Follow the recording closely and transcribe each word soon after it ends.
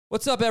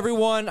What's up,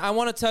 everyone? I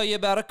want to tell you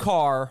about a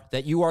car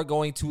that you are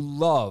going to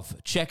love.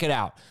 Check it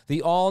out.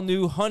 The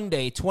all-new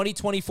Hyundai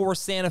 2024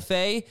 Santa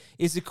Fe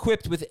is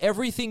equipped with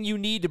everything you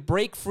need to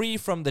break free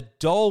from the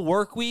dull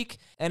work week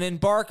and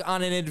embark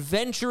on an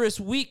adventurous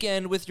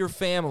weekend with your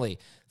family.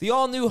 The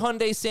all-new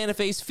Hyundai Santa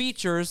Fe's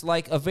features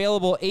like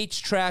available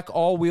H-Track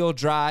all-wheel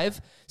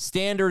drive,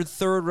 standard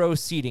third-row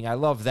seating, I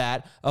love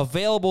that,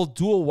 available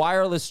dual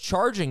wireless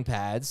charging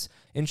pads,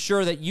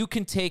 ensure that you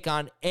can take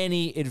on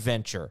any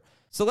adventure.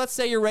 So let's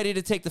say you're ready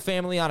to take the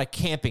family on a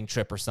camping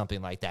trip or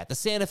something like that. The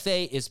Santa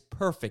Fe is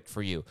perfect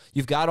for you.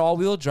 You've got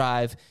all-wheel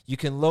drive. You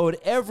can load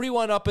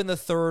everyone up in the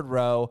third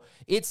row.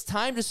 It's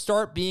time to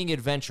start being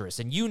adventurous,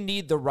 and you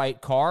need the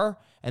right car,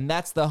 and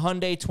that's the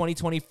Hyundai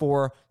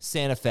 2024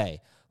 Santa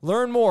Fe.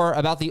 Learn more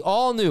about the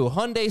all-new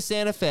Hyundai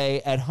Santa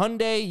Fe at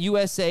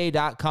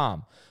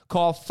HyundaiUSA.com.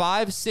 Call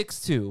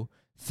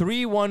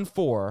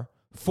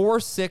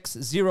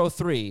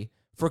 562-314-4603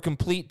 for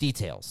complete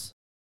details.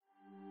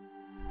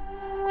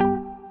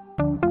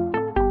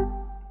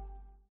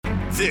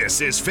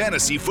 This is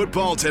Fantasy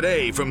Football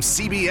Today from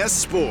CBS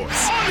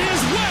Sports. On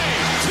his way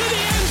to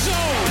the end zone.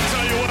 I'll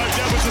tell you what,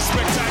 that was a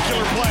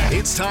spectacular play.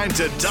 It's time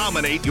to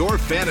dominate your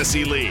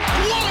fantasy league. What a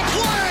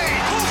play!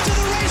 Off to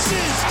the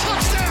races.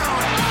 Touchdown.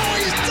 Oh,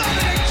 he's done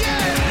it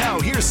again. Now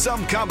here's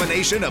some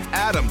combination of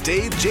Adam,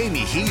 Dave, Jamie,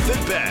 Heath,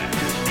 and Ben.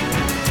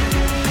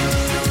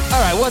 All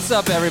right, what's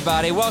up,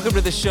 everybody? Welcome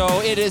to the show.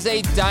 It is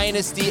a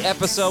Dynasty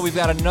episode. We've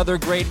got another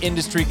great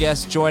industry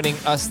guest joining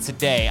us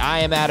today. I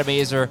am Adam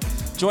Azer,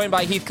 joined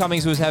by Heath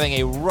Cummings, who's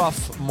having a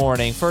rough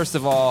morning. First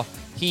of all,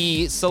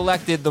 he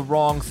selected the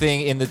wrong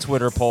thing in the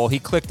Twitter poll. He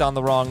clicked on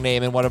the wrong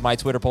name in one of my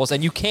Twitter polls,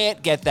 and you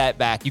can't get that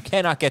back. You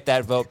cannot get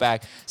that vote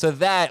back. So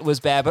that was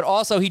bad. But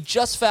also, he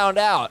just found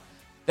out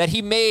that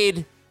he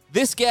made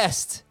this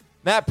guest,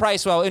 Matt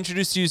Price, who I'll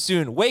introduce to you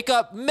soon, wake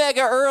up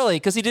mega early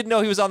because he didn't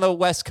know he was on the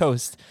West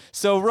Coast.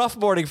 So rough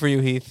morning for you,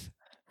 Heath.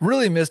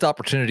 Really missed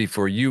opportunity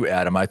for you,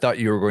 Adam. I thought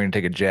you were going to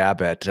take a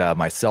jab at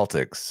my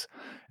Celtics,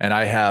 and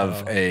I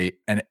have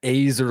an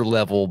Azer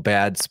level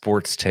bad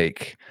sports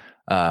take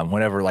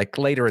whenever, like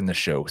later in the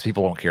show, because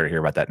people won't care to hear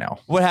about that now.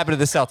 What happened to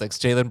the Celtics?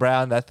 Jaylen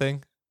Brown, that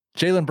thing?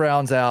 Jaylen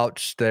Brown's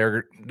out.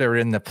 They're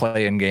in the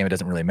play-in game. It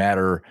doesn't really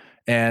matter.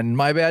 And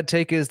my bad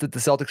take is that the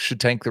Celtics should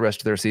tank the rest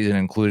of their season,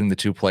 including the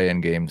 2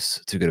 play-in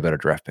games, to get a better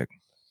draft pick.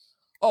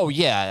 Oh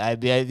yeah,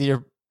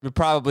 you're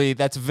probably,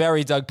 that's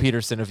very Doug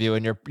Peterson of you,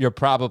 and you're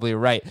probably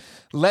right.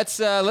 Let's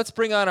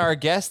bring on our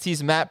guest.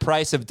 He's Matt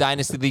Price of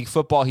Dynasty League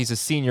Football. He's a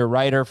senior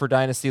writer for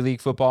Dynasty League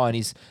Football, and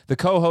he's the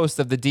co-host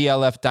of the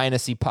DLF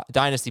Dynasty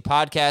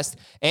podcast.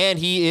 And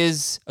he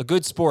is a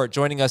good sport,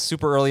 joining us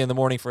super early in the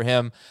morning for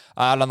him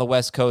out on the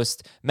West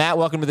Coast. Matt,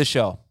 welcome to the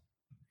show.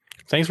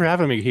 Thanks for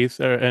having me, Heath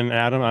and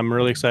Adam. I'm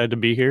really excited to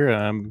be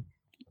here.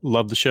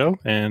 Love the show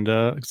and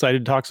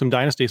excited to talk some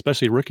Dynasty,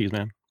 especially rookies,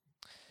 man.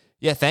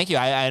 Yeah, thank you.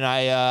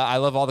 I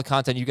love all the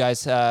content you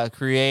guys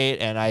create,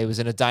 and I was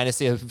in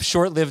a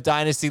short-lived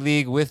Dynasty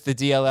league with the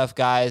DLF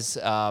guys,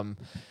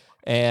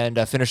 and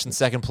finished in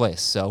second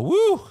place. So,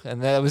 woo!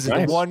 And that was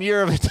nice. In 1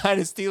 year of a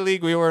Dynasty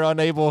league. We were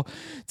unable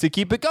to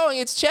keep it going.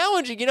 It's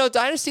challenging. You know,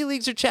 Dynasty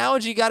leagues are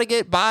challenging. You got to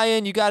get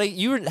buy-in.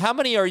 How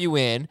many are you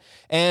in?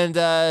 And,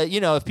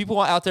 if people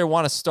out there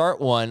want to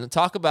start one,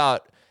 talk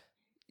about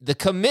the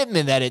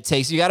commitment that it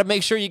takes. You got to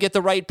make sure you get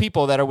the right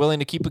people that are willing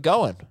to keep it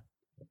going.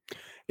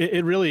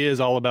 It really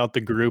is all about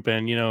the group,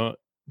 and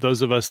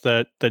those of us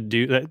that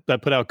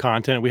put out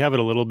content, we have it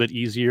a little bit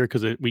easier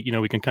because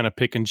we can kind of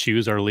pick and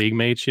choose our league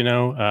mates.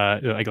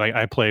 Like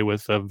I play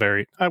with I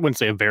wouldn't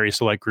say a very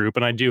select group,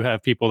 and I do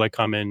have people that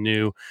come in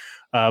new,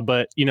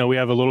 but we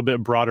have a little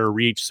bit broader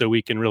reach, so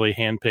we can really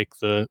handpick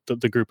the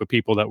group of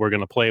people that we're going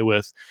to play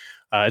with.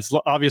 It's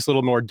obviously a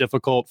little more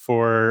difficult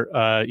for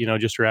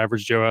just your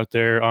average Joe out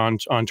there on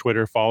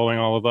Twitter following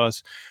all of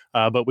us.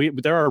 But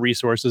there are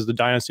resources. The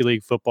Dynasty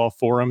League football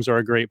forums are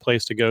a great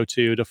place to go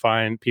to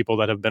find people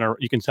that have been,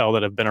 you can tell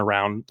that have been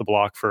around the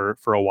block for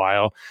a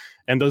while.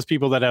 And those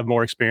people that have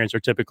more experience are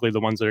typically the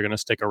ones that are going to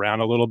stick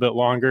around a little bit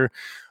longer.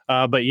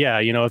 But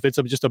yeah, if it's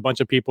just a bunch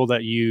of people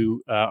that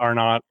you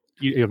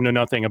you know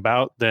nothing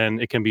about, then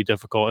it can be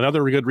difficult.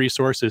 Another good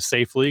resource is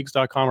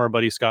safeleagues.com. Our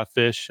buddy Scott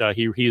Fish,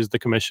 he's the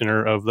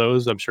commissioner of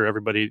those. I'm sure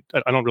everybody,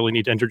 I don't really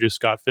need to introduce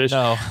Scott Fish,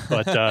 no.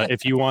 But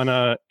if you want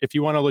a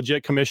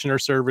legit commissioner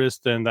service,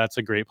 then that's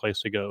a great place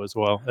to go as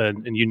well.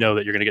 And that you're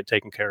going to get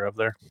taken care of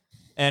there.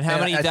 And how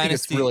many I think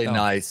it's really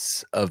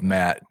nice of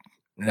Matt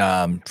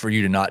for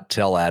you to not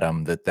tell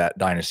Adam that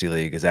Dynasty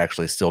League is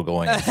actually still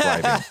going and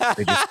thriving.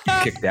 They just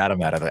kicked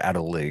Adam out of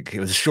the league. It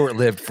was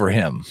short-lived for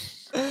him.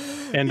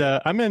 And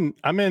I'm in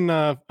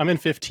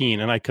 15,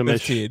 and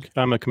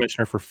I'm a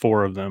commissioner for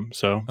 4 of them.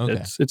 So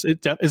okay.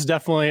 It's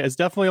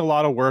definitely a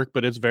lot of work,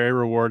 but it's very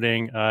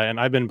rewarding. And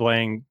I've been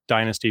playing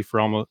Dynasty for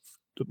almost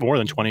more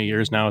than 20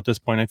 years now at this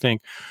point, I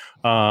think.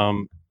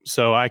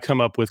 So I come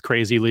up with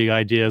crazy league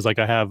ideas. Like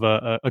I have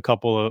a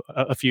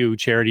few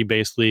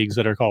charity-based leagues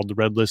that are called the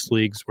Red List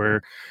Leagues,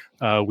 where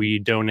we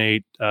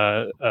donate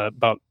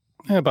about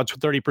about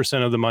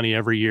 30% of the money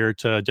every year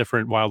to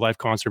different wildlife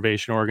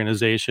conservation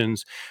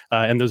organizations.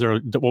 And those are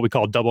what we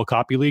call double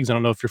copy leagues. I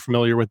don't know if you're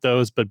familiar with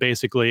those, but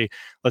basically,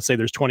 let's say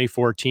there's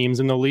 24 teams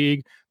in the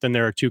league, then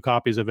there are 2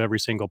 copies of every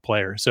single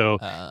player. So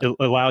it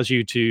allows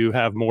you to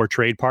have more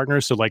trade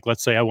partners. So like,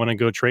 let's say I want to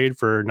go trade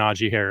for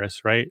Najee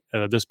Harris, right?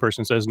 This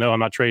person says, no, I'm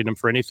not trading him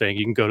for anything.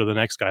 You can go to the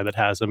next guy that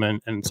has him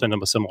and send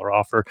him a similar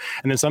offer.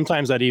 And then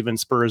sometimes that even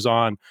spurs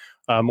on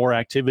more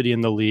activity in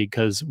the league,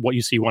 because what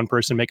you see one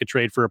person make a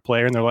trade for a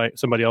player and they're like,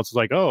 somebody else is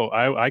like, oh,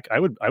 I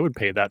would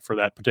pay that for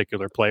that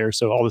particular player.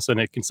 So all of a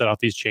sudden it can set off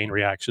these chain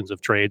reactions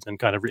of trades and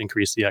kind of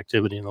increase the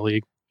activity in the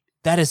league.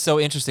 That is so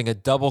interesting. A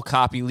double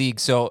copy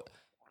league. So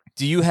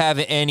do you have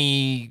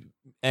any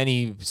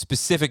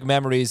specific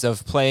memories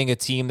of playing a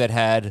team that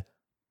had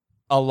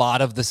a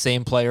lot of the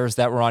same players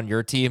that were on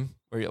your team?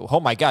 Or, oh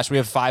my gosh, we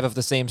have 5 of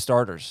the same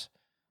starters.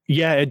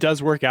 Yeah, it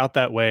does work out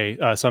that way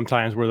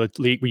sometimes, where the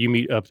league, where you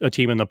meet a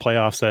team in the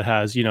playoffs that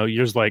has,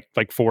 there's like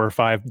 4 or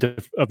 5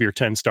 of your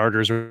 10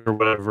 starters or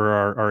whatever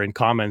are in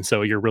common.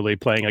 So you're really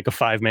playing like a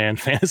 5-man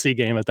fantasy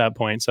game at that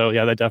point. So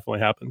yeah, that definitely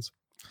happens.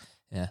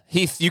 Yeah,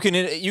 Heath, you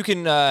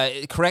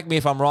can correct me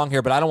if I'm wrong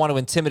here, but I don't want to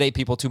intimidate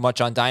people too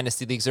much on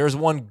dynasty leagues. There's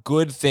one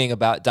good thing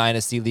about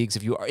dynasty leagues.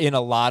 If you are in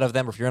a lot of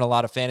them, or if you're in a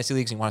lot of fantasy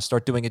leagues and you want to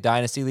start doing a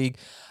dynasty league,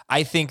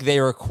 I think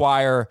they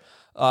require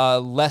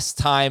less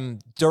time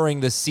during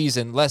the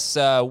season, less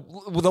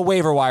with the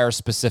waiver wire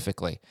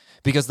specifically,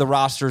 because the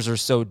rosters are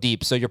so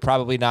deep. So you're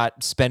probably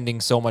not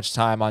spending so much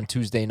time on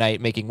Tuesday night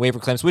making waiver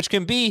claims, which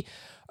can be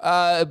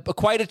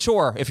quite a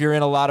chore if you're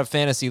in a lot of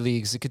fantasy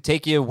leagues. It could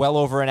take you well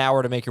over an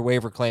hour to make your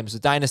waiver claims. The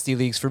dynasty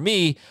leagues, for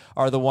me,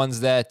 are the ones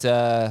that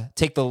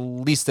take the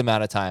least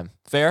amount of time.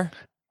 Fair?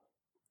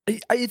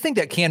 I think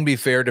that can be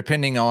fair,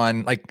 depending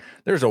on, like,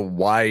 there's a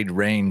wide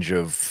range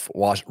of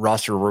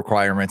roster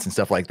requirements and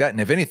stuff like that.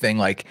 And if anything,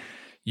 like,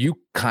 you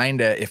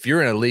kind of, if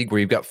you're in a league where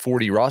you've got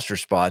 40 roster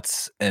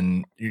spots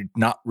and you're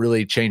not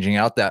really changing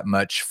out that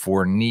much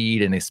for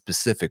need in a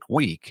specific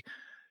week,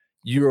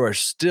 you are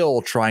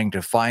still trying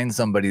to find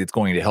somebody that's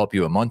going to help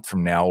you a month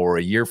from now or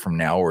a year from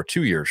now or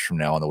 2 years from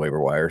now on the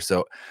waiver wire.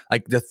 So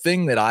like the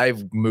thing that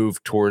I've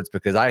moved towards,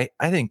 because I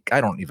think,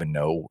 I don't even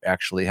know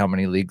actually how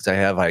many leagues I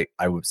have.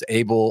 I was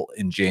able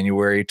in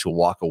January to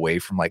walk away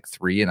from like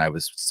 3, and I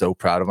was so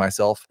proud of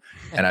myself,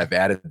 and I've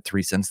added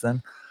 3 since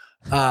then.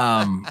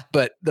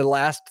 But the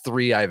last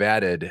 3 I've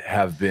added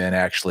have been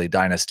actually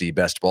dynasty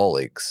best ball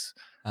leagues.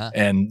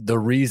 And the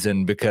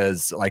reason,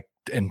 because like,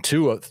 and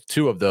two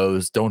of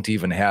those don't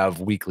even have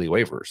weekly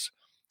waivers.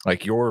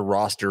 Like, your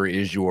roster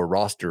is your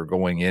roster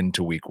going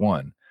into week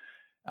 1.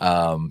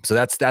 So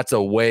that's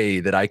a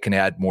way that I can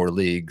add more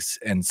leagues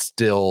and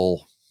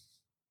still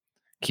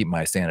keep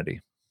my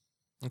sanity.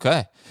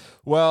 Okay.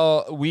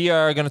 Well, we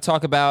are going to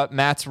talk about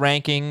Matt's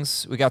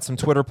rankings. We got some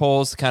Twitter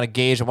polls to kind of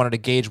gauge. I wanted to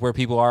gauge where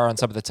people are on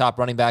some of the top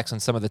running backs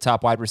and some of the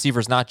top wide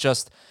receivers, not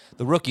just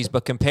the rookies,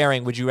 but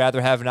comparing. Would you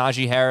rather have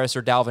Najee Harris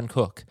or Dalvin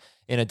Cook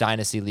in a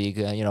dynasty league,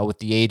 with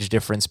the age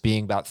difference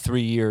being about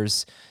 3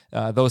 years,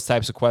 those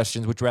types of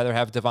questions? Would you rather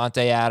have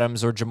Devontae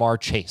Adams or Jamar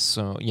Chase?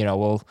 So,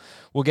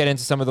 we'll get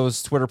into some of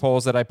those Twitter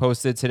polls that I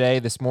posted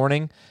this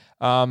morning.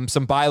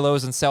 Some buy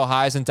lows and sell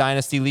highs in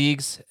dynasty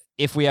leagues.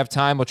 If we have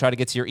time, we'll try to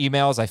get to your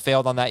emails. I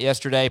failed on that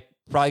yesterday.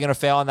 Probably going to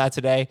fail on that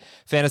today.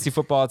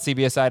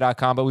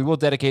 fantasyfootball@cbsi.com. But we will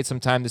dedicate some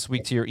time this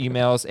week to your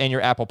emails and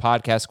your Apple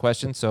Podcast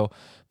questions. So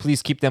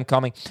please keep them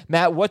coming.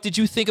 Matt, what did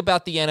you think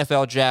about the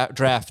NFL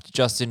draft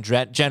just in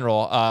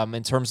general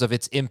in terms of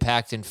its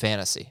impact in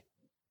fantasy?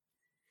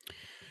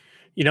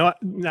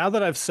 Now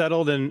that I've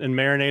settled and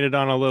marinated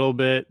on a little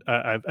bit,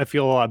 I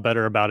feel a lot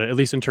better about it, at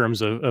least in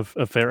terms of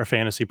fair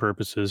fantasy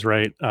purposes,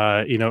 right?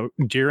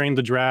 During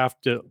the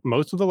draft,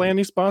 most of the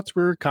landing spots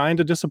were kind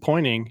of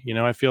disappointing.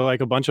 I feel like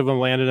a bunch of them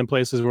landed in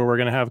places where we're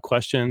going to have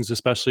questions,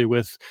 especially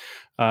with,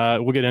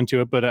 we'll get into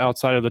it, but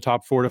outside of the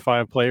top 4 to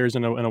 5 players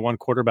in a 1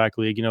 quarterback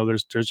league,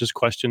 there's just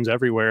questions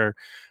everywhere.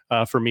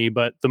 For me,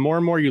 but the more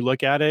and more you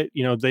look at it,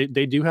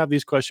 they do have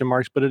these question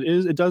marks, but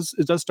it does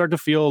start to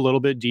feel a little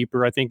bit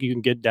deeper. I think you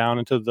can get down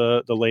into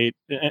the late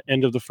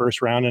end of the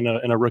first round in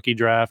a rookie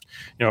draft,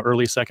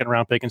 early second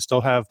round pick, and still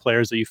have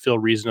players that you feel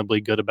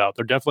reasonably good about.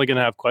 They're definitely going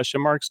to have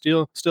question marks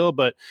still,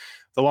 but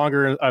the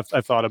longer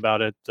I've thought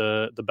about it,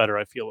 the better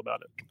I feel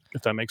about it,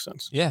 if that makes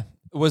sense. Yeah.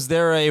 Was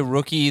there a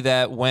rookie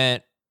that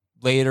went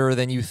later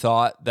than you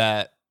thought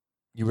that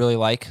you really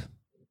like?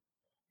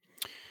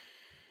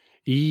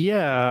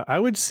 Yeah, I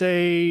would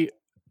say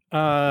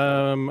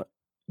Dyami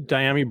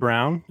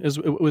Brown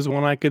was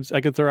one I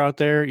could throw out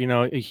there.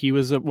 He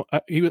was at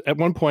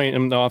one point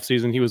in the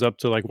offseason, he was up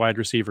to like wide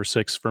receiver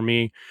 6 for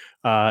me.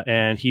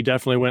 And he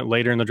definitely went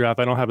later in the draft.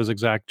 I don't have his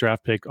exact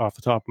draft pick off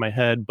the top of my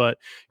head, but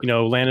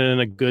landed in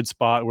a good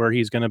spot where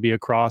he's going to be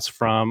across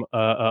from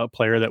a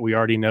player that we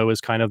already know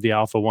is kind of the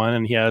alpha one,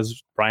 and he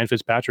has Ryan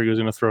Fitzpatrick, who's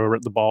going to throw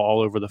the ball all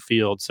over the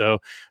field. So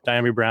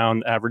Dyami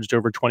Brown averaged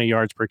over 20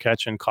 yards per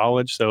catch in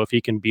college. So if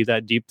he can be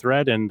that deep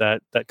threat and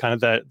that kind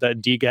of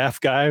that DGAF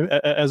guy,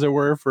 as it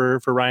were, for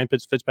Ryan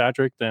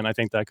Fitzpatrick, then I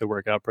think that could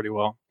work out pretty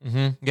well.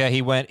 Mm-hmm. Yeah,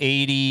 he went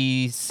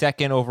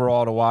 82nd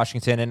overall to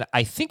Washington, and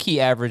I think he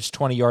averaged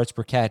 20 yards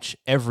per catch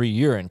every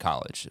year in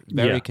college,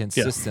 very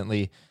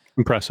consistently. Yeah.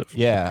 Impressive.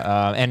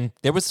 Yeah, and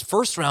there was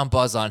first-round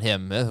buzz on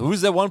him.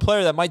 Who's that one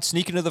player that might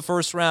sneak into the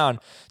first round?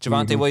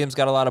 Javonte Williams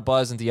got a lot of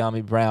buzz, and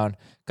Dyami Brown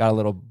got a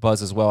little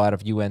buzz as well out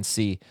of UNC.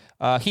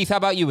 Heath, how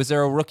about you? Was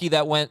there a rookie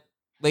that went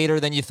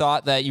later than you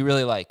thought that you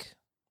really like?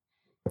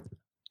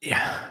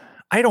 Yeah,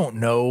 I don't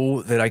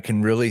know that I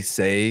can really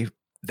say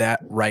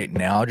that right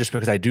now, just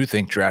because I do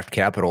think draft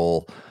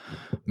capital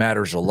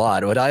matters a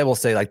lot. But I will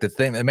say, like,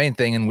 the main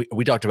thing, and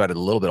we talked about it a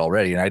little bit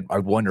already, and I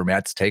wonder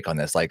Matt's take on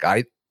this. Like,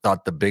 I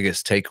thought the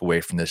biggest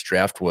takeaway from this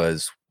draft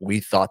was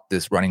we thought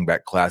this running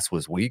back class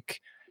was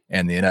weak,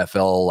 and the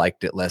NFL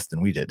liked it less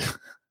than we did.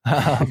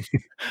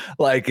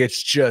 Like,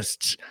 it's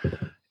just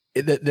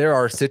there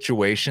are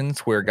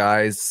situations where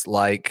guys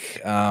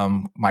like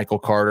Michael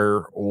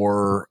Carter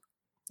or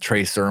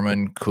Trey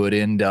Sermon could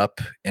end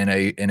up in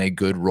a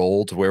good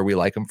role to where we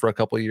like them for a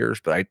couple of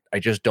years, but I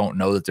just don't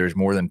know that there's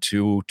more than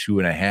two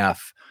and a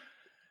half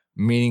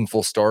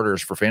meaningful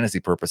starters for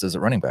fantasy purposes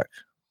at running back.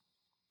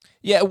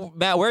 Yeah,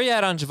 Matt, where are you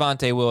at on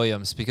Javonte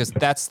Williams? Because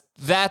that's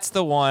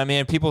the one. I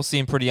mean, people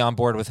seem pretty on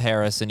board with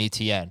Harris and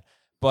ETN,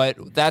 but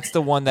that's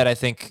the one that I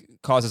think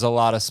causes a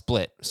lot of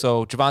split.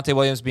 So Javonte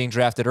Williams being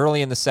drafted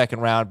early in the second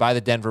round by the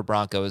Denver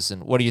Broncos,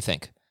 and what do you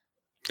think?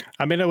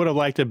 I mean, I would have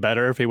liked it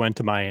better if he went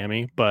to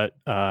Miami, but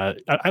I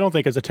don't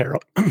think it's a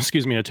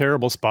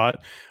terrible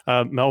spot.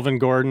 Melvin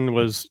Gordon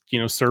was,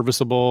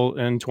 serviceable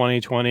in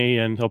 2020,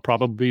 and he'll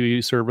probably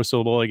be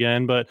serviceable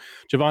again. But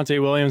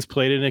Javonte Williams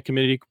played in a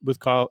committee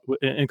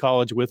in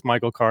college with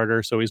Michael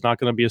Carter, so he's not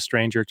going to be a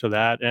stranger to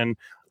that. And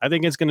I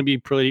think it's going to be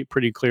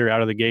pretty clear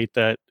out of the gate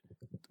that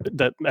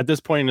at this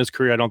point in his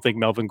career, I don't think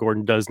Melvin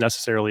Gordon does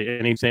necessarily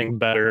anything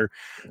better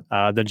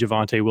than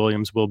Javonte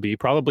Williams will be.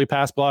 Probably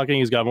pass blocking.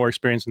 He's got more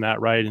experience in that,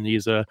 right? And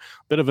he's a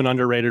bit of an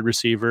underrated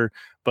receiver,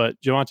 but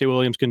Javonte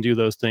Williams can do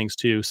those things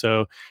too.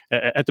 So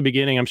at the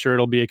beginning, I'm sure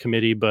it'll be a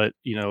committee, but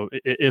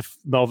if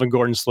Melvin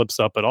Gordon slips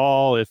up at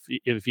all,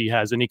 if he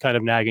has any kind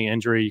of nagging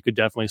injury, you could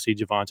definitely see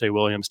Javonte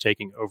Williams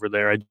taking over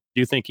there. I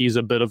do think he's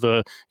a bit of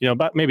a,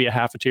 about maybe a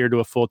half a tier to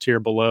a full tier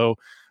below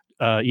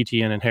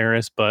ETN and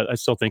Harris, but I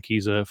still think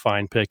he's a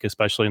fine pick,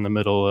 especially in the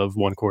middle of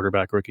one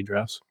quarterback rookie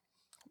drafts.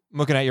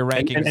 Looking at your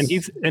rankings,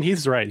 and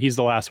he's right. He's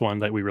the last one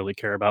that we really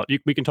care about.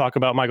 We can talk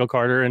about Michael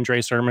Carter and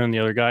Trey Sermon and the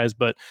other guys,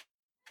 but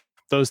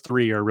those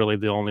three are really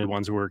the only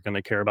ones we're going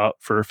to care about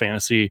for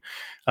fantasy,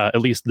 at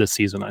least this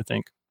season, I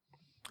think.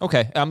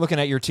 Okay, I'm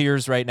looking at your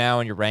tiers right now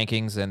and your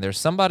rankings, and there's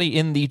somebody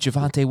in the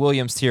Javonte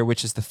Williams tier,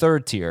 which is the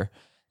third tier,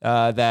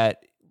 that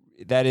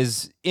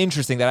is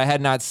interesting that I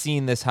had not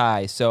seen this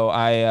high. So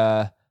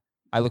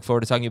I look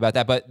forward to talking about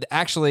that. But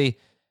actually,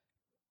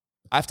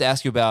 I have to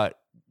ask you about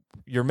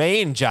your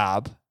main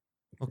job.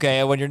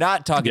 Okay, when you're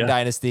not talking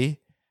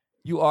Dynasty,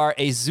 you are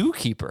a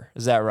zookeeper.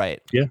 Is that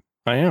right? Yeah,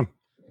 I am.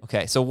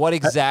 Okay, so what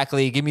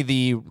exactly? Give me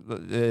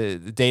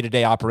the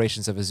day-to-day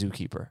operations of a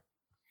zookeeper.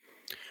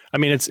 I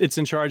mean, it's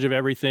in charge of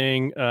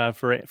everything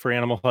for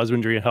animal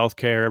husbandry and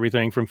healthcare,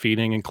 everything from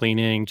feeding and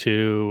cleaning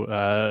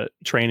to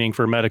training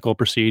for medical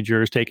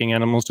procedures, taking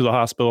animals to the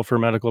hospital for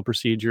medical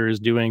procedures,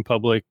 doing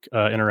public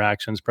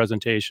interactions,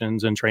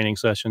 presentations, and training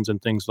sessions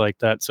and things like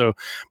that. So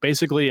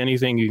basically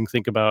anything you can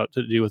think about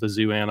to do with a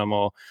zoo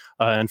animal.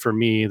 And for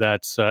me,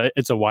 that's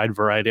it's a wide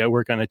variety. I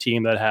work on a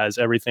team that has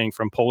everything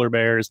from polar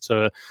bears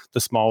to the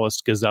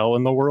smallest gazelle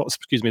in the world,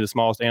 the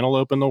smallest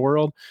antelope in the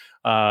world.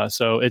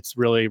 So it's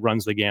really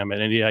runs the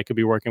gamut. And I could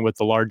be working with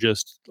the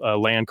largest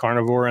land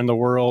carnivore in the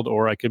world,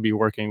 or I could be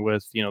working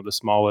with, the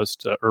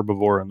smallest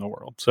herbivore in the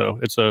world. So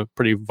it's a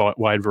pretty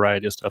wide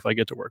variety of stuff I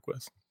get to work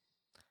with.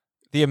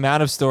 The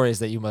amount of stories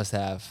that you must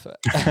have.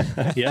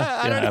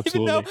 Yeah,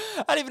 absolutely.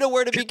 I don't even know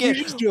where to begin.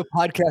 We just do a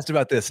podcast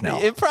about this now.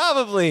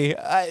 Probably.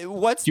 Do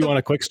you want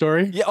a quick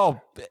story? Yeah. Oh,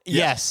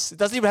 yes. It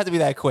doesn't even have to be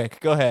that quick.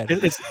 Go ahead.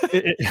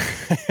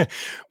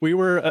 We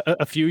were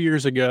a few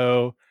years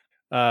ago.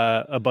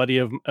 A buddy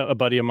of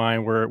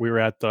mine, we were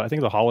at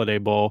the Holiday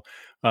Bowl.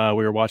 We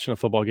were watching a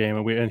football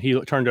game, and he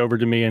turned over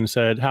to me and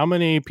said, "How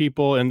many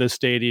people in this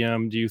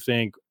stadium do you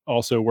think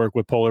also work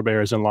with polar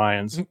bears and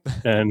lions?"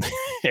 and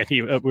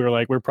we were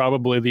like, "We're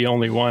probably the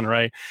only one,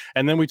 right?"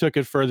 And then we took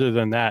it further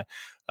than that.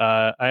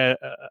 I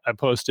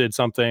posted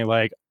something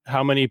like,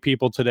 "How many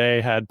people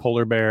today had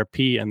polar bear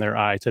pee in their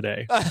eye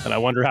today?" And I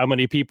wonder how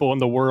many people in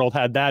the world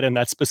had that in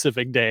that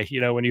specific day.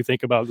 When you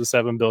think about the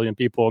 7 billion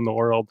people in the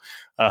world,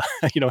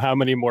 how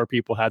many more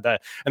people had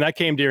that? And that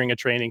came during a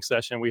training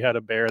session. We had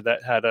a bear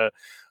that had a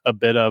a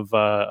bit of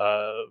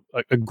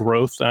a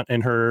growth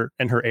in her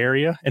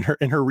area, in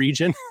her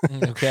region,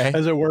 Okay.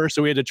 as it were.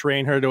 So we had to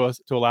train her to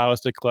allow us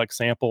to collect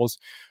samples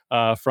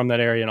from that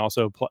area and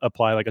also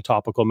apply like a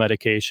topical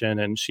medication.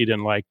 And she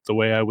didn't like the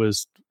way I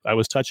was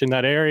touching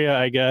that area,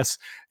 I guess.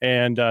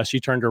 And she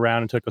turned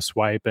around and took a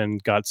swipe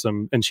and got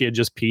some, and she had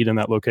just peed in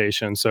that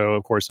location. So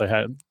of course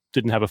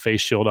didn't have a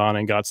face shield on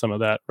and got some of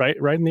that right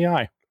in the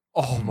eye.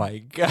 Oh my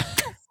God.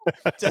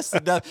 just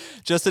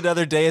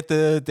another day at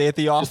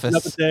the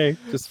office.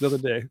 Just another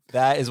day.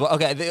 That is what.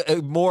 Okay,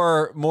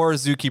 more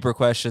zookeeper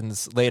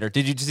questions later.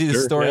 Did you see the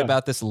story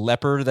about this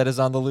leopard that is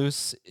on the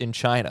loose in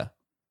China?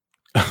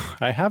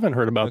 I haven't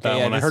heard about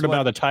that one. I heard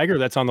about the tiger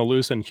that's on the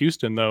loose in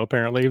Houston, though.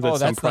 Apparently, that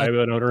some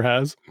private owner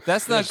has.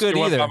 That's not good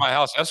either. Went by my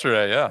house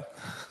yesterday. Yeah.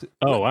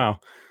 Oh wow.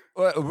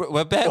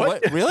 What Ben?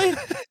 What? Really?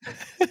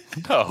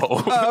 No.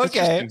 Oh,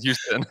 okay. In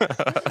Houston.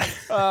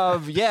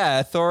 Yeah,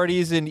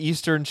 authorities in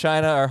eastern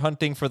China are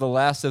hunting for the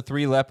last of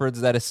 3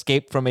 leopards that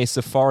escaped from a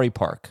safari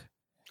park.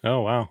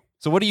 Oh wow.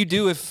 So what do you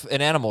do if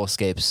an animal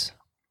escapes?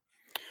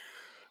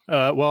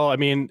 Well, I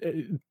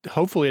mean,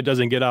 hopefully it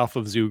doesn't get off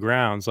of zoo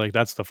grounds. Like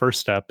that's the first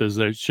step. Is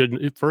that it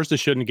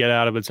shouldn't get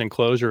out of its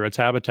enclosure, its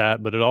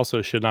habitat, but it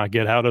also should not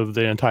get out of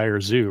the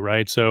entire zoo,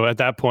 right? So at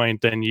that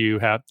point, then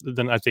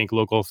I think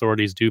local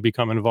authorities do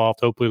become involved.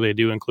 Hopefully, they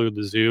do include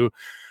the zoo.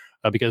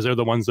 Because they're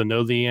the ones that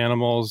know the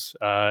animals,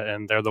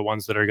 and they're the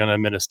ones that are going to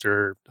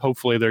administer.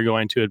 Hopefully, they're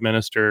going to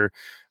administer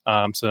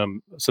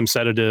some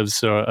sedatives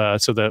so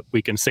that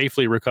we can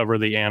safely recover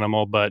the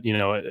animal. But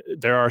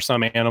there are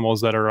some animals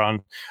that are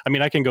on. I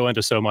mean, I can go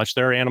into so much.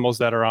 There are animals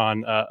that are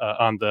on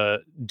the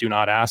do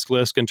not ask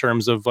list in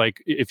terms of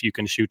like if you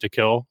can shoot to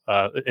kill.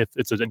 If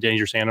it's a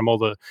dangerous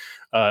animal,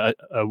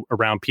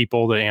 around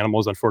people, the animal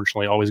is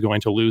unfortunately always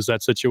going to lose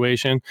that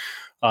situation.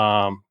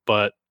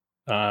 But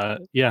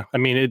yeah, I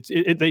mean,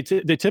 they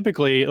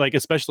typically, like,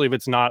 especially if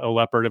it's not a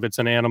leopard, if it's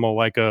an animal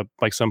like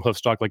some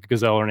hoofstock, like a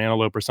gazelle or an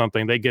antelope or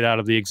something, they get out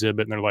of the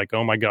exhibit and they're like,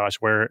 oh my gosh,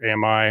 where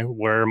am I?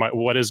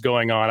 What is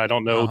going on? I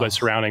don't know the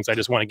surroundings. I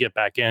just want to get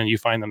back in. You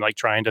find them like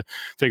trying to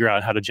figure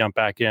out how to jump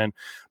back in.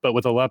 But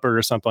with a leopard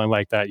or something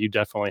like that, you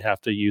definitely have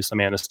to use some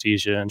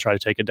anesthesia and try to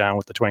take it down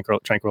with the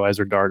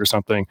tranquilizer dart or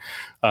something,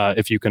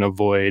 if you can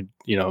avoid,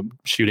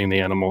 shooting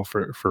the animal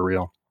for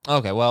real.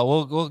 Okay,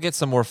 well, we'll get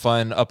some more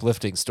fun,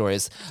 uplifting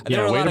stories. There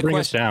were a lot of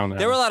questions.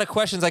 There were a lot of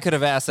questions I could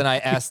have asked, and I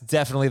asked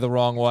definitely the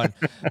wrong one.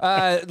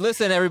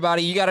 Listen,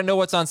 everybody, you got to know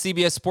what's on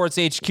CBS Sports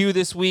HQ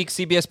this week.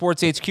 CBS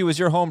Sports HQ is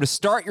your home to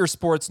start your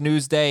sports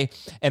news day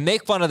and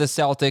make fun of the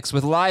Celtics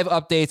with live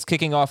updates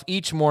kicking off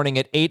each morning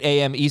at 8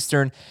 a.m.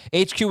 Eastern.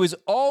 HQ is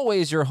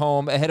always your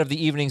home ahead of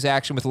the evening's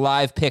action with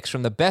live picks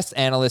from the best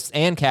analysts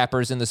and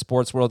cappers in the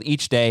sports world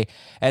each day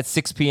at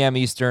 6 p.m.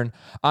 Eastern.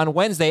 On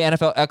Wednesday,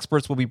 NFL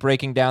experts will be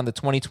breaking down the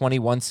 2021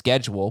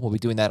 schedule. We'll be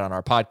doing that on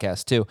our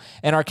podcast too.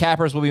 And our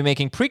cappers will be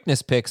making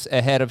Preakness picks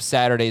ahead of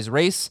Saturday's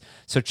race.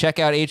 So check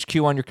out HQ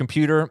on your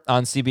computer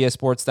on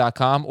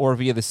CBSSports.com or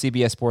via the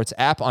CBS Sports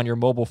app on your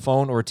mobile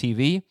phone or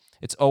TV.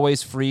 It's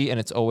always free and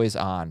it's always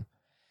on.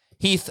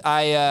 Heath,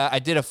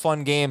 I did a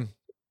fun game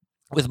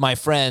with my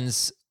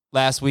friends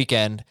last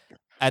weekend.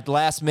 At the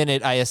last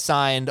minute, I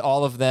assigned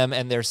all of them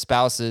and their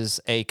spouses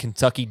a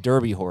Kentucky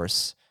Derby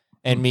horse,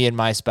 and me and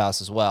my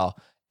spouse as well.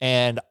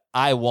 And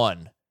I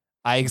won.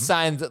 I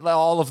assigned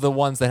all of the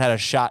ones that had a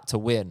shot to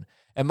win,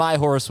 and my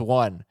horse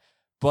won.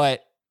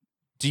 But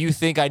do you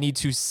think I need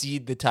to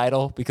cede the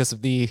title because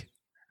of the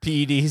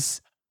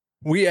PEDs?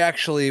 We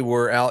actually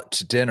were out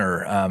to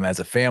dinner as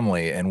a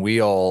family, and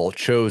we all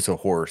chose a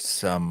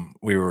horse.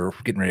 We were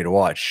getting ready to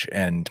watch,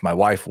 and my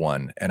wife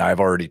won. And I've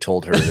already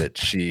told her that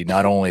she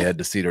not only had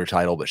to cede her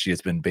title, but she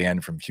has been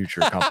banned from future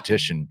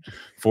competition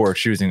for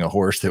choosing a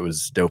horse that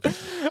was doping.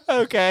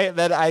 Okay,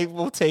 then I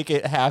will take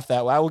it half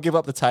that way. I will give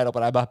up the title,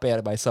 but I'm not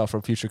banning myself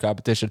from future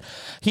competition.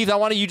 Heath, I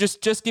want you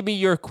just give me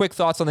your quick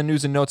thoughts on the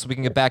news and notes so we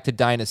can get back to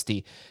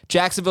Dynasty.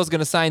 Jacksonville's going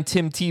to sign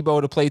Tim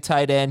Tebow to play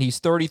tight end. He's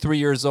 33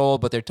 years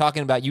old, but they're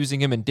talking about using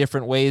him in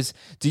different ways.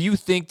 Do you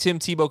think Tim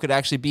Tebow could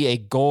actually be a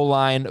goal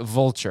line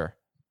vulture?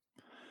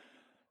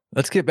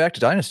 Let's get back to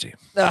Dynasty.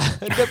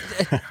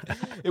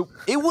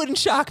 It wouldn't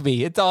shock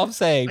me. It's all I'm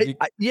saying.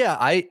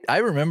 I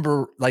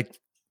remember, like,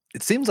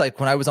 it seems like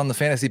when I was on the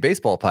Fantasy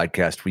Baseball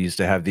podcast, we used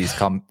to have these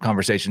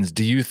conversations.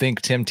 Do you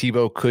think Tim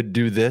Tebow could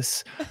do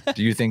this?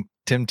 Do you think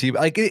Tim Tebow,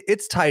 like,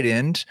 it's tight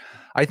end?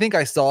 I think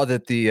I saw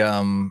that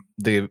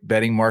the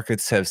betting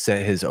markets have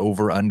set his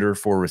over under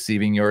for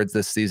receiving yards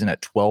this season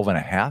at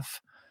 12.5,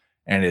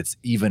 and it's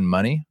even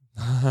money.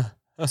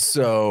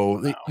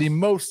 So the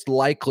most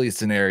likely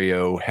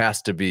scenario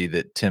has to be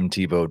that Tim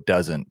Tebow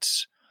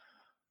doesn't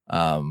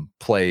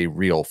play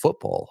real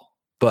football.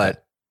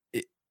 But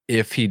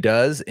if he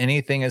does,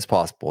 anything is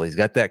possible. He's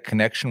got that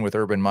connection with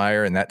Urban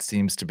Meyer, and that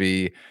seems to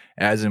be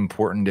as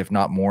important, if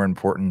not more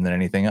important, than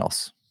anything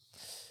else.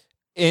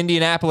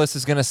 Indianapolis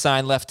is going to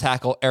sign left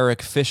tackle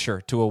Eric Fisher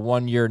to a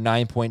 1-year,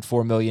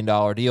 $9.4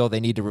 million deal. They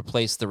need to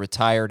replace the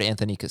retired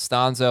Anthony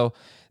Costanzo.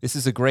 This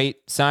is a great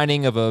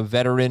signing of a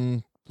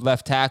veteran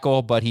left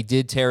tackle, but he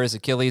did tear his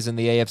Achilles in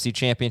the AFC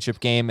Championship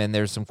game, and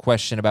there's some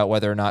question about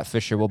whether or not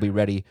Fisher will be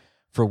ready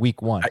for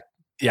week 1.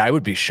 I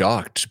would be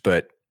shocked,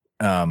 but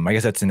I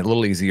guess that's a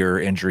little easier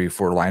injury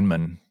for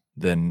linemen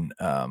than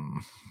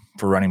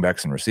for running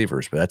backs and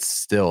receivers, but that's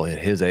still at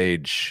his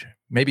age.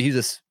 Maybe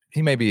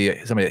he may be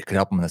somebody that could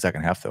help him in the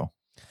second half, though.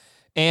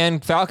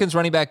 And Falcons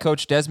running back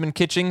coach Desmond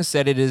Kitchings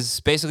said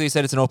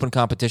it's an open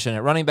competition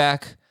at running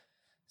back.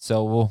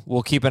 So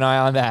we'll keep an eye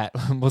on that.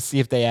 We'll see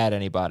if they add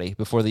anybody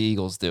before the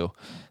Eagles do.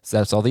 So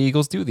that's all the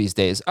Eagles do these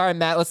days. All right,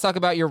 Matt, let's talk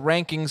about your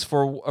rankings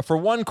for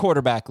one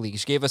quarterback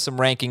leagues. You gave us some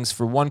rankings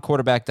for one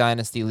quarterback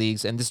dynasty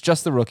leagues, and it's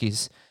just the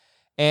rookies.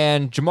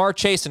 And Ja'Marr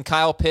Chase and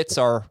Kyle Pitts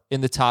are in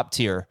the top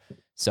tier.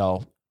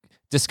 So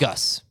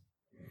discuss.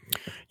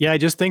 Yeah, I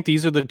just think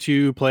these are the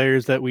two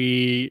players that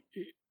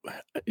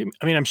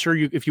I'm sure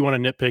if you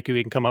want to nitpick,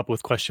 you can come up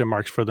with question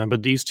marks for them.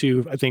 But these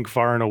two, I think,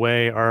 far and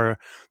away are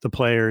the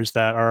players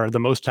that are the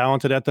most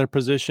talented at their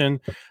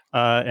position,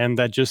 and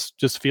that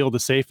just feel the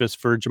safest.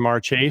 For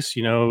Ja'Marr Chase,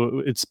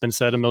 it's been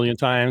said a million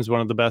times,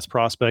 one of the best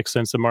prospects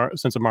since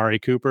Amari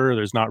Cooper.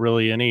 There's not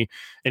really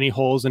any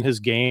holes in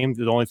his game.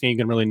 The only thing you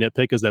can really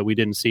nitpick is that we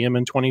didn't see him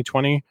in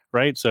 2020,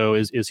 right? So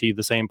is he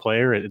the same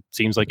player? It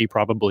seems like he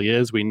probably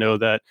is. We know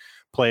that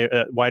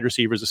wide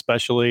receivers,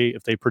 especially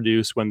if they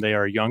produce when they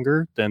are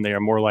younger, then they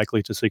are more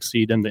likely to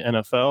succeed in the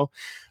NFL.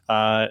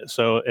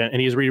 And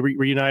he's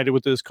reunited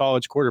with his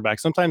college quarterback.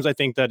 Sometimes I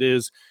think that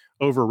is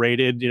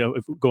overrated.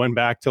 If going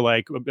back to,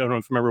 like, I don't know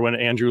if you remember when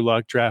Andrew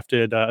Luck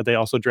drafted, they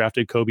also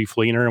drafted Coby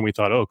Fleener, and we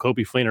thought,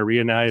 Coby Fleener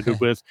reunited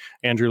with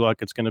Andrew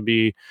Luck, it's going to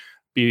be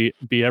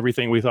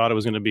everything we thought it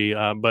was going to be.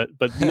 But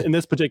in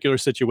this particular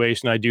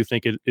situation, I do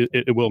think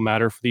it will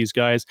matter for these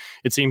guys.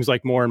 It seems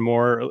like more and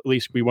more, at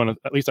least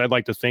I'd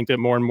like to think that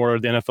more and more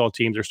of the NFL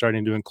teams are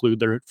starting to include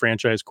their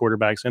franchise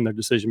quarterbacks in their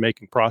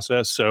decision-making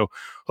process. So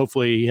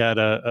hopefully he had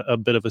a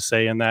bit of a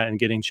say in that and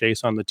getting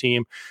Chase on the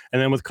team.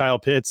 And then with Kyle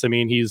Pitts,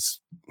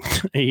 he's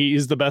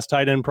the best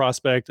tight end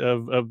prospect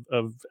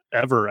of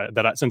ever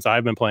since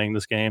I've been playing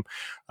this game.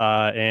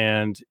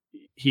 And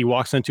he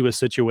walks into a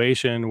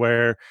situation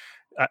where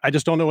I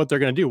just don't know what they're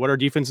going to do. What our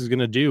defense is going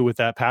to do with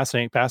that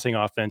passing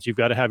offense. You've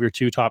got to have your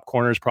two top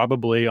corners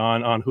probably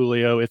on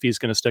Julio if he's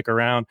going to stick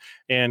around,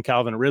 and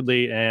Calvin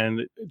Ridley,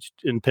 and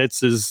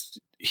Pitts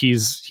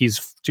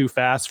he's too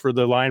fast for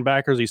the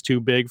linebackers. He's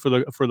too big for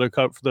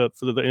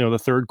the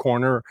third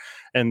corner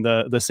and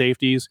the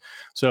safeties.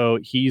 So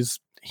he's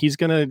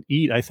going to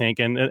eat, I think.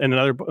 And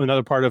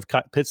another part of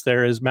Pitts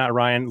there is Matt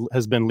Ryan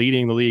has been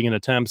leading the league in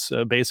attempts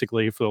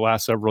basically for the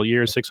last several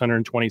years.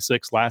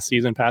 626 last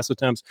season pass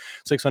attempts,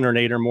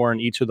 608 or more in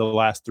each of the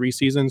last 3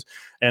 seasons,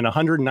 and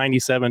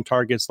 197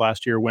 targets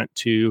last year went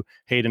to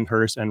Hayden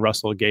Hurst and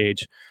Russell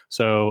Gage.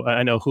 So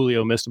I know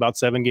Julio missed about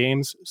 7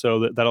 games, so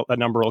that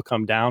number will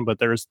come down, but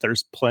there's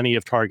plenty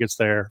of targets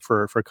there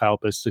for Kyle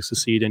Pitts to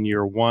succeed in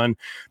year 1,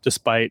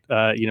 despite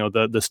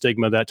the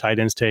stigma that tight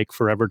ends take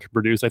forever to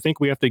produce. I think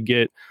we have to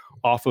get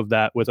off of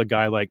that with a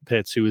guy like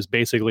Pitts, who is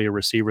basically a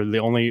receiver. The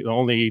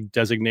only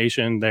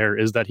designation there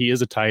is that he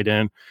is a tight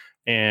end.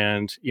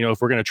 And,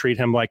 if we're going to treat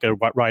him like a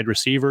wide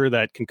receiver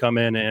that can come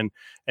in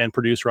and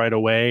produce right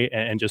away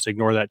and just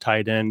ignore that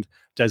tight end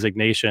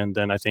designation,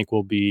 then I think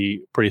we'll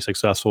be pretty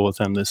successful with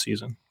him this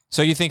season.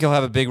 So you think he'll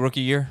have a big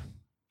rookie year?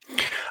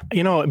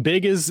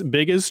 Big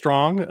is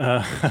strong.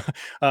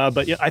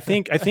 But yeah, I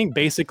think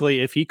basically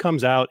if he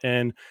comes out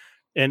and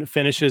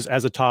finishes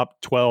as a top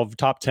 12,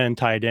 top 10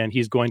 tight end,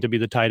 he's going to be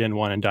the tight end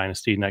 1 in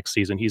Dynasty next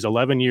season. He's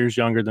 11 years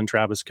younger than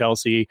Travis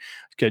Kelce.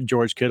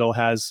 George Kittle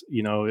has,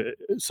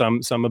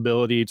 some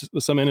inability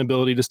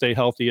to stay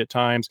healthy at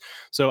times.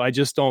 So I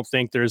just don't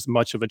think there's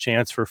much of a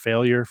chance for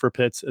failure for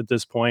Pitts at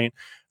this point.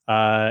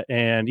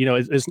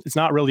 It's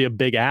not really a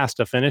big ask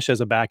to finish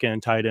as a back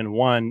end tight end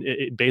 1.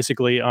 It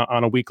basically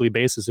on a weekly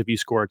basis, if you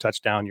score a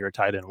touchdown, you're a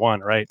tight end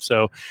 1, right?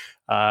 So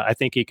I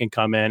think he can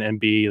come in and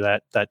be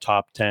that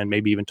top 10,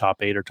 maybe even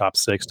top 8 or top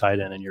 6 tight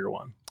end in year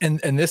 1.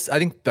 And this, I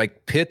think,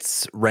 like,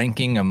 Pitt's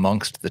ranking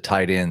amongst the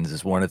tight ends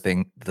is one of the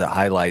things that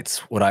highlights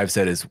what I've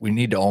said is we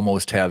need to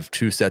almost have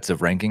 2 sets of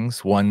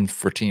rankings, one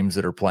for teams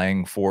that are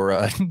playing for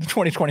the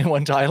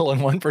 2021 title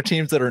and one for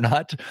teams that are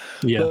not.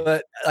 Yeah.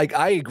 But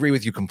I agree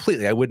with you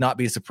completely. I would not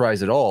be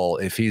surprised at all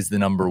if he's the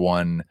number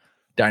 1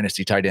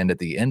 dynasty tight end at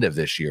the end of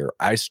this year.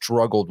 I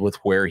struggled with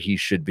where he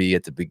should be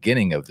at the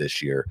beginning of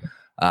this year.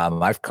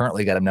 I've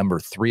currently got him number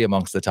 3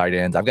 amongst the tight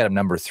ends. I've got him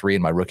number 3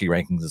 in my rookie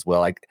rankings as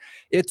well.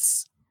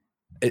 It's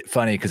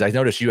funny because I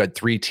noticed you had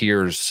 3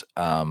 tiers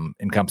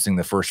encompassing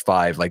the first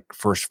 5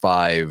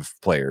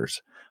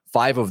 players.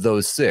 5 of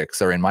those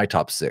 6 are in my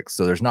top 6.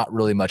 So there's not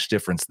really much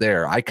difference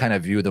there. I kind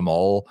of view them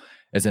all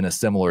as in a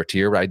similar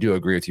tier, but I do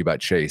agree with you about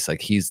Chase.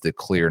 Like, he's the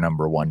clear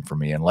number 1 for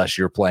me, unless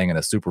you're playing in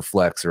a super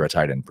flex or a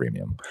tight end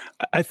premium.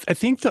 I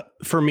think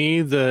for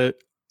me,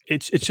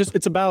 it's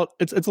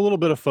a little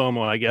bit of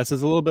FOMO, I guess.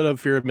 It's a little bit of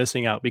fear of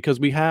missing out because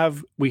we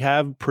have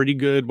pretty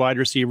good wide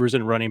receivers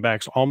and running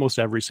backs almost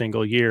every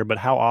single year. But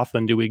how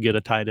often do we get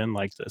a tight end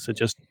like this? It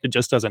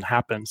just doesn't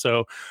happen.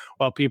 So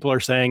while people are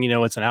saying,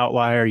 it's an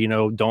outlier,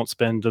 don't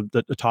spend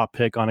the top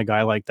pick on a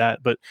guy like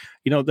that. But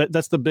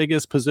that's the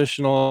biggest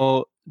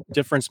positional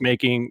difference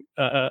making,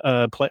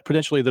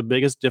 potentially the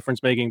biggest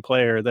difference making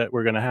player that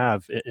we're going to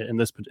have in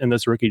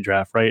this rookie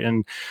draft, right?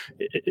 And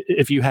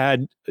if you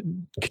had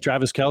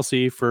Travis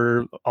Kelce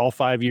for all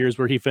 5 years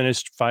where he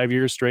finished 5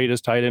 years straight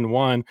as tight end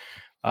 1,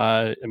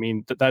 I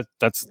mean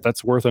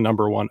that's worth a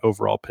number 1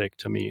 overall pick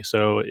to me.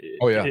 So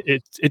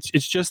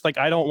it's just like,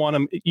 I don't want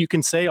to. You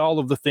can say all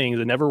of the things,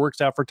 it never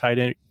works out for tight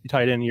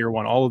end year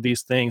 1, all of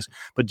these things,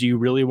 but do you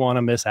really want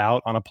to miss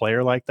out on a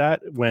player like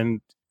that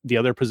when the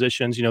other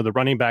positions, the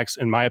running backs,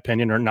 in my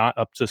opinion, are not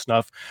up to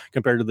snuff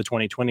compared to the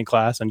 2020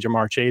 class, and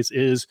Jamar Chase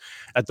is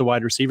at the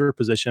wide receiver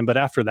position. But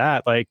after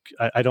that,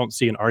 I don't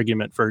see an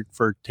argument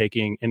for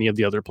taking any of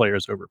the other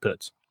players over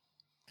Pitts.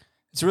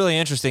 It's really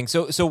interesting.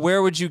 So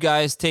where would you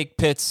guys take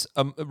Pitts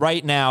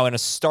right now in a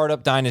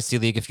startup dynasty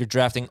league if you're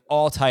drafting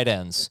all tight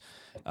ends?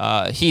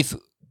 Heath,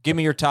 give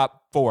me your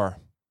top 4.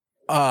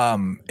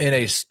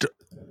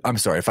 I'm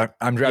sorry if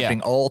I'm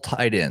drafting all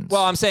tight ends.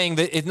 Well, I'm saying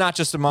that it's not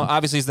just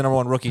obviously he's the number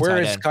 1 rookie. Where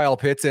tight is end. Kyle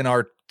Pitts in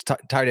our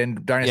tight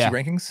end dynasty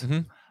rankings? Mm-hmm.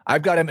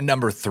 I've got him at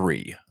number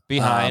 3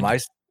 behind.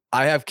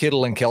 I have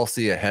Kittle and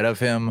Kelce ahead of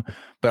him,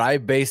 but I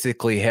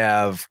basically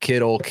have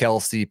Kittle,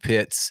 Kelce,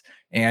 Pitts,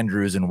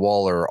 Andrews, and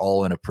Waller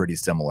all in a pretty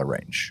similar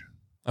range.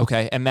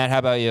 Okay, and Matt, how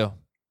about you?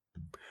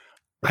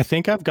 I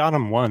think I've got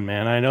him 1,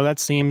 man. I know that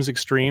seems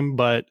extreme,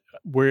 but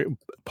we're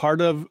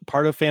part of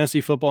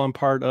fantasy football and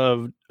part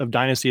of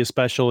dynasty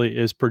especially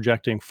is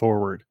projecting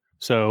forward.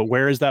 So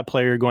where is that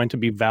player going to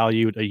be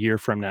valued a year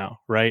from now,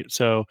 right?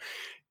 So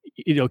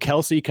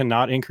Kelce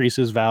cannot increase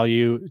his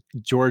value.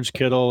 George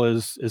Kittle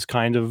is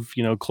kind of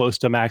close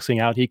to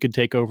maxing out. He could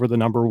take over the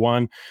number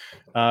 1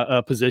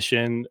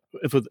 position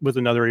with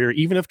another year.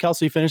 Even if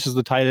Kelce finishes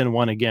the tight end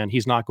 1 again,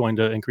 he's not going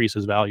to increase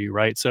his value,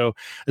 right? So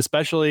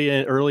especially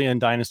early in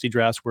dynasty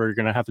drafts where you're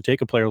going to have to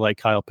take a player like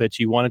Kyle Pitts,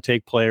 you want to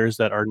take players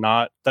that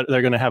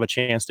they're going to have a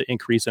chance to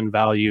increase in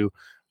value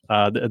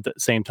at the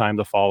same time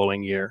the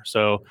following year.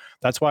 So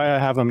that's why I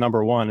have him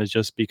number 1, is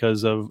just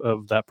because of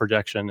that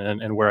projection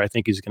and where I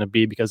think he's going to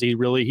be, because he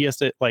has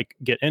to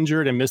get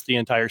injured and miss the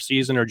entire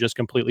season or just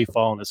completely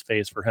fall on his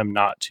face for him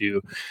not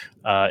to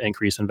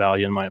increase in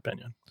value, in my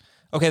opinion.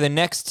 Okay, the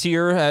next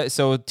tier,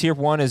 so tier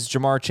 1 is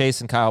Jamar Chase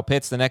and Kyle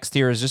Pitts. The next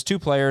tier is just 2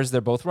 players. They're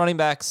both running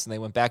backs, and they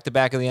went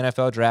back-to-back in the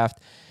NFL draft.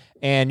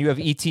 And you have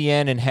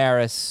Etienne and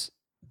Harris.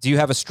 Do you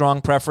have a strong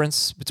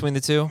preference between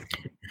the two?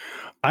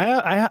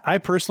 I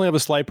personally have a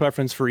slight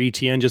preference for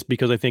Etienne just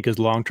because I think his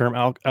long-term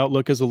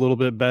outlook is a little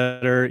bit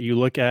better. You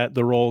look at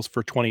the roles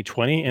for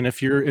 2020, and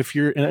if you're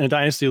in a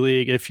dynasty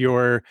league, if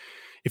your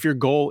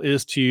goal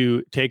is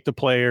to take the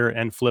player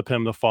and flip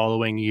him the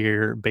following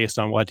year based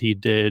on what he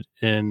did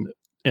in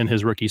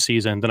his rookie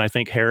season, then I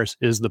think Harris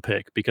is the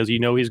pick, because he's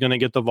going to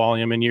get the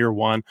volume in year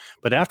 1.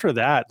 But after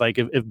that,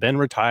 if Ben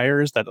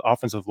retires, that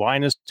offensive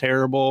line is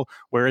terrible.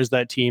 Where is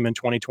that team in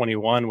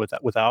 2021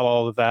 without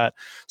all of that?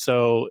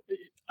 So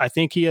I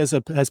think he has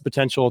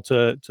potential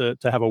to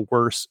have a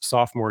worse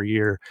sophomore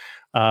year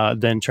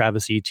than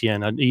Travis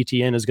Etienne.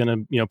 Etienne is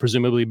going to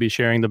presumably be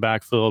sharing the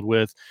backfield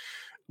with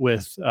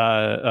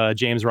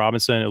James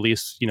Robinson, at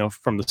least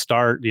from the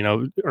start.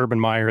 Urban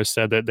Meyer has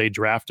said that they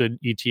drafted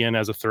Etienne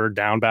as a 3rd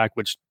down back,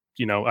 which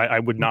I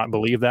would not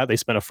believe that. They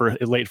spent a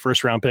late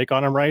 1st round pick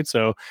on him, right?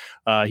 So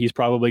he's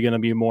probably going to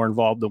be more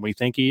involved than we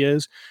think he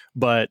is.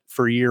 But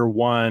for year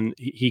 1,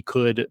 he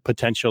could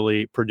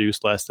potentially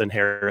produce less than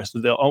Harris.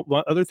 The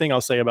other thing I'll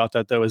say about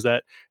that, though, is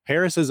that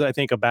Harris is, I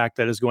think, a back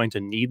that is going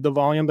to need the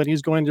volume that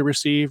he's going to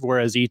receive,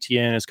 whereas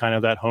Etienne is kind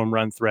of that home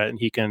run threat, and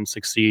he can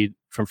succeed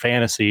from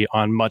fantasy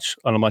on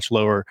a much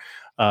lower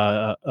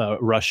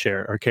rush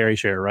share or carry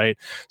share, right?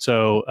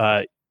 So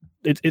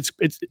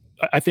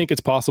I think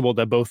it's possible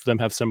that both of them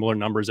have similar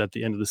numbers at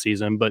the end of the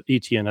season, but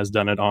Etienne has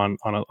done it on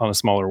a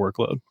smaller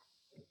workload.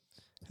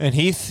 And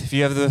Heath, if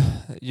you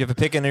have a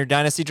pick in your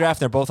dynasty draft,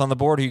 they're both on the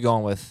board. Who are you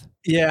going with?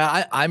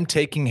 Yeah, I'm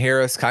taking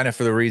Harris kind of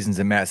for the reasons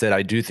that Matt said.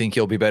 I do think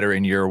he'll be better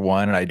in year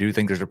 1, and I do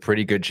think there's a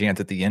pretty good chance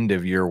at the end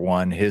of year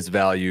 1 his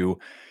value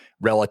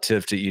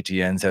relative to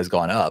Etienne's has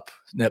gone up.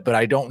 But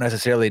I don't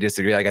necessarily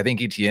disagree. I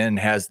think Etienne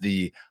has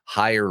the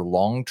higher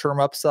long-term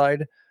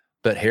upside,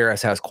 but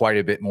Harris has quite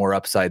a bit more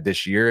upside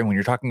this year. And when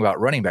you're talking about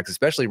running backs,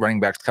 especially running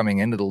backs coming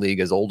into the league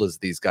as old as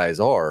these guys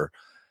are,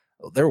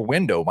 their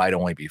window might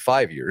only be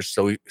 5 years.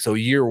 So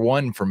year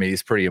 1 for me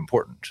is pretty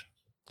important.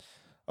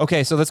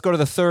 Okay, so let's go to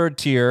the 3rd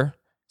tier.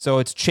 So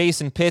it's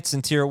Chase and Pitts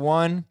in tier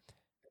 1,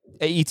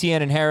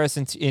 Etienne and Harris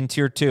in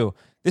tier 2.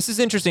 This is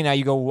interesting. Now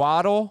you go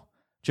Waddle,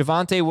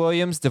 Javonte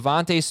Williams,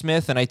 Devontae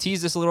Smith, and I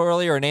teased this a little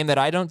earlier. A name that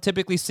I don't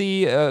typically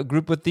see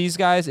group with these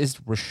guys is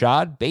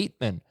Rashad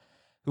Bateman,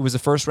 who was a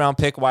 1st-round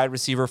pick wide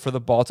receiver for the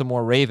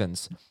Baltimore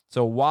Ravens.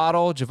 So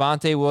Waddle,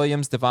 Javonte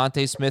Williams,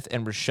 Devontae Smith,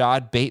 and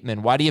Rashad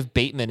Bateman. Why do you have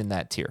Bateman in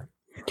that tier?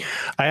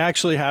 I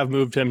actually have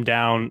moved him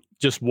down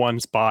just one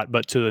spot,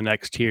 but to the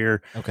next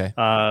tier. Okay.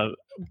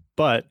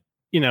 But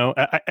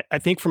I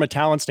think from a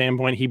talent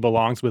standpoint, he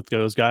belongs with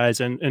those guys.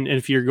 And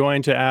if you're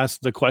going to ask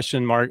the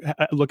question mark,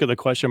 look at the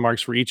question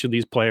marks for each of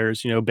these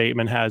players.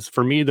 Bateman has,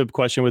 for me, the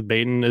question with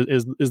Bateman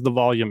is the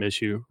volume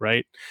issue,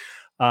 right?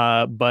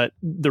 But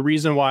the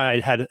reason why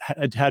I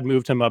had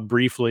moved him up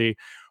briefly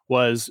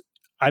was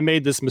I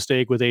made this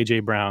mistake with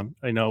AJ Brown.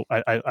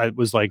 I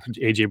was like,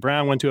 AJ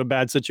Brown went to a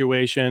bad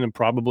situation and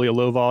probably a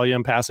low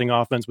volume passing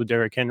offense with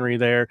Derrick Henry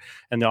there,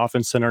 and the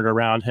offense centered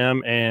around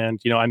him. And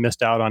I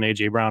missed out on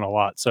AJ Brown a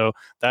lot, so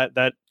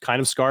that kind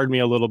of scarred me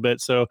a little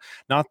bit. So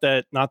not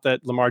that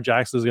Lamar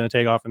Jackson is going to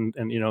take off and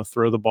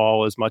throw the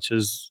ball as much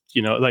as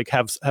like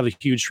have a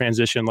huge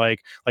transition like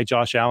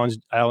Josh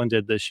Allen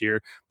did this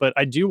year. But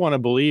I do want to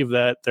believe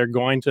that they're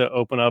going to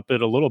open up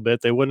it a little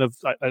bit. They wouldn't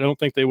have. I don't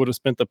think they would have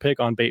spent the pick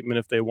on Bateman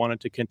if they wanted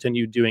to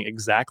continue doing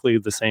exactly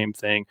the same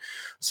thing.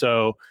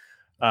 So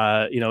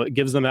it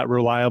gives them that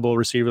reliable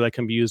receiver that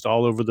can be used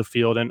all over the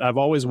field. And I've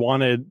always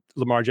wanted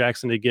Lamar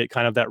Jackson to get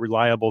kind of that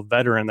reliable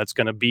veteran that's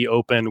going to be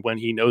open when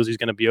he knows he's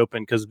going to be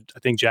open, because I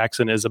think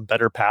Jackson is a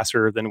better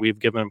passer than we've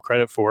given him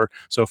credit for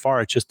so far.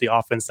 It's just the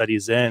offense that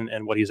he's in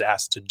and what he's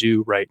asked to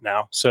do right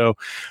now. So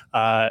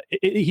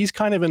he's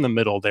kind of in the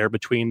middle there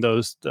between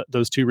those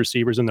two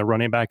receivers and the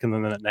running back, and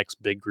then the next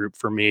big group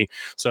for me.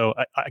 So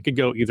I could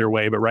go either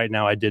way, but right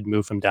now I did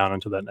move him down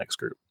into that next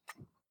group.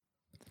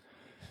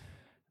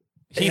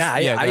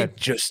 I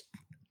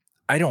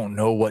don't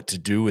know what to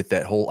do with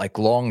that whole, like,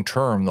 long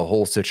term, the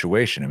whole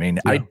situation. I mean,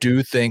 I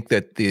do think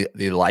that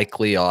the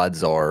likely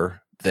odds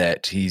are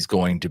that he's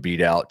going to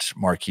beat out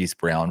Marquise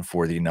Brown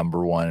for the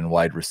number one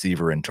wide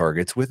receiver in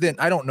targets within.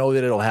 I don't know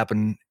that it'll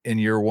happen in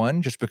year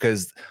one, just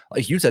because,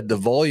 like you said, the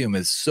volume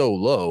is so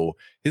low.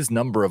 His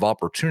number of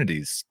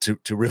opportunities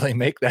to really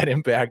make that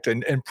impact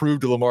and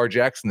prove to Lamar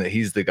Jackson that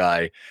he's the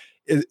guy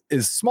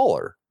is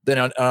smaller than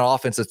an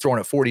offense that's throwing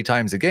it 40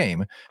 times a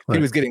game. Right.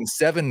 He was getting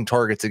 7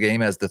 targets a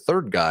game as the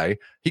third guy.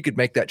 He could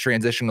make that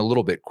transition a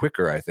little bit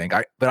quicker, I think.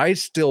 But I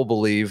still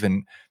believe,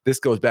 and this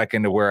goes back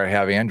into where I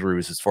have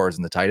Andrews as far as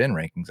in the tight end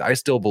rankings, I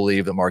still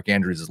believe that Mark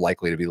Andrews is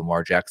likely to be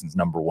Lamar Jackson's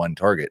number one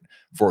target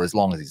for as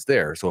long as he's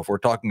there. So if we're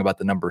talking about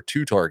the number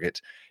 2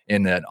 target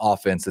in an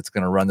offense that's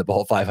going to run the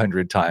ball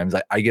 500 times,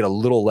 I get a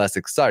little less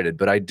excited.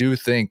 But I do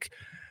think,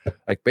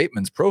 like,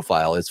 Bateman's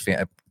profile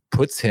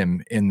puts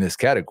him in this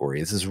category.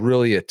 This is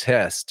really a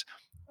test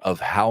of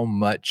how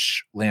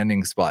much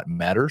landing spot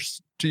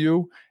matters to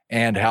you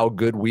and how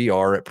good we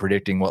are at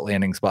predicting what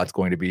landing spot's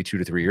going to be 2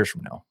 to 3 years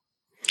from now.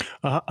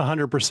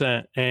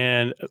 100%.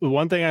 And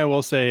one thing I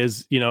will say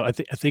is, I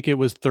think it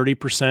was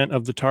 30%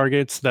 of the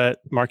targets that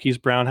Marquise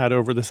Brown had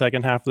over the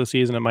second half of the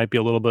season. It might be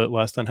a little bit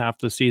less than half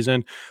the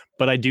season,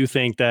 but I do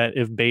think that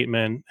if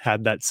Bateman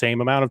had that same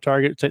amount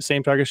of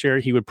same target share,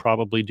 he would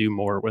probably do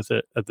more with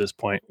it at this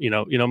point.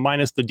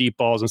 Minus the deep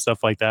balls and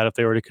stuff like that. If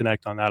they were to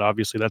connect on that,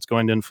 obviously that's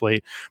going to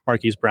inflate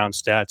Marquise Brown's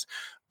stats.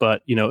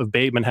 But if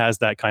Bateman has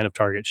that kind of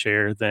target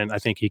share, then I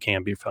think he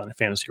can be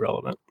fantasy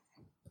relevant.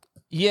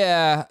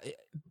 Yeah.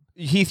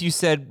 Heath, you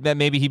said that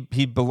maybe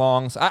he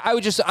belongs. I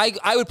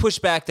would push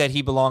back that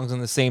he belongs in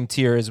the same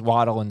tier as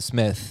Waddle and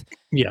Smith.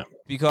 Yeah,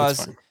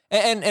 because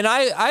and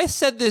I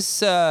said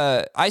this.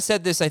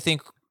 I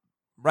think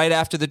right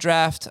after the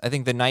draft. I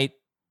think the night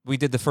we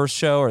did the first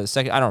show or the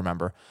second. I don't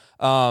remember.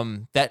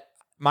 That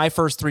my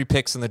first 3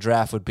 picks in the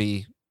draft would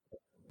be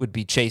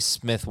Chase,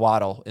 Smith,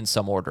 Waddle in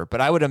some order.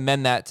 But I would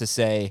amend that to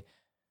say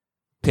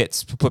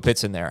Pitts. Put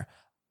Pitts in there.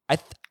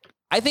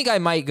 I think I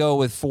might go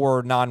with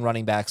 4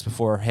 non-running backs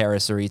before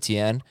Harris or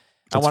Etienne.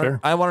 I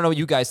want to know what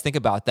you guys think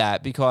about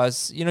that,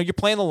 because you're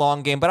playing the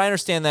long game, but I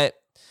understand that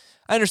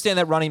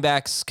running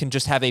backs can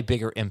just have a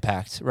bigger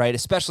impact, right?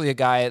 Especially a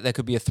guy that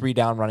could be a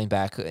 3-down running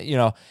back.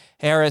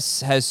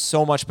 Harris has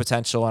so much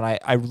potential, and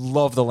I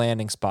love the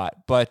landing spot.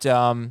 But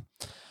I'm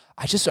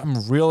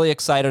really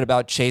excited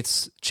about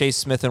Chase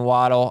Smith and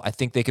Waddle. I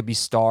think they could be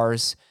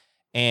stars.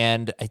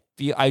 And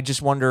I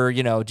just wonder, do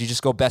you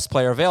just go best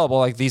player available?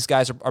 Like, these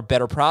guys are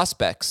better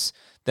prospects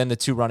than the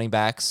 2 running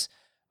backs.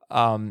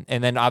 And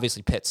then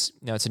obviously Pitts,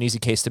 it's an easy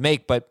case to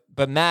make, but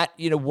Matt,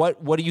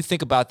 what do you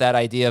think about that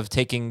idea of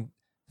taking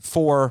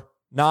 4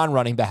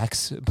 non-running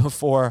backs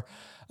before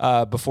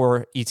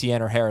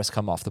Etienne or Harris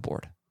come off the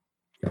board?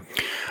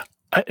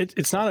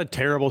 It's not a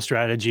terrible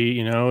strategy.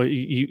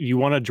 You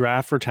want to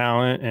draft for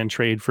talent and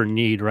trade for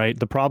need, right?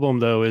 The problem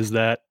though is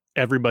that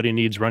everybody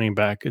needs running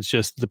back. It's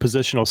just the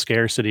positional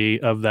scarcity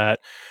of that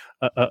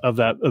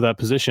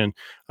position,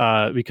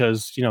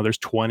 because there's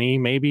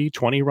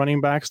 20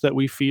 running backs that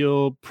we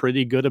feel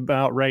pretty good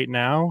about right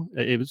now.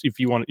 If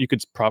you want, you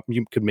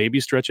could maybe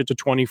stretch it to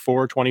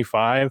 24,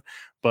 25,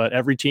 but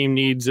every team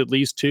needs at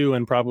least 2,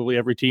 and probably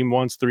every team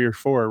wants 3 or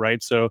 4,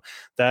 right? So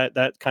that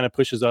kind of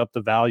pushes up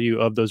the value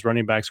of those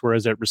running backs.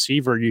 Whereas at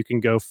receiver, you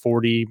can go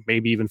 40,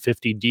 maybe even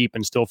 50 deep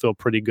and still feel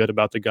pretty good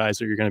about the guys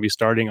that you're going to be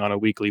starting on a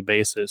weekly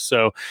basis.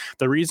 So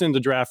the reason to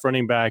draft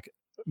running back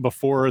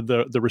before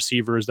the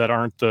receivers that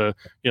aren't the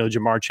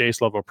Jamar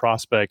Chase level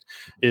prospect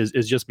is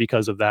just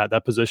because of that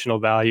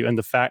positional value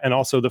and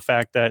also the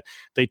fact that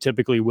they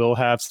typically will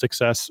have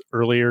success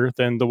earlier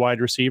than the wide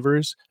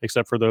receivers,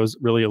 except for those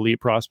really elite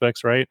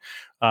prospects, right?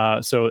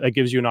 So it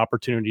gives you an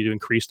opportunity to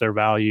increase their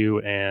value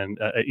and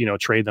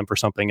trade them for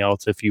something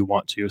else if you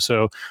want to.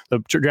 So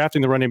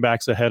drafting the running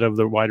backs ahead of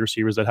the wide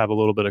receivers that have a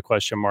little bit of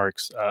question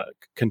marks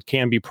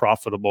can be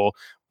profitable,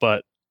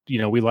 but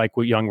we like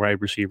young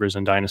wide receivers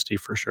in Dynasty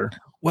for sure.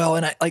 Well,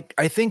 and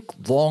I think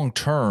long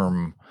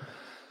term,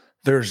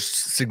 there's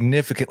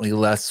significantly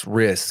less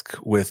risk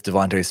with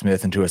Devontae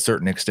Smith and to a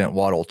certain extent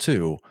Waddle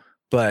too.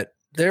 But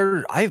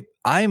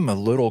I'm a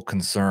little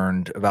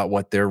concerned about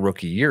what their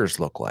rookie years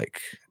look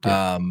like.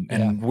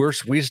 And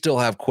we still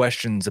have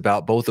questions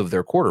about both of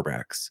their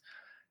quarterbacks.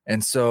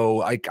 And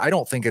so I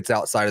don't think it's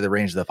outside of the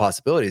range of the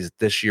possibilities.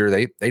 This year,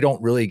 they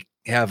don't really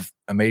have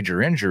a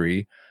major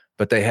injury,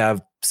 but they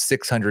have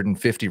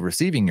 650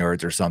 receiving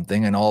yards or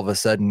something. And all of a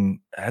sudden,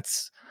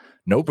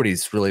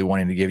 nobody's really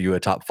wanting to give you a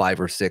top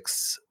 5 or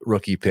 6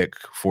 rookie pick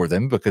for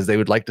them because they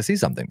would like to see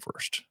something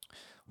first.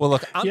 Well,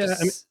 look, I'm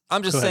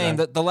just saying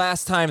that the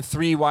last time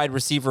 3 wide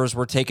receivers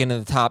were taken in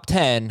the top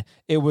 10,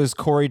 it was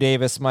Corey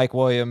Davis, Mike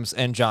Williams,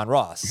 and John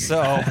Ross.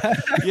 So,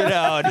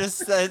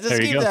 just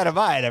keep that in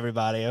mind,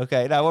 everybody.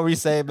 Okay. Now, what were you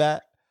saying,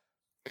 Matt?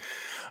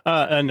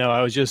 No,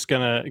 I was just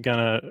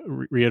gonna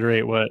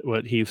reiterate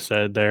what Heath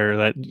said there.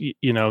 That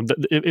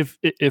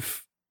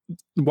if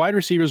wide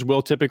receivers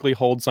will typically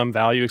hold some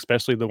value,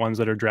 especially the ones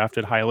that are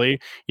drafted highly.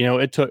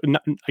 It took,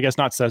 I guess,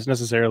 not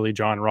necessarily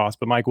John Ross,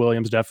 but Mike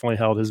Williams definitely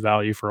held his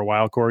value for a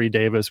while. Corey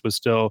Davis was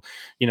still,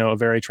 a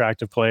very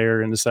attractive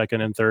player in the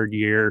second and third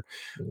year.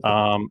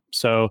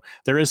 So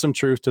there is some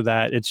truth to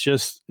that. It's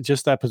just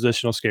that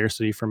positional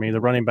scarcity for me.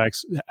 The running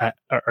backs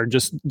are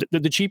just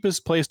the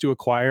cheapest place to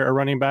acquire a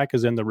running back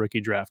is in the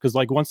rookie draft. Because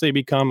once they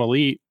become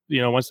elite,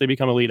 once they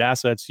become elite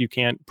assets, you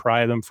can't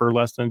pry them for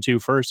less than 2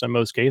 firsts in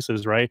most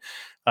cases, right?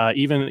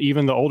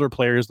 Even the older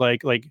players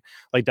like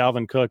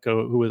Dalvin Cook,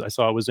 who I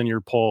saw was in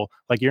your poll,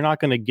 you're not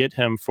going to get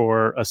him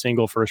for a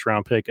single first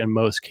round pick in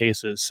most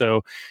cases.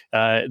 So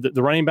the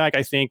running back,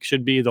 I think,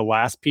 should be the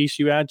last piece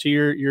you add to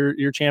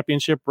your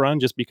championship run,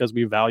 just because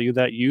we value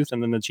that youth.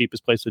 And then the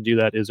cheapest place to do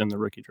that is in the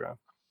rookie draft.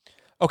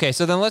 Okay,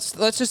 so then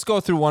let's just go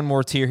through one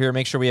more tier here.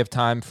 Make sure we have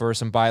time for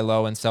some buy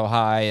low and sell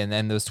high, and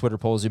then those Twitter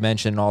polls you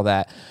mentioned and all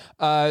that.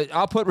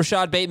 I'll put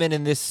Rashad Bateman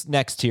in this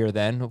next tier.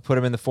 Then we'll put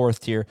him in the 4th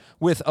tier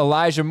with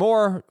Elijah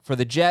Moore for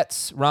the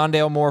Jets,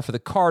 Rondale Moore for the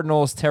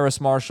Cardinals,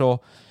 Terrace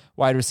Marshall,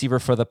 wide receiver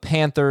for the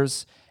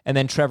Panthers, and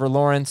then Trevor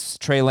Lawrence,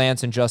 Trey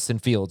Lance, and Justin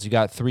Fields. You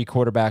got 3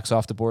 quarterbacks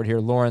off the board here: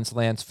 Lawrence,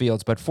 Lance,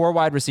 Fields. But 4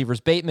 wide receivers: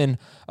 Bateman,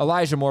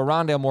 Elijah Moore,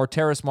 Rondale Moore,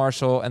 Terrace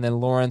Marshall, and then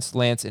Lawrence,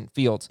 Lance, and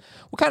Fields.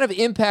 What kind of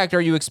impact are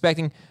you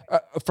expecting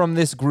from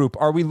this group?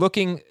 Are we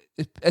looking,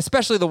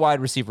 especially the wide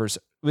receivers,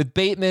 with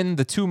Bateman,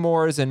 the 2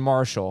 Moores, and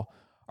Marshall,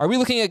 are we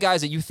looking at guys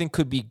that you think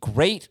could be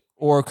great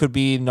or could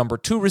be number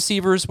 2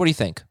 receivers? What do you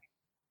think?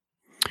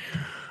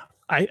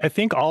 I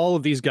think all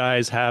of these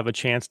guys have a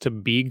chance to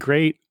be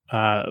great.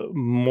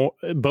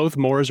 Both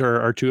Moores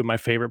are 2 of my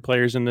favorite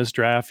players in this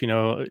draft.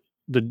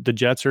 The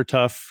Jets are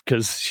tough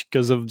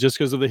because of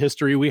the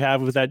history we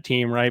have with that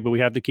team, right? But we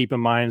have to keep in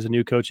mind it's a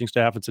new coaching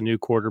staff, it's a new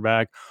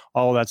quarterback,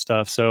 all of that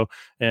stuff. So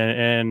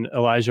and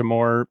Elijah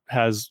Moore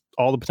has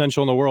all the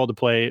potential in the world to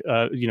play.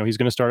 He's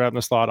going to start out in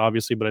the slot,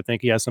 obviously, but I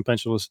think he has some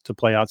potential to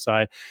play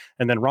outside.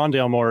 And then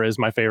Rondale Moore is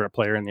my favorite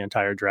player in the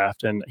entire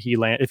draft. And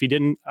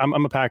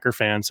I'm a Packer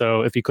fan,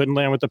 so if he couldn't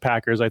land with the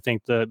Packers, I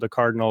think the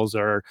Cardinals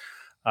are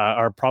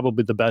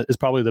probably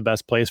the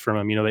best place for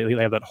him.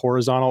 They have that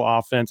horizontal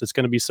offense. It's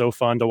going to be so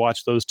fun to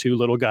watch those 2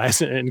 little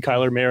guys and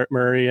Kyler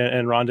Murray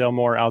and Rondale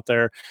Moore out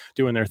there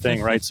doing their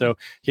thing, right? So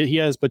he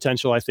has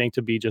potential, I think,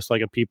 to be just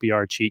like a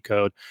PPR cheat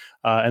code.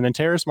 And then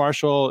Terrace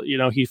Marshall,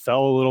 he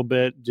fell a little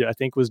bit, I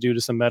think was due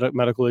to some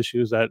medical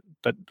issues that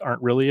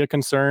aren't really a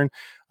concern.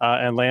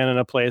 And land in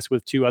a place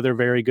with 2 other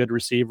very good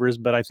receivers.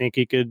 But I think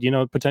he could,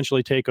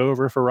 potentially take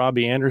over for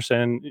Robbie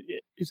Anderson.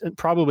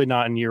 Probably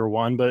not in year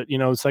 1, but,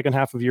 second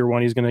half of year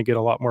 1, he's going to get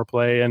a lot more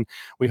play. And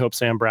we hope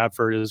Sam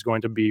Bradford is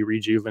going to be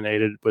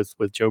rejuvenated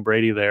with Joe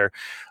Brady there.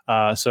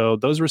 So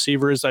those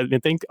receivers, I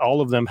think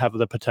all of them have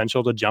the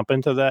potential to jump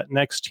into that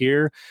next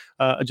tier,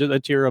 just a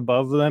tier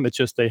above them. It's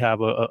just they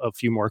have a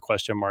few more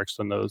question marks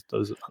than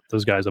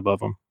those guys above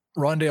them.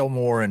 Rondale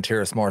Moore and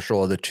Terrace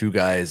Marshall are the 2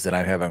 guys that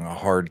I'm having a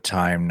hard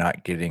time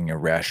not getting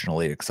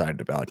irrationally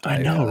excited about. I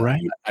know, right?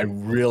 I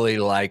really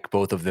like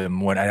both of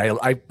them. When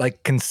I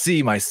can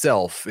see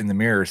myself in the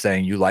mirror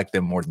saying you like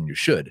them more than you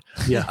should.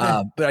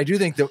 Yeah. But I do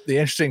think the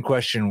interesting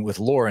question with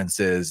Lawrence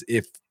is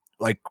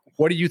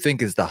what do you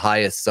think is the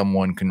highest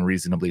someone can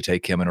reasonably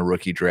take him in a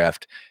rookie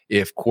draft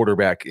if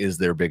quarterback is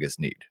their biggest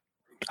need?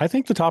 I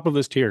think the top of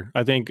this tier.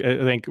 I think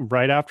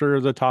right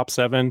after the top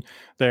 7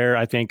 there,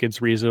 I think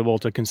it's reasonable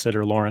to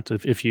consider Lawrence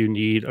if you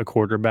need a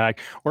quarterback,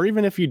 or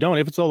even if you don't,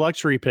 if it's a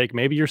luxury pick,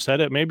 maybe you're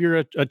set up, maybe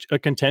you're a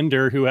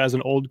contender who has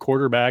an old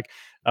quarterback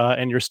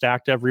and you're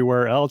stacked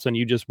everywhere else and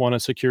you just want to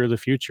secure the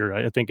future,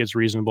 I think it's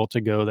reasonable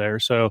to go there.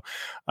 So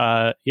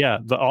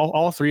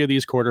all three of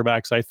these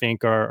quarterbacks I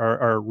think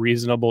are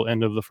reasonable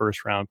end of the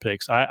first round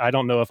picks. I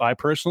don't know if I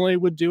personally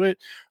would do it,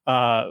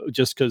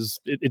 just because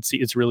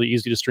it's really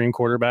easy to stream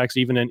quarterbacks.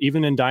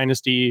 Even in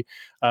Dynasty,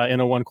 in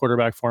a one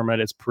quarterback format,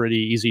 it's pretty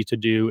easy to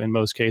do in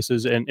most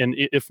cases. And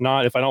if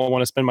I don't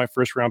want to spend my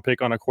first round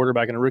pick on a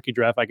quarterback in a rookie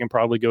draft, I can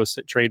probably go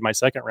trade my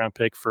second round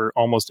pick for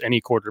almost any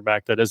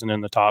quarterback that isn't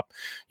in the top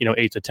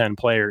 8 to 10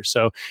 players.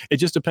 So it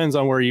just depends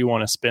on where you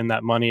want to spend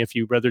that money. If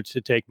you rather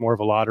to take more of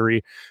a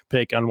lottery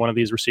pick on one of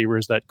these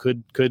receivers that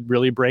could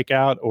really break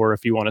out, or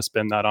if you want to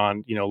spend that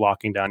on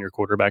locking down your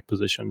quarterback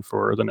position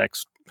for the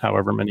next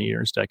however many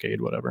years,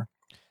 decade, whatever.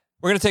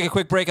 We're going to take a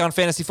quick break on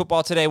fantasy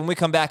football today. When we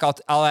come back,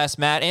 I'll ask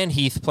Matt and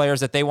Heath players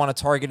that they want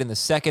to target in the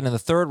second and the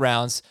third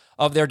rounds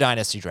of their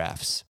dynasty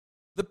drafts.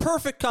 The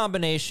perfect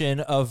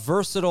combination of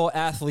versatile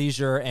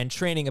athleisure and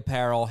training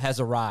apparel has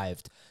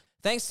arrived.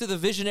 Thanks to the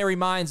visionary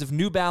minds of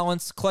New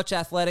Balance, Clutch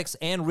Athletics,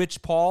 and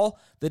Rich Paul,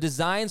 the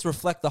designs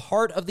reflect the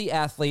heart of the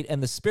athlete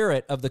and the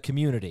spirit of the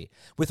community.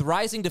 With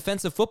rising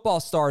defensive football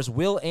stars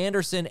Will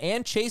Anderson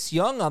and Chase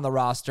Young on the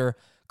roster,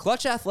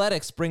 Clutch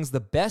Athletics brings the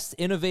best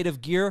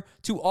innovative gear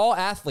to all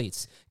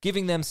athletes,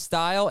 giving them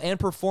style and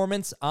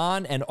performance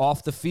on and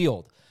off the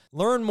field.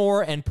 Learn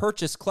more and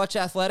purchase Clutch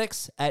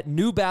Athletics at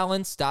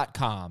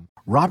newbalance.com.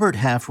 Robert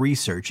Half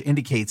research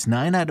indicates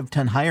 9 out of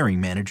 10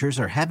 hiring managers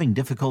are having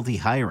difficulty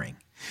hiring.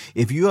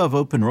 If you have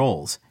open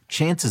roles,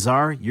 chances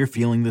are you're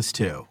feeling this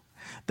too.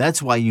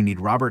 That's why you need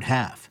Robert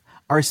Half.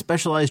 Our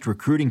specialized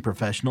recruiting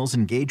professionals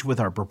engage with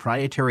our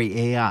proprietary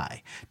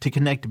AI to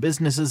connect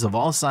businesses of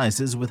all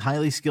sizes with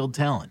highly skilled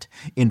talent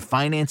in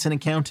finance and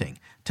accounting,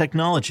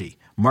 technology,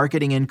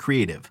 marketing and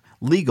creative,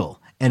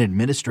 legal, and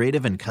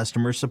administrative and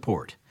customer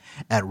support.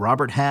 At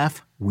Robert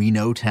Half, we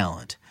know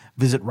talent.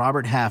 Visit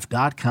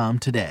roberthalf.com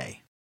today.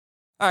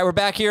 All right, we're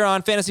back here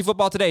on Fantasy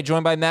Football Today,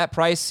 joined by Matt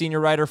Price, senior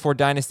writer for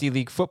Dynasty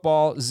League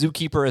Football,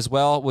 zookeeper as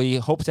well. We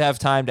hope to have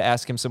time to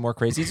ask him some more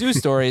crazy zoo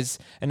stories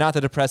and not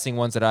the depressing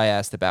ones that I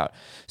asked about.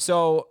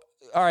 So,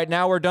 all right,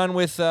 now we're done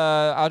with,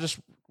 I'll just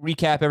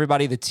recap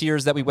everybody, the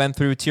tiers that we went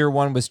through. Tier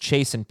 1 was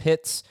Chase and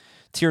Pitts.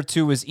 Tier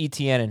 2 was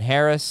ETN and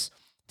Harris.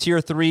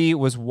 Tier 3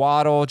 was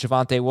Waddle,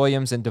 Javonte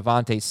Williams, and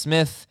Devontae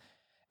Smith.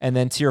 And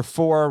then Tier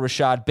 4,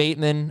 Rashad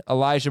Bateman,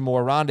 Elijah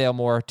Moore, Rondale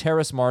Moore,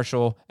 Terrace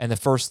Marshall, and the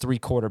first 3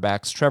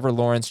 quarterbacks, Trevor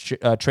Lawrence,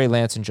 Trey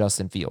Lance, and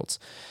Justin Fields.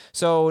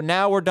 So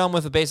now we're done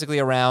with basically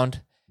a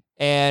round.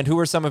 And who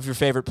are some of your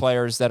favorite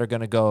players that are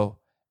going to go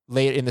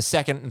late in the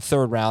second and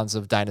third rounds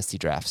of dynasty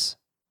drafts?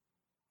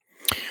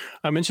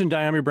 I mentioned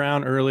Dyami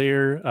Brown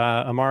earlier.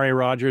 Amari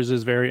Rodgers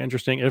is very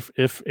interesting.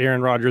 If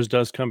Aaron Rodgers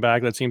does come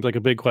back, that seems like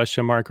a big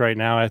question mark right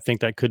now. I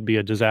think that could be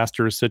a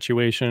disastrous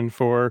situation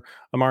for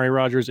Amari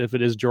Rodgers if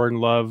it is Jordan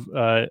Love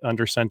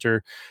under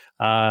center.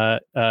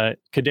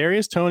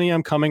 Kadarius Toney,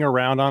 I'm coming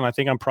around on. I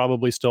think I'm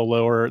probably still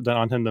lower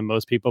on him than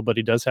most people, but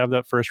he does have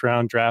that first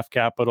round draft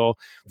capital.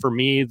 For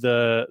me,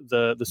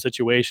 the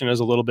situation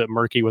is a little bit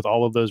murky with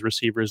all of those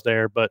receivers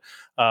there. But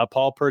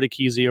Paul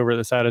Perticchese over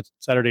the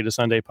Saturday to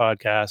Sunday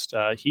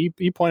podcast,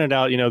 he pointed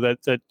out,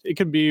 that it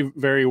could be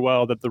very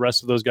well that the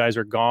rest of those guys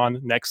are gone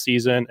next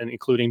season, and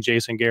including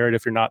Jason Garrett.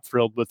 If you're not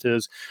thrilled with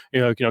his,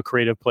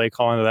 creative play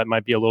calling, that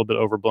might be a little bit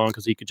overblown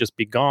because he could just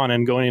be gone.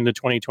 And going into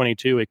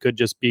 2022, it could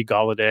just be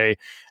Golladay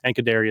and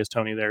Kadarius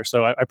Toney there.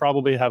 So I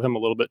probably have him a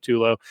little bit too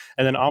low.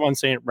 And then Ross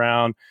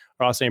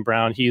St.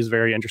 Brown, he's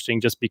very interesting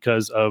just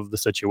because of the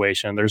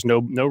situation. There's no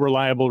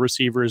reliable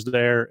receivers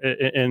there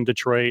in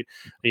Detroit.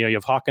 You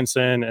have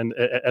Hawkinson and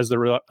as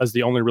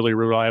the only really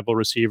reliable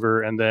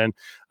receiver, and then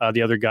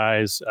the other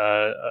guys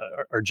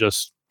are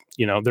just,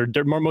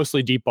 they're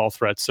mostly deep ball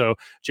threats. So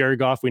Jared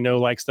Goff, we know,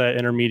 likes that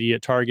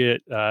intermediate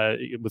target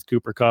with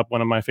Cooper Kupp,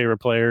 one of my favorite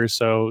players.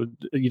 So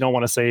you don't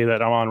want to say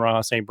that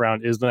Amon-Ra St.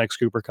 Brown is the next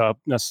Cooper Kupp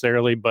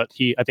necessarily, but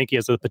I think he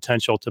has the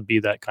potential to be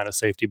that kind of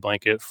safety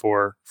blanket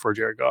for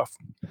Jared Goff.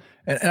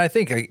 And I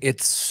think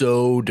it's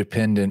so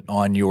dependent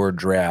on your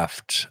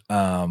draft.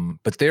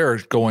 But there are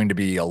going to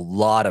be a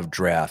lot of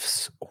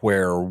drafts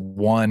where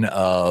one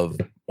of,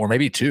 or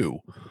maybe two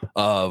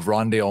of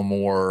Rondale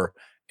Moore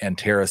and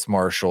Terrace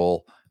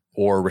Marshall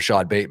or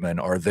Rashad Bateman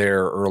are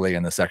there early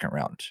in the second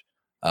round.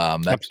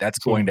 That's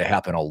going to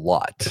happen a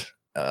lot.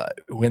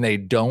 When they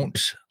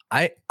don't,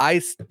 I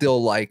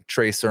still like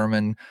Trey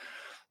Sermon,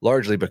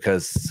 largely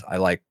because I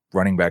like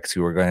running backs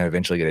who are going to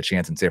eventually get a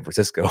chance in San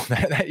Francisco.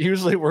 That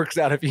usually works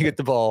out if you get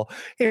the ball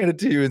handed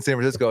to you in San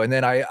Francisco. And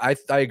then I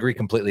agree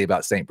completely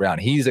about St. Brown.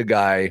 He's a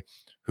guy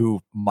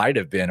who might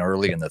have been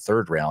early in the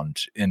third round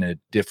in a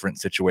different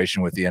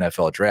situation with the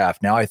NFL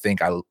draft. Now I think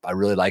I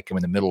really like him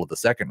in the middle of the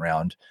second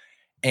round.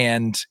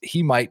 And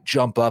he might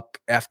jump up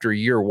after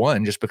year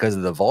one just because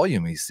of the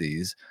volume he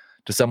sees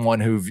to someone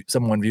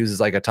views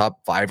as like a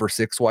top 5 or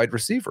 6 wide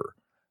receiver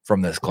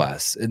from this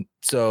class. And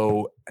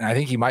I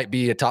think he might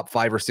be a top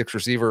 5 or 6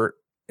 receiver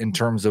in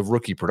terms of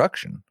rookie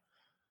production.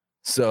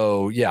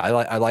 So yeah,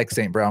 I like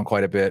St. Brown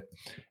quite a bit.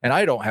 And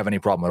I don't have any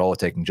problem at all with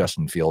taking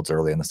Justin Fields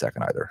early in the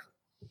second either.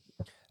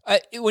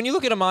 When you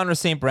look at Amon-Ra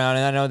St. Brown,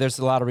 and I know there's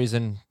a lot of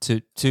reason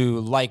to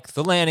like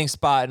the landing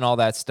spot and all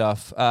that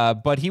stuff,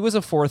 but he was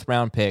a 4th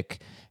round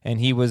pick, and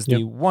he was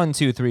the 1,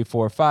 2, 3,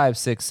 4, 5,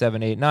 6,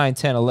 7, 8, 9,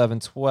 10, 11,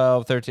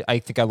 12, 13. I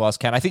think I lost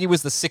count. I think he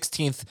was the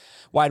 16th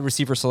wide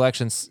receiver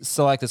selected,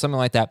 something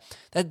like that.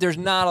 There's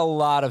not a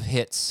lot of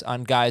hits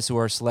on guys who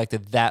are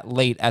selected that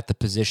late at the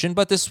position,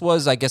 but this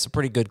was, I guess, a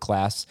pretty good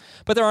class.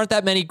 But there aren't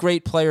that many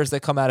great players that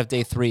come out of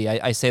day 3.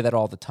 I say that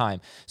all the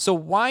time. So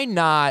why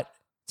not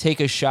take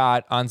a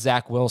shot on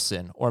Zach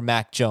Wilson or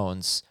Mac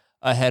Jones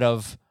ahead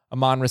of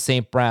Amon-Ra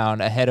St.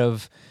 Brown, ahead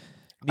of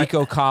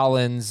Nico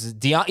Collins,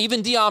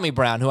 even De'Ami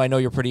Brown, who I know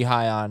you're pretty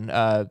high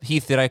on.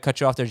 Heath, did I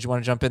cut you off there? Did you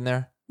want to jump in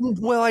there?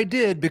 Well, I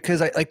did,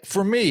 because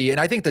for me,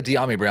 and I think the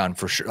De'Ami Brown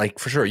for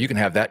sure, you can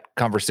have that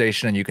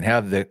conversation, and you can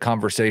have the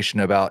conversation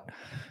about,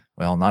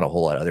 well, not a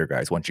whole lot of other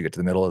guys once you get to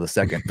the middle of the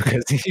second,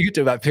 because you get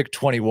to about pick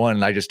 21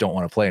 and I just don't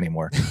want to play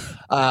anymore.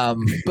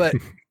 But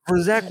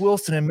for Zach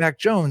Wilson and Mac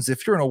Jones,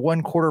 if you're in a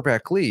 1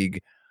 quarterback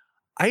league,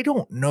 I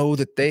don't know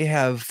that they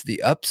have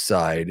the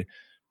upside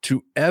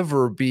to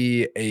ever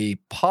be a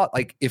pot.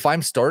 Like, if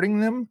I'm starting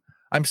them,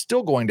 I'm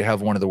still going to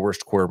have one of the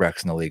worst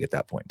quarterbacks in the league at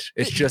that point.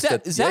 It's just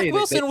that Zach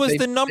Wilson was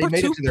the number 2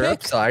 pick. Their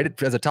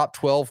upside as a top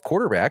 12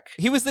 quarterback.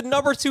 He was the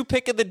number 2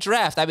 pick in the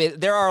draft. I mean,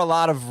 there are a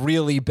lot of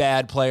really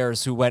bad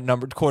players who went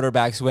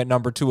quarterbacks who went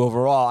number 2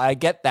 overall. I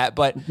get that,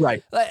 but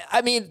right.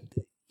 I mean,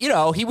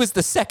 he was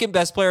the 2nd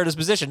best player at his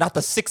position, not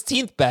the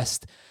 16th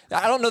best.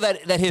 I don't know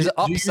that his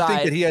upside. Do you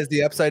think that he has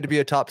the upside to be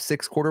a top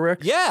 6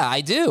 quarterback? Yeah, I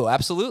do.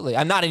 Absolutely.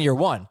 I'm not in year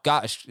 1.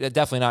 Gosh,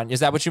 definitely not.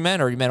 Is that what you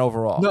meant, or you meant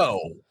overall? No,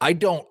 I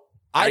don't.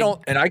 I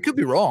don't, and I could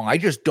be wrong. I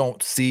just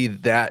don't see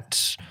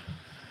that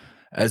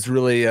as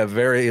really a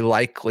very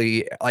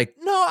likely.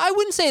 No, I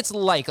wouldn't say it's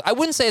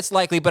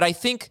likely. But I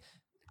think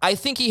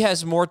he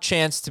has more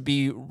chance to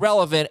be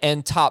relevant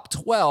and top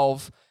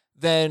 12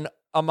 than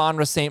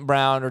Amon-Ra St.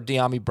 Brown or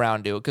De'Ami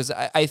Brown do, because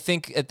I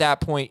think at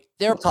that point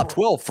they're top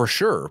 12 for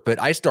sure. But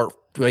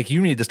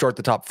you need to start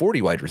the top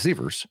 40 wide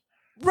receivers.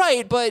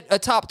 Right, but a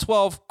top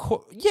 12,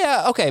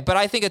 but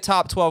I think a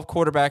top 12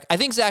 quarterback, I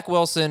think Zach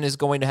Wilson is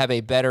going to have a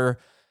better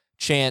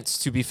chance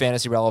to be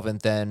fantasy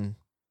relevant than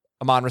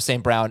Amon-Ra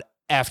St. Brown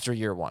after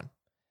year 1.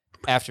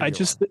 I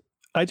just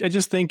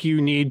think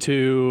you need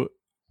to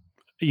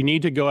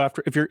go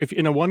after, if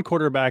in a 1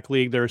 quarterback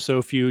league, there are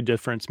so few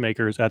difference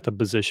makers at the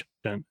position,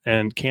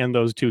 and can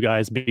those 2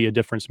 guys be a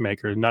difference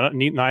maker?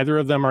 Neither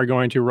of them are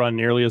going to run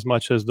nearly as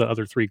much as the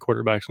other 3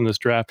 quarterbacks in this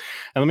draft.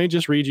 And let me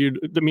just read you,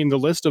 the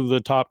list of the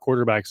top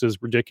quarterbacks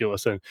is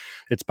ridiculous. And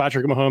it's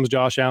Patrick Mahomes,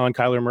 Josh Allen,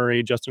 Kyler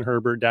Murray, Justin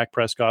Herbert, Dak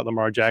Prescott,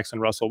 Lamar Jackson,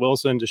 Russell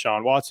Wilson,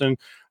 Deshaun Watson.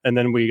 And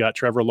then we got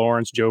Trevor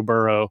Lawrence, Joe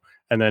Burrow,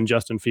 and then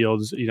Justin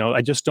Fields.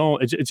 I just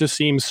don't, it just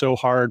seems so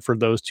hard for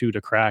those 2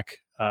 to crack,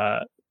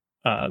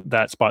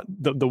 that spot.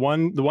 The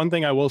one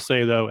thing I will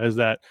say, though, is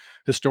that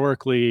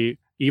historically,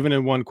 even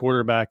in 1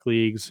 quarterback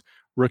leagues,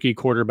 rookie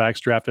quarterbacks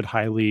drafted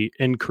highly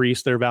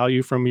increase their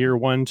value from year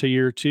 1 to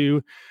year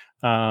 2,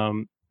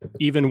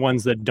 even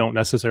ones that don't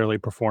necessarily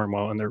perform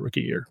well in their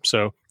rookie year.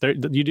 So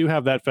you do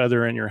have that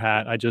feather in your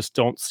hat. I just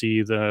don't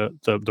see the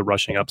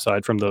rushing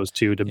upside from those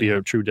 2 to be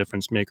a true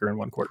difference maker in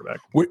 1 quarterback.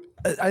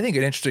 I think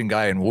an interesting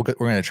guy, and we're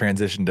going to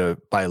transition to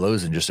buy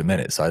lows in just a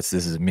minute. So this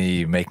is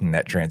me making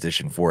that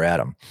transition for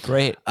Adam.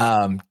 Great.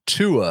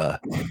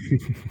 Tua,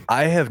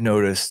 I have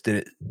noticed that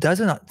it does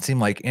not seem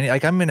like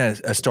I'm in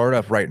a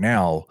startup right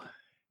now,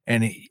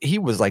 and he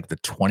was like the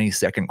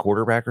 22nd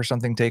quarterback or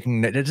something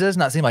taking. It does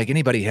not seem like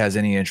anybody has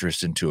any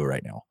interest in Tua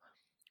right now.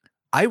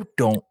 I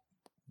don't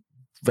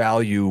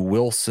value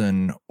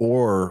Wilson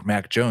or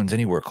Mac Jones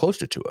anywhere close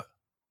to Tua.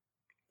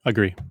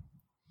 Agree.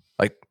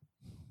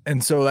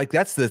 And so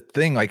that's the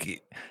thing.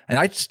 And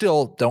I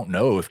still don't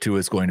know if Tua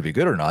is going to be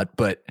good or not,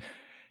 but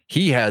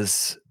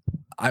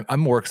I'm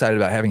more excited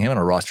about having him on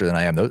a roster than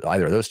I am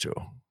either of those 2.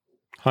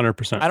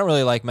 100%. I don't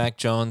really like Mac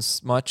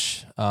Jones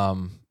much.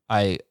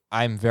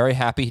 I'm very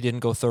happy he didn't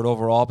go 3rd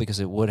overall, because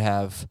it would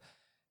have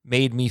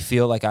made me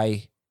feel like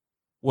I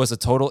was a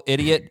total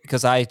idiot,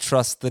 because I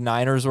trust the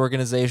Niners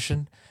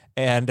organization,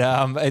 and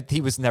he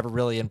was never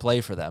really in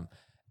play for them.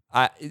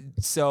 I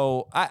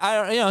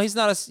don't, he's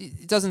not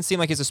it doesn't seem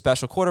like he's a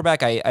special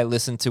quarterback. I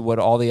listened to what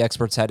all the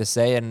experts had to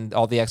say, and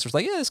all the experts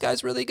this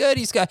guy's really good.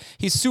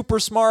 He's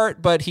super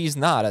smart, but he's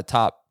not a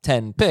top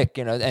 10 pick,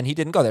 and he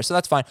didn't go there. So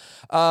that's fine.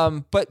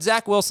 But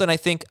Zach Wilson, I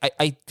think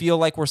I feel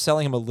like we're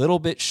selling him a little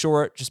bit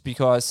short, just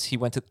because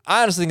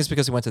I honestly think it's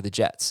because he went to the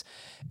Jets,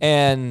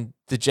 and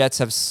the Jets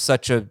have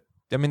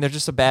they're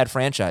just a bad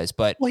franchise,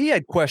 but he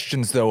had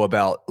questions though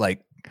about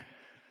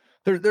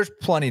there's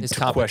plenty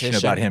to question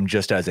about him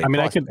just as a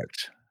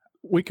prospect.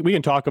 We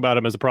can talk about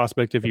him as a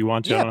prospect if you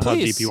want to. I don't know how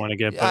deep you want to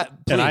get, but,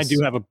 and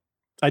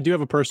I do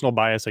have a personal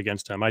bias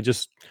against him. I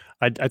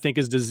think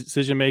his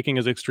decision making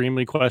is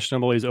extremely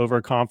questionable. He's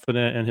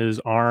overconfident in his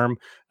arm.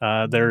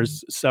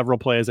 There's several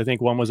plays. I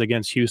think one was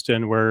against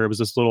Houston where it was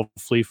this little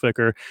flea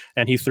flicker,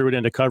 and he threw it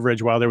into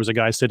coverage while there was a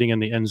guy sitting in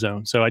the end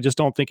zone. So I just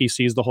don't think he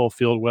sees the whole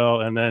field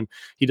well. And then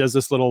he does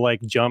this little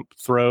jump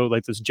throw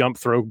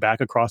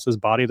back across his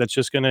body. That's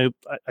just gonna.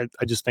 I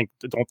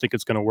don't think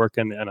it's gonna work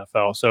in the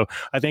NFL. So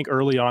I think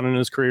early on in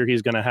his career,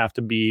 he's gonna have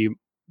to be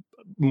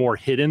more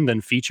hidden than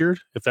featured,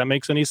 if that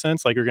makes any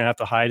sense. Like, you're gonna have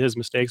to hide his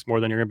mistakes more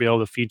than you're gonna be able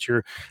to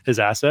feature his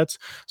assets.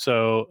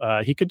 So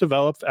he could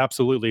develop,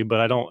 absolutely,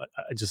 but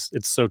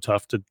it's so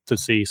tough to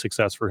see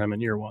success for him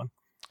in year one.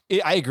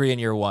 I agree in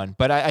year one,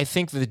 but I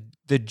think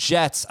the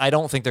Jets, I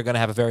don't think they're going to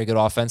have a very good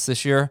offense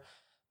this year,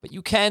 but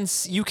you can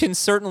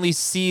certainly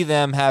see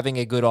them having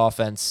a good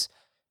offense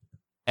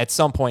at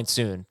some point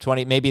soon.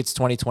 Maybe it's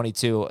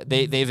 2022.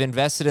 They've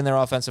invested in their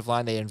offensive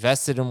line. They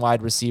invested in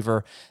wide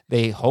receiver.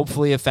 They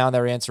hopefully have found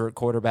their answer at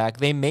quarterback.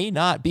 They may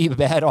not be a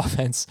bad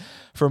offense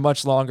for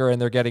much longer,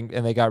 and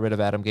they got rid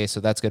of Adam Gase, so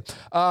that's good.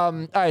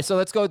 All right, so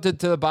let's go to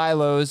the buy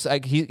lows. I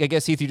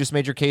guess, Heath, you just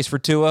made your case for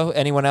Tua.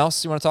 Anyone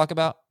else you want to talk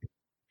about?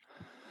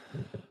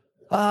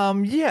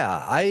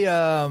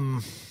 Yeah,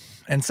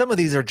 and some of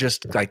these are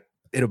just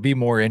it'll be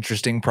more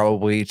interesting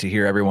probably to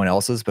hear everyone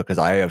else's, because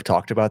I have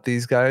talked about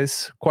these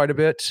guys quite a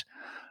bit.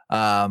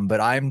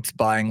 But I'm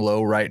buying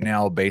low right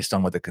now based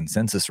on what the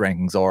consensus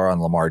rankings are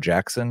on Lamar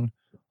Jackson,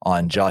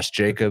 on Josh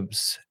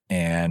Jacobs,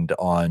 and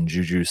on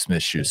Juju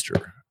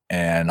Smith-Schuster.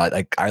 And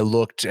I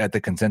looked at the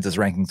consensus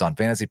rankings on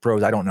Fantasy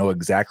Pros. I don't know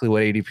exactly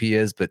what ADP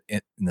is, but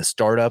in the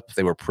startup,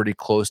 they were pretty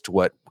close to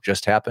what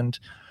just happened.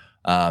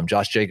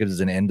 Josh Jacobs is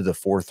an end of the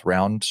 4th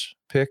round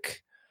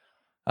pick.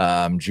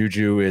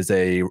 Juju is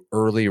a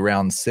early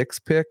round 6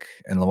 pick,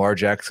 and Lamar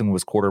Jackson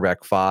was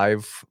quarterback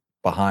 5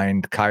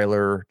 behind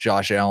Kyler,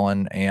 Josh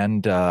Allen,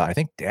 and I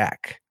think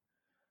Dak.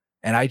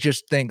 And I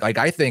just think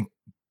I think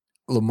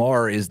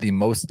Lamar is the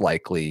most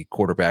likely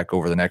quarterback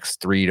over the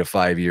next 3 to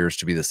 5 years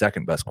to be the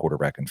second best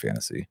quarterback in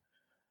fantasy.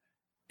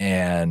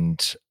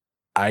 And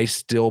I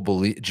still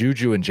believe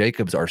Juju and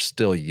Jacobs are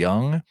still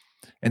young,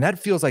 and that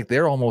feels like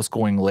they're almost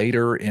going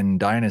later in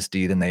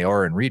dynasty than they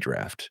are in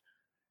redraft.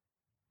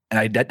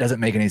 And that doesn't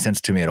make any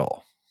sense to me at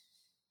all.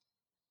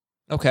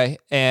 Okay.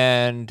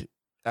 And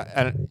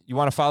you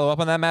want to follow up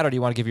on that, Matt, or do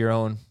you want to give your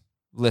own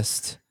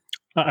list?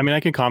 I mean,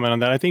 I can comment on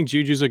that. I think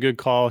Juju's a good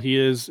call.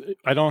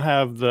 I don't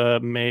have the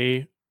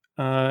May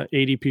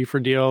ADP for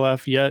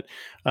DLF yet,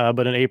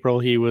 but in April,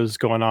 he was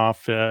going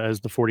off as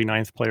the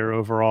 49th player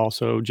overall.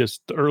 So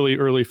just the early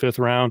 5th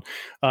round.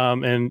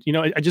 And,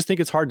 I just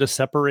think it's hard to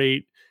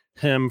separate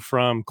him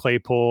from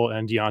Claypool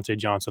and Deontay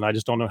Johnson. I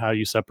just don't know how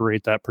you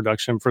separate that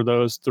production for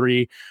those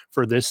three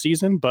for this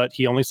season, but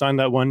he only signed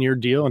that 1-year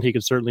deal, and he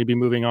could certainly be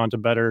moving on to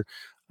better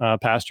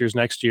pastures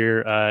next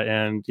year.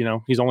 And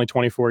he's only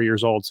 24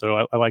 years old.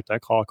 So I like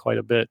that call quite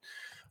a bit.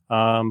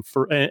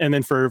 For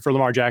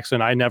Lamar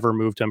Jackson, I never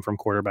moved him from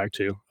quarterback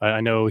 2.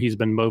 I know he's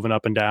been moving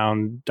up and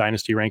down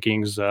dynasty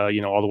rankings,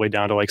 all the way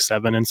down to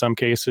 7 in some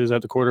cases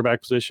at the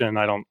quarterback position.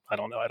 I don't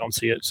know. I don't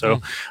see it.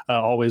 So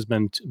always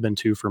been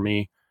 2 for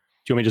me.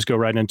 Do you want me to just go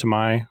right into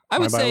my? I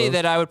would say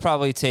that I would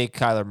probably take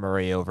Kyler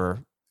Murray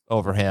over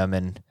him,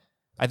 and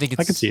I think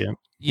I can see it.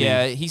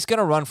 Yeah, he's going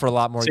to run for a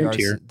lot more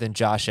yards than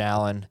Josh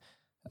Allen.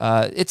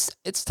 It's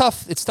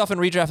tough. It's tough in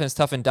redraft and it's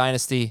tough in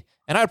dynasty.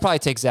 And I would probably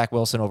take Zach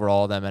Wilson over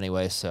all of them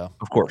anyway. So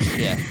of course,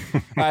 yeah.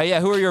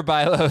 Who are your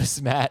buy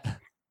lows, Matt?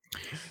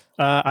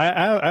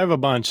 I have a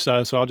bunch,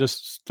 so I'll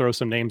just throw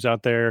some names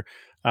out there.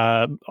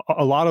 A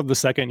lot of the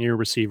second-year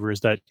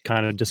receivers that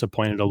kind of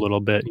disappointed a little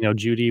bit.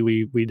 Judy,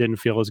 we didn't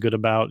feel as good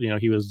about.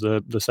 He was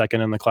the second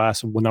in the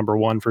class, number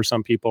 1 for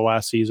some people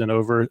last season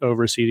over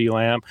CeeDee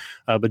Lamb.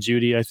 But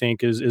Judy, I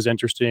think, is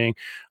interesting.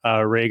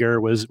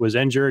 Rager was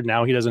injured.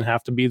 Now he doesn't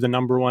have to be the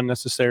number 1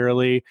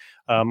 necessarily.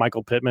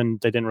 Michael Pittman,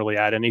 they didn't really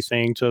add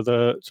anything to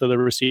the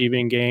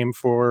receiving game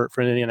for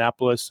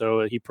Indianapolis,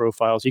 so he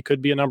profiles. He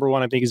could be a number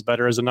 1. I think he's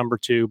better as a number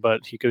 2,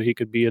 but he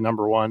could be a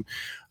number 1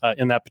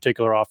 in that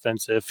particular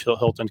offense if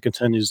Hilton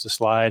continues to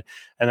slide.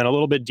 And then a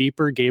little bit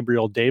deeper,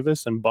 Gabriel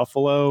Davis and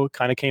Buffalo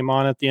kind of came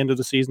on at the end of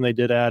the season. They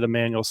did add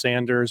Emmanuel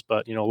Sanders,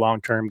 but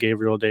long-term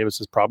Gabriel Davis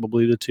is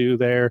probably the 2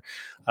 there.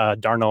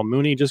 Darnell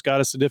Mooney just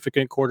got a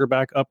significant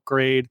quarterback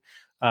upgrade.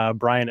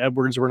 Brian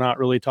Edwards, we're not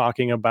really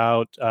talking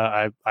about.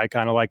 I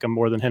kind of like him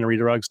more than Henry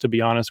Ruggs, to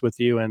be honest with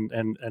you. And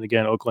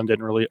again,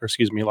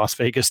 Las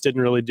Vegas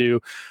didn't really do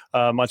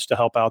much to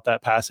help out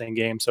that passing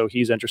game. So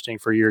he's interesting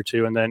for year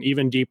 2. And then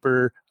even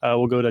deeper,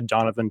 we'll go to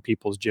Donovan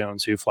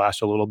Peoples-Jones, who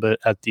flashed a little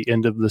bit at the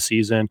end of the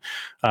season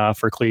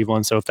for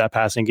Cleveland. So if that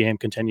passing game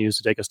continues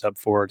to take a step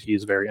forward,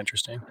 he's very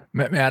interesting.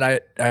 Matt, I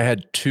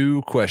had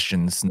 2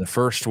 questions. And the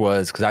first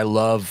was, because I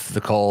love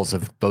the calls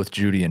of both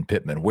Judy and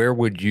Pittman, where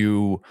would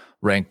you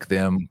rank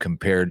them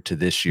compared to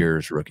this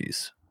year's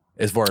rookies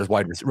as far as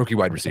rookie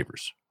wide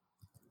receivers?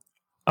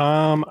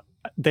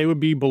 They would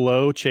be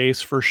below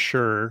Chase for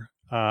sure.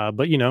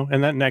 But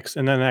in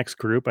the next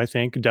group, I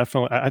think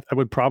definitely I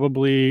would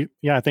probably,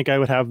 I think I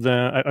would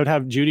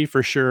have Judy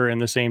for sure in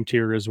the same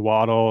tier as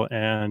Waddle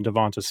and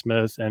Devonta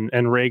Smith, and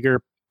Rager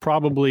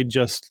probably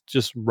just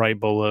right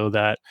below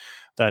that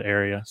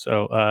area.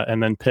 So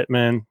and then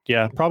Pittman,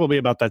 probably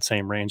about that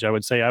same range. I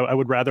would say I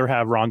would rather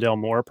have Rondale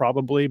Moore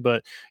probably,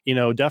 but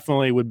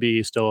definitely would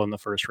be still in the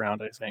first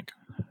round, I think.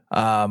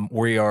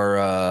 We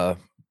are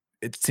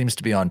it seems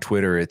to be on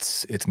Twitter,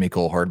 it's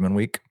Mecole Hardman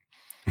week.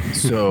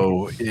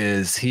 So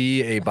is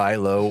he a buy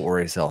low or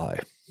a sell high?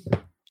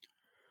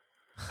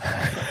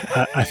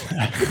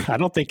 I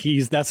don't think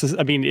he's necessarily.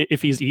 I mean,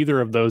 if he's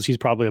either of those, he's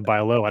probably a buy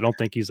low. I don't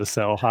think he's a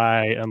sell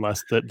high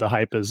unless the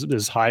hype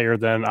is higher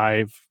than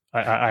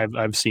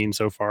I've seen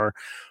so far.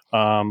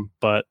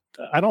 But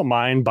I don't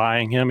mind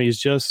buying him. He's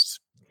just,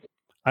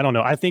 I don't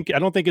know. I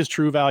don't think his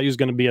true value is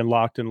going to be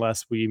unlocked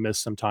unless we miss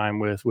some time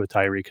with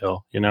Tyreek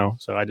Hill.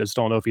 So I just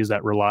don't know if he's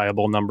that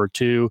reliable number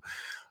 2.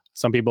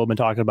 Some people have been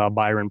talking about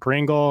Byron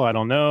Pringle. I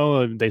don't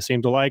know. They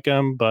seem to like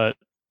him, but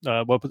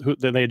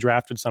then they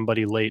drafted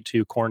somebody late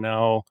to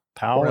Cornell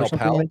Powell or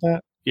something like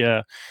that.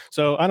 Yeah.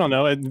 So I don't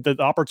know. The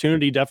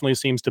opportunity definitely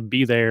seems to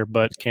be there,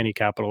 but can he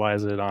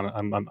capitalize it on?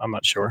 I'm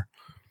not sure.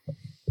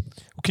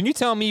 Can you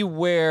tell me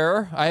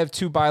where I have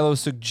 2 buy low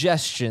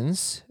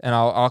suggestions, and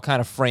I'll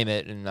kind of frame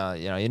it,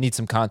 and you need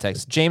some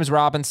context. James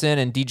Robinson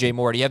and DJ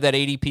Moore. Do you have that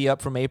ADP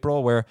up from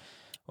April? Where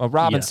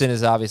Robinson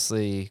is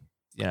obviously.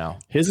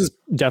 His is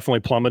definitely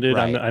plummeted.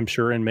 Right. I'm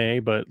sure in May,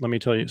 but let me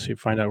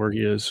find out where he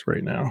is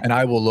right now. And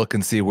I will look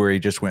and see where he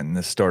just went in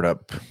this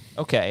startup.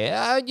 Okay.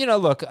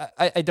 Look,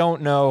 I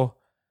don't know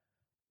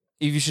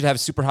if you should have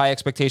super high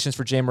expectations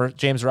for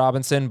James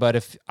Robinson, but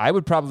if I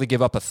would probably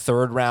give up a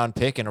 3rd round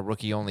pick in a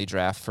rookie only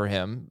draft for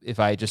him if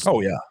I just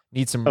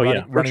need some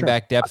running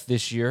back depth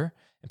this year.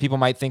 And people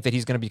might think that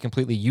he's going to be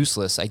completely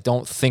useless. I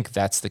don't think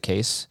that's the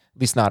case, at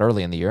least not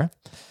early in the year.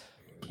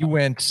 He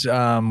went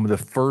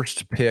the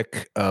first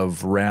pick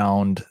of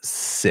round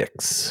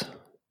 6.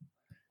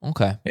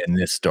 Okay. In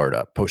this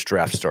startup,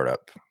 post-draft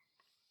startup.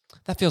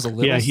 That feels a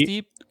little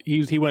steep.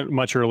 He went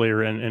much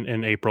earlier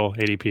in April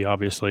ADP,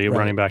 obviously,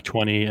 running back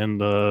 20 in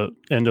the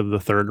end of the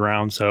 3rd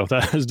round. So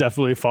that is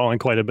definitely falling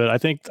quite a bit. I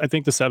think the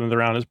 7th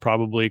round is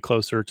probably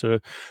closer to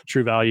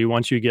true value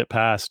once you get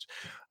past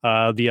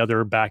the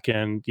other back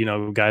end,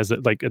 guys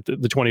that like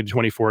the 20 to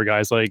 24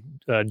 guys like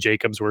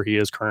Jacobs, where he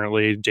is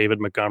currently, David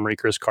Montgomery,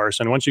 Chris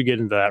Carson. Once you get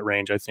into that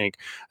range, I think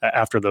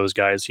after those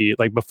guys, he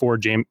like before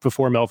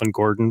Melvin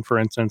Gordon, for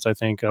instance, I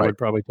think I would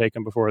probably take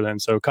him before then.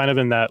 So kind of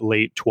in that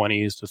late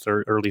 20s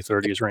to early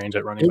 30s range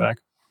at running back.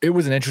 It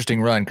was an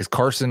interesting run because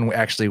Carson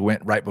actually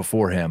went right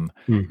before him,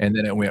 and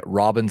then it went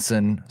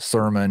Robinson,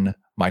 Sermon,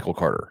 Michael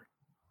Carter.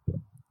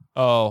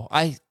 Oh,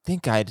 I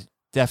think I'd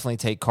definitely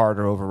take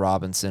Carter over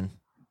Robinson.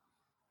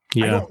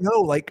 Yeah. I don't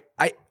know.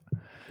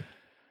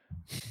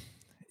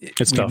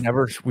 It's tough.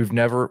 We've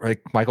never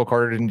like Michael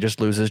Carter didn't just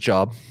lose his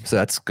job, so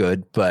that's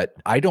good. But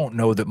I don't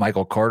know that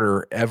Michael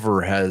Carter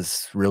ever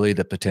has really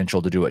the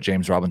potential to do what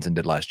James Robinson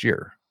did last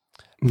year.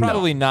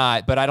 Probably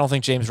not, but I don't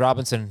think James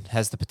Robinson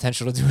has the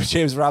potential to do what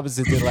James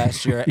Robinson did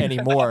last year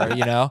anymore.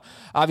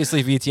 Obviously,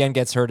 if ETN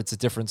gets hurt, it's a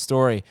different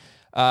story.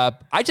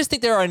 I just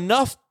think there are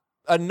enough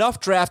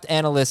draft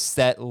analysts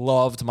that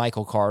loved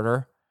Michael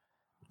Carter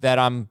that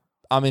I'm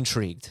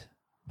intrigued.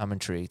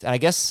 And I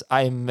guess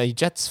I'm a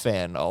Jets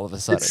fan all of a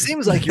sudden. It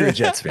seems like you're a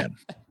Jets fan.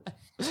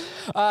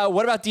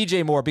 What about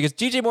DJ Moore? Because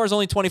DJ Moore is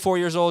only 24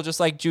 years old, just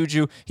like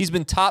Juju. He's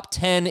been top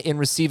 10 in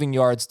receiving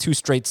yards 2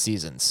 straight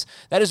seasons.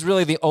 That is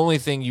really the only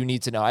thing you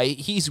need to know.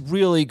 He's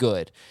really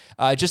good.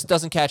 Just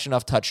doesn't catch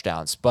enough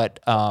touchdowns. But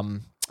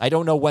I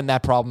don't know when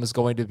that problem is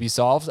going to be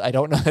solved. I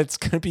don't know if it's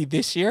going to be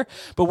this year.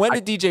 But when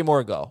did DJ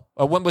Moore go?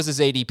 Or when was his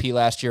ADP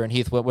last year? And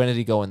Heath, when did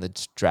he go in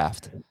the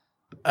draft?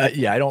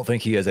 I don't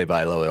think he is a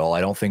buy low at all.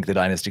 I don't think the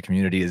dynasty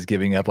community is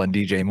giving up on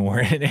DJ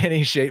Moore in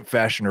any shape,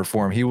 fashion, or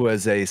form. He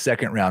was a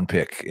 2nd round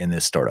pick in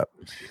this startup.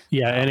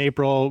 Yeah, in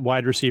April,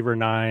 wide receiver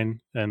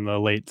 9, and the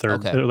late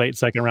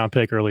 2nd round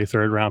pick, early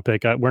 3rd round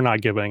pick. We're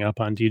not giving up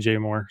on DJ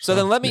Moore. So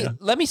then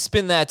let me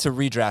spin that to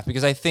redraft,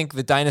 because I think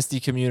the dynasty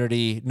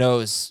community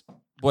knows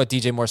what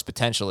DJ Moore's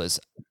potential is.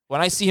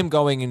 When I see him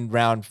going in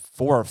round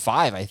 4 or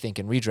 5, I think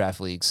in redraft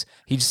leagues,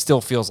 he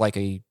still feels like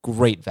a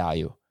great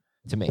value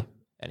to me.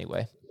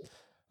 Anyway.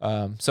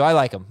 So I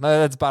like him.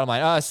 That's the bottom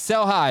line.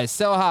 Sell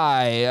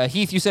high.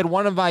 Heath, you said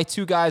one of my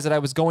 2 guys that I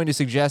was going to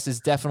suggest is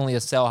definitely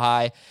a sell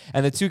high.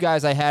 And the 2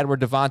 guys I had were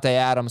Devontae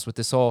Adams with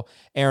this whole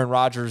Aaron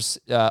Rodgers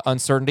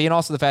uncertainty, and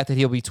also the fact that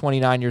he'll be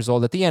 29 years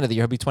old at the end of the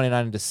year. He'll be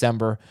 29 in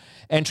December.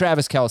 And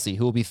Travis Kelce,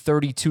 who will be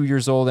 32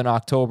 years old in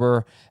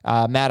October.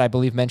 Matt, I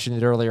believe, mentioned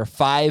it earlier.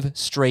 5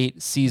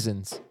 straight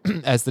seasons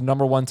as the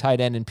number 1 tight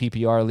end in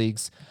PPR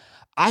leagues.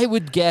 I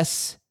would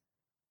guess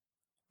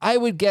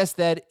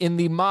that in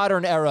the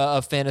modern era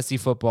of fantasy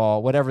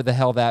football, whatever the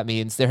hell that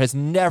means, there has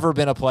never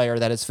been a player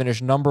that has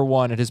finished number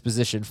 1 at his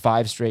position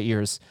 5 straight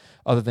years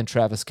other than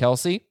Travis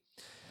Kelce.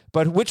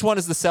 But which one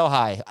is the sell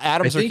high,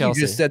 Adams or Kelce?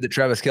 You just said that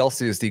Travis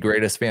Kelce is the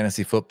greatest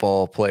fantasy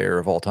football player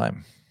of all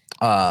time.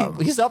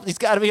 He's up. He's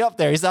got to be up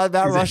there. He's not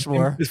Mount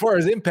Rushmore. As far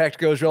as impact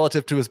goes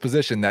relative to his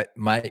position, that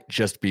might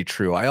just be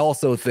true. I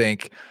also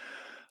think,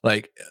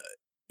 like,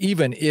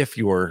 even if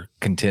you're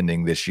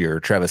contending this year,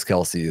 Travis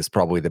Kelce is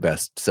probably the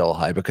best sell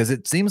high, because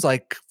it seems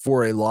like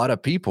for a lot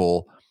of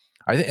people,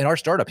 I think in our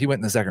startup, he went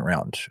in the second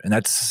round. And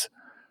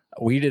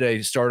we did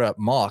a startup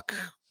mock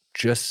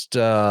just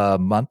a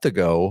month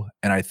ago,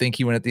 and I think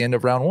he went at the end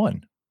of round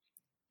 1.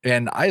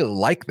 And I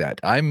like that.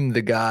 I'm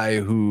the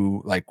guy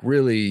who like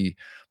really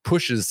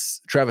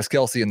pushes Travis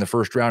Kelce in the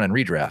first round in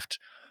redraft.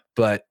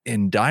 But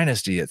in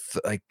Dynasty, it's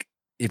like,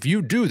 if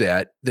you do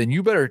that, then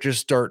you better just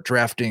start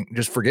drafting,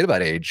 just forget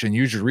about age and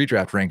use your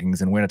redraft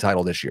rankings and win a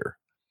title this year.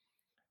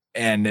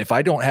 And if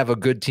I don't have a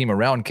good team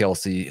around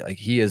Kelce, like,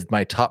 he is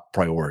my top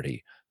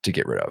priority to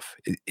get rid of.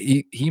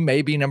 He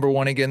may be number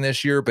 1 again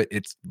this year, but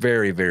it's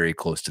very, very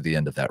close to the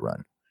end of that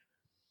run.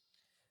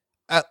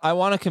 I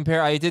want to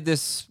compare. I did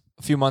this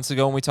a few months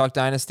ago when we talked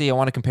Dynasty. I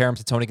want to compare him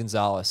to Tony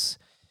Gonzalez,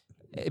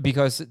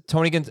 because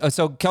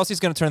so Kelce's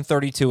going to turn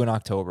 32 in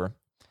October,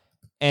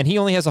 and he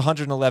only has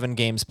 111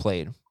 games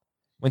played.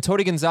 When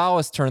Tony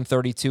Gonzalez turned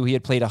 32, he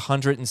had played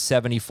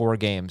 174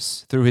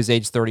 games through his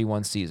age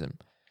 31 season.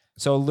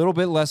 So a little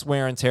bit less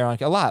wear and tear,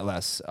 a lot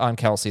less on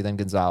Kelce than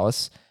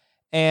Gonzalez.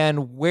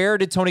 And where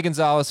did Tony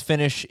Gonzalez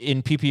finish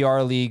in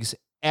PPR leagues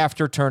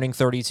after turning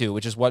 32,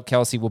 which is what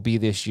Kelce will be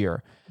this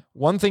year?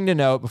 One thing to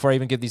note before I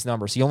even give these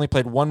numbers, he only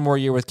played 1 more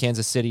year with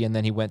Kansas City, and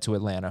then he went to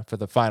Atlanta for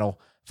the final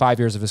 5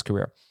 years of his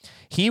career.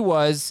 He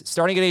was,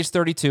 starting at age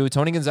 32,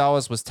 Tony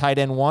Gonzalez was tight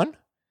end 1,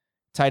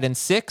 tight end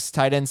 6,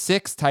 tight end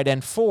 6, tight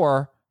end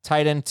 4,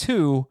 tight end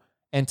 2,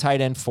 and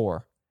tight end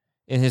 4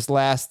 in his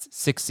last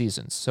 6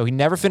 seasons. So he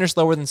never finished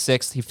lower than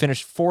 6th. He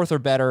finished 4th or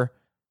better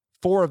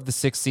 4 of the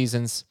 6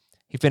 seasons.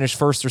 He finished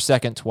 1st or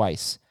 2nd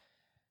twice.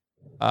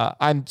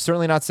 I'm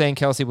certainly not saying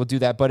Kelce will do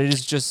that, but it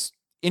is just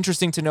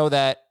interesting to know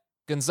that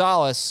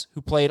Gonzalez,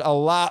 who played a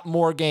lot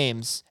more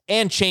games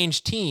and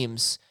changed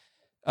teams,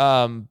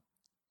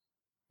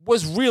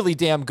 was really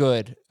damn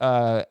good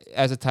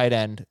as a tight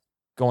end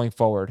going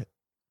forward.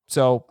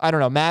 So I don't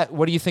know, Matt,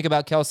 what do you think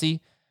about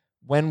Kelce?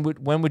 When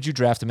would you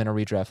draft him in a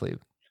redraft league?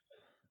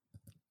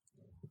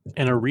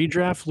 In a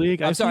redraft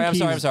league? I'm sorry.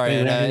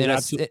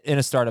 In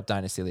a startup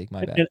dynasty league,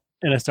 my bad.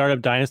 In a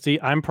startup dynasty,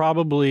 I'm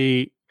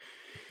probably,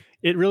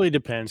 it really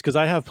depends, because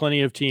I have plenty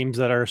of teams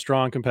that are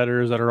strong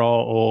competitors that are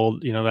all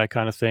old, that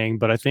kind of thing.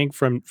 But I think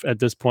from at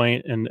this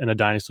point in a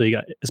dynasty league,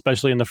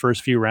 especially in the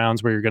first few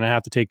rounds where you're going to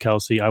have to take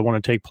Kelce, I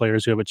want to take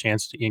players who have a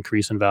chance to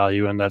increase in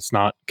value, and that's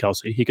not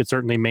Kelce. He could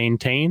certainly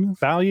maintain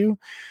value,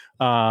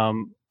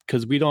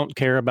 because we don't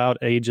care about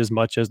age as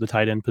much as the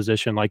tight end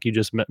position, like you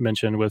just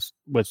mentioned with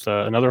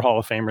another Hall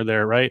of Famer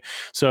there, right?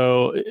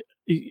 So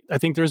I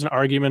think there's an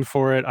argument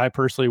for it. I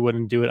personally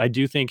wouldn't do it. I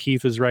do think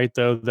Heath is right,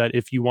 though, that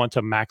if you want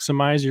to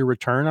maximize your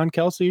return on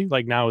Kelce,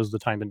 like, now is the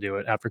time to do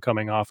it. After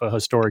coming off a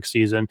historic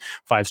season,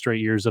 5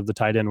 straight years of the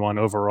tight end 1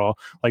 overall,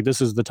 like,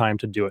 this is the time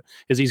to do it.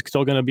 Is he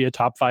still going to be a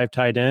top 5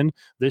 tight end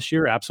this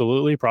year?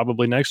 Absolutely.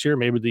 Probably next year,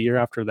 maybe the year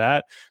after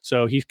that.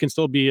 So he can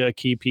still be a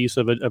key piece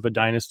of a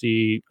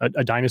dynasty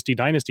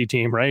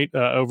team, right?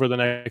 Over the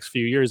next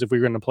few years, if we're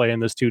going to play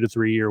in this 2 to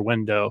 3 year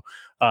window.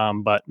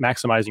 But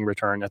maximizing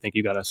return, I think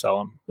you got to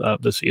sell him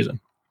this season.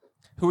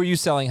 Who are you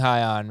selling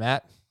high on,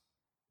 Matt?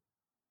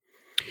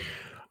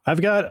 I've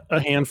got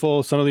a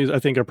handful. Some of these I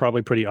think are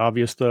probably pretty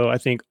obvious, though. I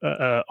think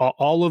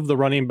all of the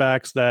running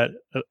backs that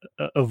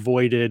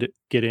avoided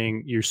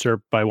getting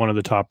usurped by one of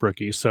the top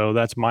rookies. So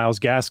that's Myles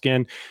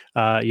Gaskin.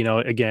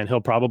 Again, he'll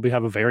probably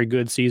have a very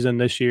good season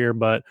this year,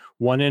 but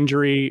one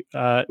injury,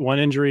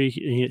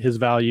 his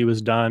value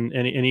is done.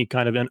 Any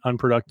kind of an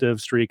unproductive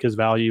streak, his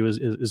value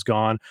is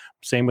gone.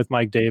 Same with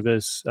Mike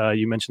Davis.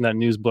 You mentioned that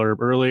news blurb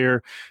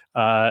earlier.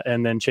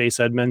 And then Chase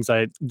Edmonds.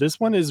 This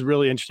one is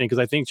really interesting because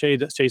I think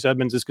Chase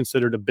Edmonds is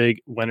considered a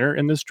big winner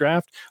in this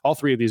draft. All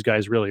 3 of these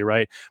guys really,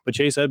 right? But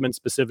Chase Edmonds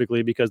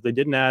specifically, because they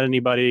didn't add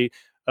anybody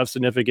of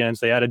significance.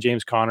 They added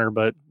James Conner,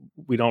 but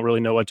we don't really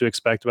know what to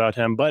expect about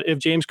him. But if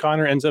James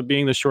Conner ends up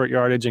being the short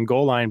yardage and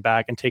goal line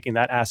back and taking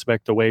that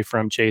aspect away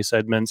from Chase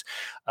Edmonds,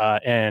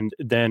 and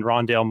then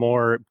Rondale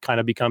Moore kind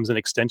of becomes an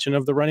extension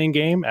of the running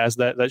game as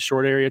that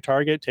short area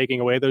target, taking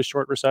away those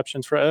short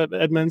receptions for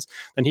Edmonds,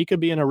 then he could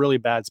be in a really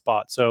bad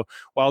spot. So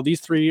while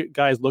these 3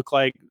 guys look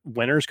like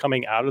winners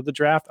coming out of the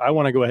draft, I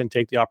want to go ahead and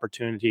take the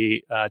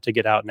opportunity to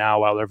get out now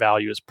while their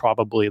value is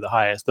probably the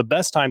highest. The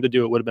best time to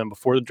do it would have been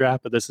before the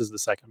draft, but this is the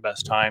second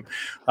best time.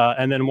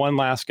 And then one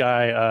last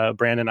guy,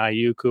 Brandon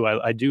Ayuk, who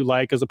I do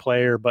like as a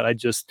player, but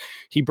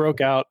he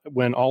broke out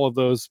when all of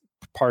those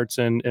parts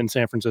in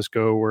San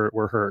Francisco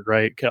were hurt,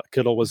 right?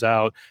 Kittle was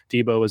out,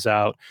 Debo was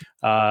out,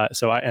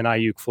 and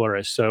Ayuk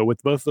flourished. So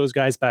with both those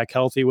guys back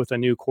healthy with a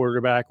new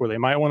quarterback where they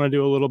might want to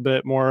do a little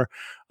bit more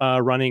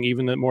running,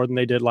 even more than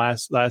they did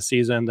last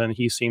season, then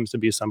he seems to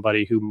be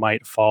somebody who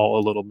might fall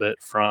a little bit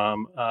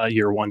from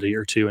year 1 to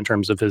year 2 in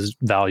terms of his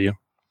value.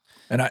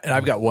 And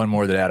I've got one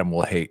more that Adam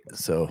will hate,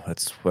 so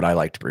that's what I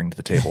like to bring to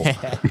the table.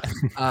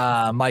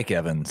 Mike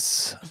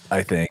Evans,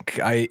 I think.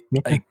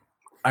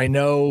 I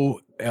know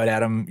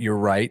Adam, you're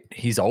right.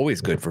 He's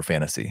always good for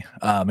fantasy,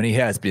 and he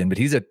has been. But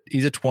he's a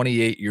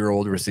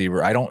 28-year-old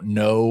receiver. I don't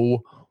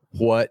know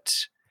what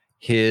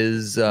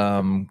his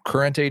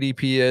current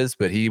ADP is,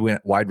 but he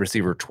went wide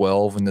receiver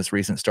 12 in this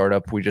recent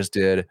startup we just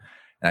did,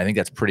 and I think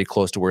that's pretty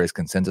close to where his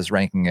consensus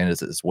ranking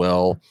is as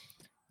well.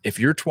 If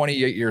you're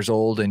 28 years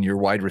old and you're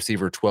wide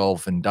receiver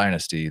 12 in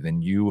Dynasty,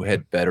 then you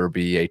had better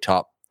be a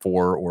top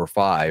 4 or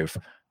 5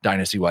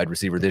 Dynasty wide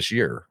receiver this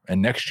year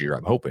and next year,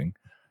 I'm hoping.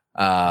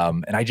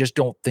 And I just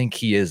don't think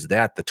he is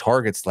that. The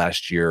targets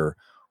last year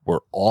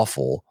were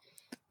awful.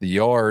 The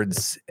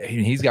yards,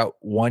 he's got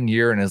 1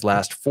 year in his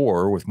last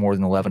 4 with more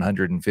than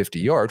 1,150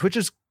 yards, which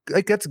is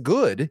like, that's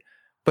good,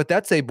 but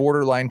that's a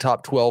borderline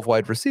top 12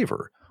 wide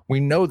receiver. We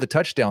know the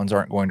touchdowns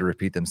aren't going to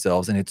repeat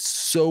themselves, and it's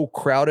so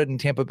crowded in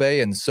Tampa Bay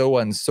and so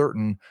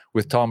uncertain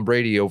with Tom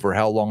Brady over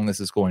how long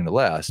this is going to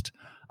last.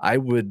 I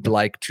would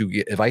like to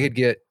get, if I could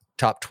get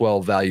top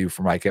 12 value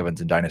for Mike Evans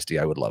in Dynasty,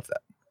 I would love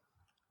that.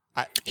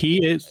 I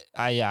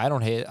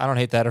don't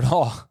hate that at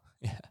all.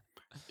 Yeah.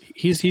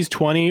 He's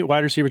 20,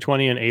 wide receiver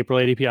 20 in April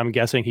ADP. I'm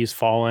guessing he's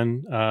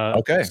fallen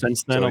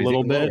since then a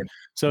little bit. Lower.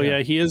 So yeah,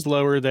 he is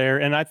lower there.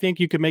 And I think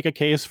you could make a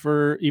case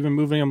for even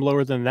moving him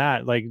lower than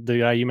that. Like the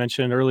guy you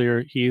mentioned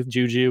earlier, Heath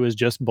Juju is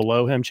just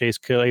below him, Chase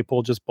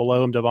Claypool just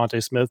below him,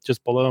 Devontae Smith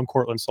just below him,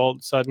 Cortland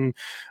Sutton,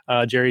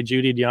 Jerry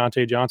Jeudy,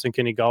 Deontay Johnson,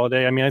 Kenny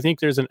Golladay. I mean, I think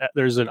there's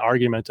an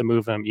argument to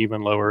move him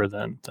even lower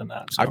than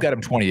that. So. I've got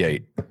him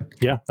 28.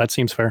 Yeah, that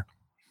seems fair.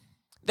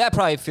 That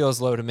probably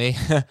feels low to me.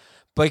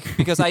 But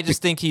because I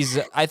just think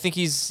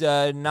he's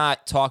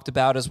not talked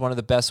about as one of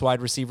the best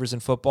wide receivers in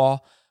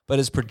football, but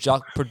his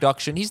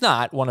production, he's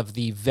not one of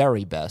the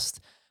very best,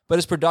 but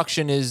his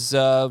production is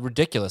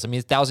ridiculous. I mean,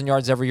 1,000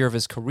 yards every year of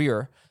his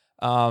career.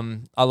 I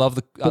love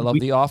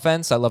the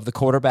offense. I love the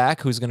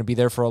quarterback who's going to be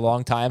there for a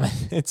long time,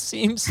 it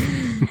seems.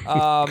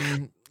 But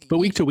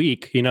week to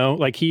week,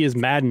 like he is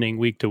maddening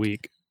week to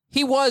week.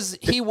 He was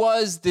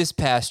this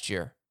past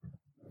year.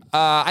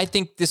 I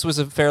think this was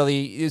it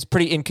was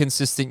pretty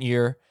inconsistent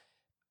year.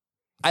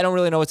 I don't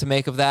really know what to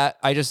make of that.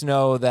 I just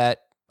know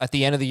that at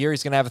the end of the year,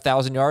 he's going to have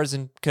 1,000 yards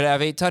and could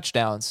have 8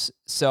 touchdowns.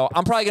 So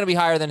I'm probably going to be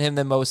higher than him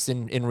than most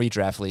in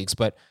redraft leagues.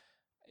 But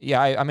yeah,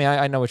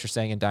 I know what you're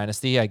saying in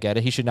Dynasty. I get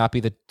it. He should not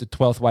be the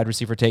 12th wide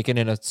receiver taken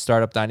in a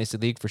startup Dynasty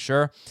league for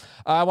sure.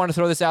 I want to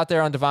throw this out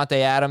there on Davante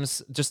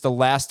Adams. Just the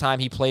last time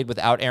he played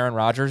without Aaron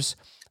Rodgers,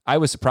 I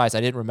was surprised.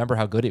 I didn't remember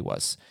how good he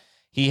was.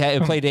 He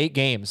played 8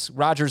 games.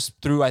 Rodgers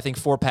threw, I think,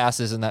 4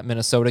 passes in that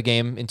Minnesota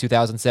game in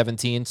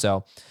 2017.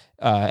 So,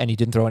 and he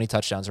didn't throw any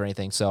touchdowns or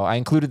anything. So I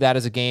included that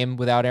as a game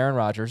without Aaron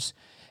Rodgers.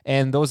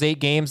 And those 8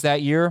 games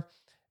that year,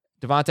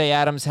 Davante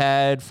Adams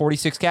had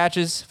 46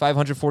 catches,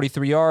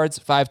 543 yards,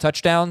 5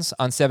 touchdowns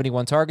on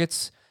 71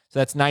 targets. So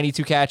that's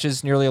 92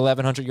 catches, nearly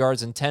 1,100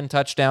 yards, and 10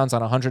 touchdowns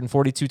on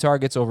 142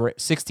 targets over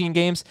 16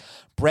 games.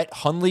 Brett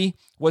Hundley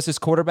was his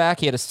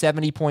quarterback. He had a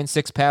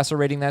 70.6 passer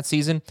rating that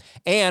season.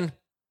 And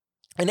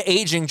an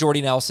aging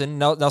Jordy Nelson.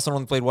 Nelson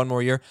only played 1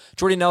 more year.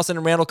 Jordy Nelson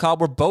and Randall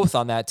Cobb were both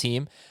on that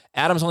team.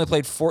 Adams only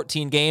played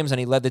 14 games, and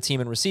he led the team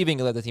in receiving.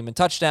 He led the team in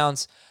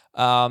touchdowns.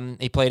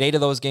 He played 8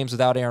 of those games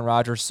without Aaron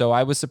Rodgers, so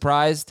I was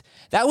surprised.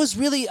 That was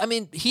really,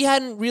 he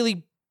hadn't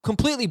really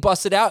completely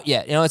busted out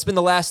yet. It's been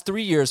the last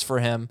 3 years for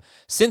him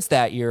since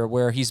that year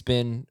where he's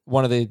been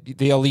one of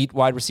the elite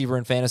wide receiver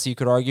in fantasy, you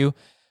could argue.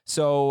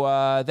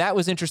 So that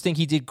was interesting.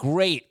 He did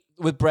great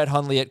with Brett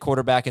Hundley at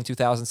quarterback in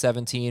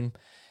 2017.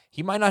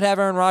 He might not have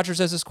Aaron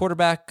Rodgers as his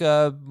quarterback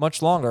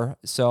much longer.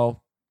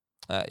 So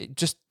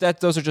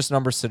those are just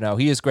numbers to know.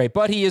 He is great,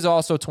 but he is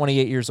also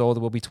 28 years old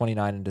and will be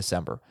 29 in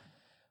December.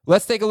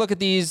 Let's take a look at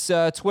these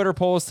Twitter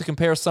polls to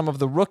compare some of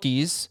the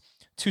rookies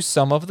to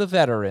some of the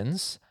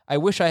veterans. I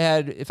wish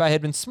if I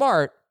had been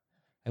smart,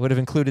 I would have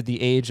included the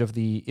age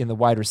in the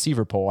wide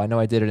receiver poll. I know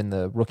I did it in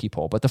the rookie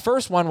poll, but the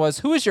first one was,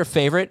 who is your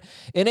favorite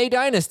in a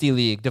dynasty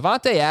league?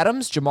 Davante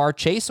Adams, Jamar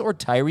Chase, or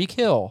Tyreek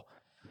Hill?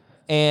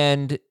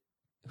 And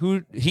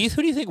Heath,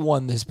 who do you think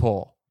won this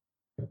poll?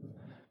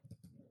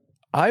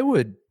 I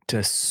would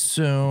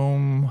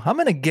assume, I'm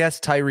going to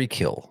guess Tyreek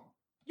Hill.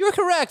 You're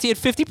correct. He had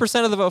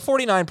 50% of the vote,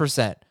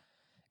 49%.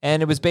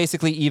 And it was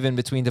basically even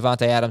between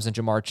Davante Adams and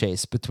Jamar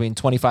Chase, between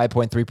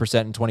 25.3%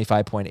 and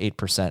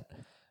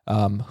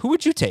 25.8%. Who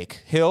would you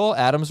take, Hill,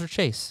 Adams, or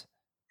Chase?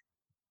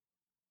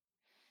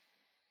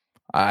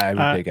 I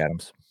would take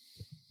Adams.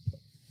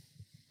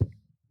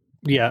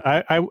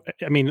 Yeah, I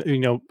mean,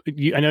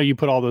 I know you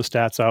put all those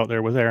stats out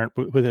there with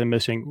him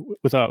missing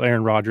without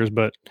Aaron Rodgers,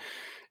 but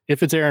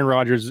if it's Aaron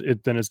Rodgers,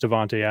 then it's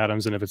Davante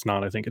Adams, and if it's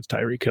not, I think it's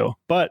Tyreek Hill.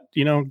 But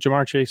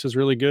Jamar Chase is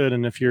really good,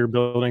 and if you're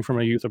building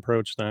from a youth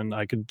approach, then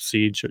I could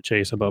see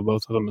Chase above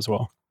both of them as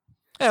well.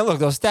 And look,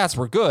 those stats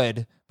were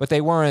good, but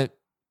they weren't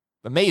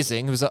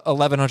amazing. It was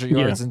 1,100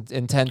 yards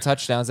and 10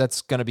 touchdowns.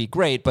 That's going to be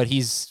great, but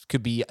he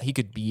could be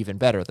even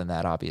better than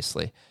that,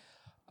 obviously.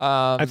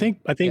 I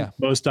think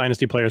most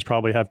dynasty players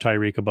probably have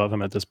Tyreek above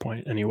him at this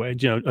point anyway,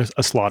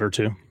 a slot or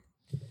 2.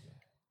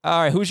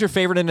 All right, who's your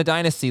favorite in a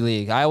dynasty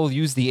league? I will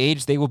use the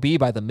age they will be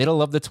by the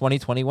middle of the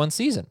 2021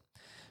 season.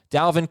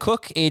 Dalvin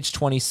Cook, age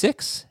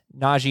 26.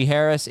 Najee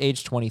Harris,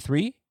 age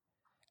 23.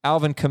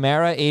 Alvin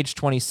Kamara, age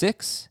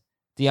 26.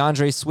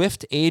 DeAndre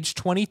Swift, age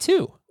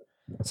 22.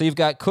 So you've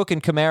got Cook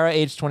and Kamara,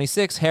 age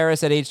 26,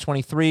 Harris at age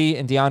 23,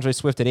 and DeAndre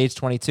Swift at age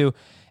 22.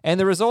 And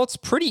the results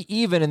pretty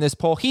even in this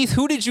poll. Heath,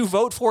 who did you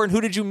vote for and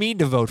who did you mean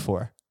to vote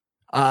for?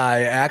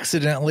 I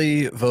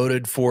accidentally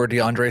voted for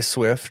DeAndre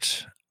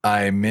Swift.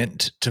 I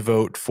meant to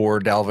vote for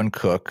Dalvin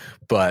Cook,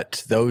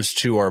 but those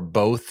two are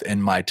both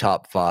in my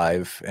top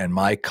 5, and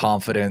my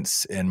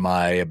confidence in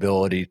my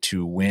ability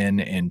to win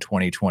in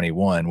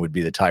 2021 would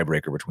be the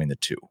tiebreaker between the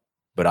two.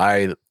 But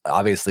I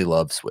obviously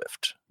love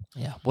Swift.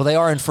 Yeah, well, they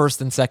are in first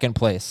and second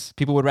place.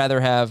 People would rather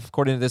have,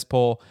 according to this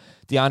poll,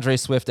 DeAndre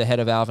Swift ahead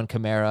of Alvin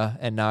Kamara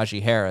and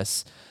Najee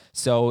Harris.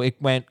 So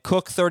it went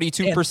Cook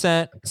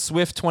 32%,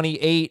 Swift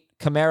 28%,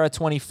 Kamara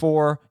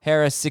 24%,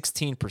 Harris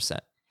 16%.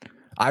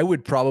 I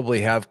would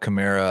probably have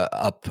Kamara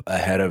up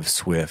ahead of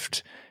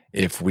Swift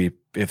if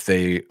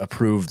they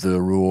approved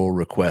the rule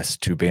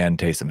request to ban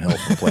Taysom Hill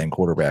from playing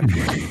quarterback.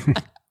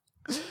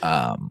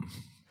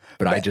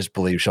 But I just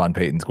believe Sean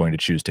Payton's going to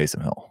choose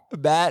Taysom Hill.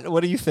 Matt,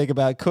 what do you think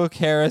about Cook,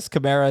 Harris,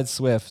 Kamara, and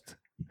Swift?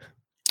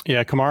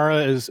 Yeah,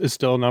 Kamara is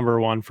still number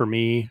one for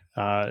me.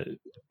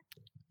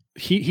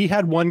 He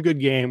had one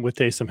good game with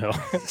Taysom Hill,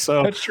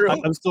 so That's true.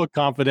 I'm still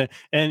confident.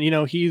 And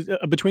he's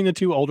between the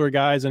two older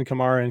guys and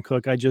Kamara and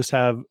Cook. I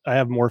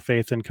have more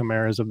faith in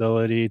Kamara's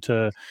ability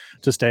to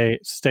stay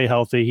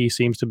healthy. He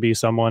seems to be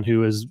someone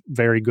who is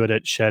very good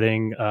at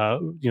shedding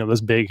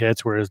those big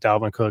hits, whereas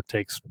Dalvin Cook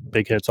takes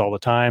big hits all the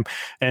time.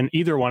 And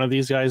either one of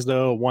these guys,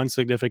 though, one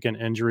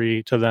significant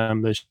injury to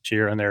them this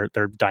year, and their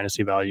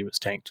dynasty value is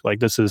tanked. Like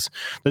this is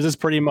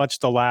pretty much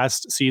the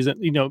last season.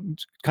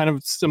 Kind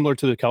of similar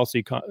to the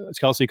Kelsey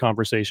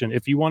conversation.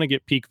 If you want to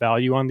get peak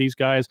value on these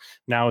guys,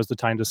 now is the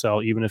time to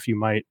sell, even if you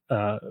might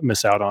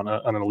miss out on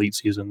an elite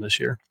season this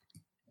year.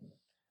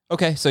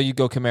 Okay, so you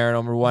go Kamara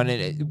number one.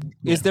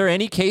 Is there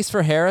any case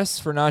for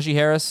Najee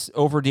Harris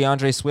over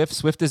DeAndre Swift?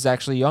 Swift is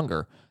actually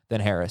younger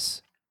than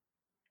Harris.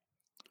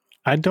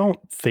 I don't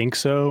think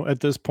so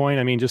at this point.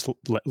 I mean, just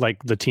like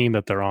the team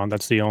that they're on,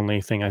 that's the only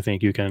thing I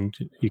think you can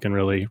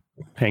really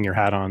hang your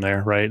hat on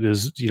there, right?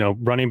 Is,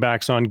 running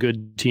backs on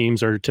good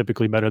teams are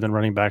typically better than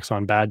running backs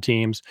on bad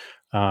teams.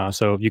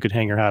 So you could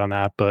hang your hat on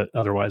that, but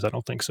otherwise I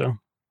don't think so.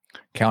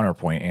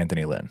 Counterpoint,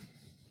 Anthony Lynn.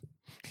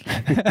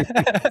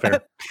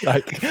 Fair.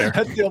 Fair.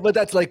 But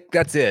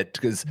that's it.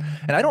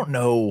 And I don't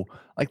know,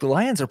 the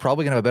Lions are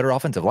probably going to have a better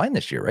offensive line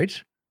this year,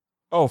 right?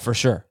 Oh, for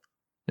sure.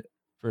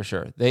 For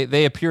sure.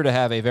 They appear to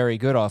have a very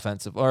good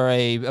offensive or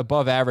a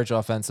above average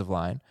offensive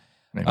line.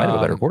 They might have a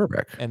better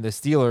quarterback. And the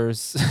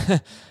Steelers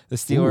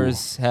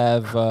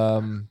have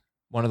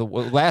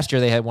last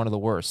year they had one of the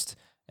worst,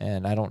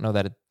 and I don't know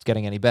that it's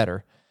getting any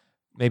better.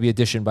 Maybe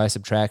addition by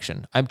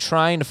subtraction. I'm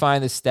trying to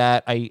find the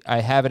stat. I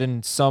have it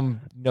in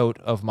some note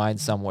of mine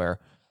somewhere,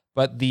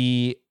 but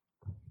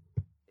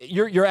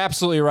you're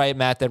absolutely right,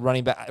 Matt, that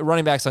running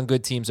backs on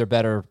good teams are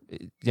better.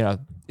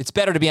 It's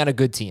better to be on a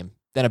good team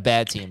than a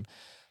bad team.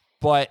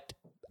 But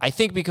I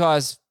think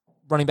because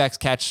running backs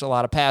catch a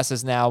lot of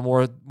passes now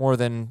more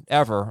than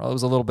ever, it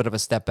was a little bit of a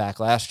step back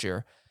last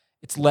year.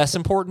 It's less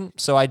important.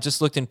 So I just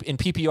looked in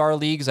PPR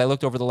leagues. I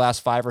looked over the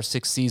last 5 or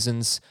 6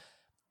 seasons,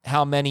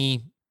 how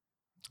many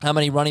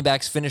running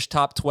backs finished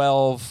top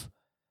 12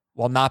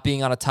 while not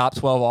being on a top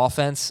 12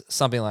 offense,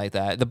 something like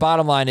that. The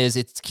bottom line is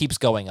it keeps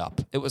going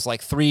up. It was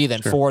like 3,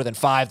 then 4, then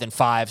 5, then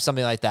 5,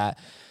 something like that.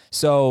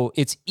 So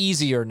it's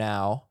easier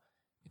now.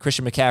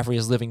 Christian McCaffrey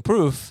is living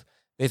proof.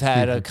 They've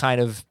had a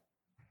kind of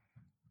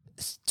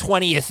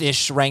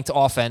 20th-ish ranked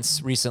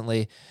offense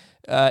recently.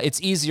 It's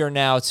easier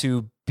now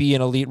to be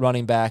an elite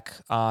running back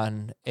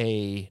on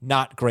a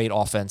not great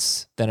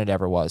offense than it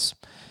ever was.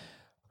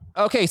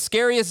 Okay,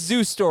 scariest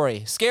zoo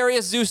story,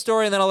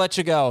 and then I'll let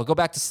you go. Go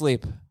back to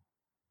sleep.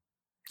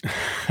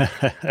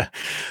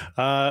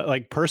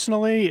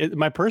 Personally,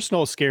 my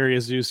personal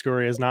scariest zoo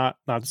story is not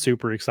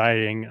super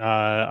exciting.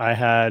 I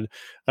had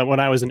when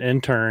I was an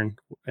intern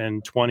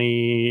in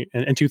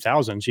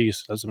 2000.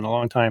 Geez, that's been a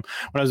long time.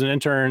 When I was an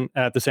intern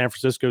at the San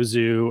Francisco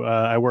Zoo,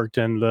 I worked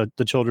in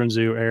the children's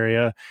zoo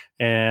area,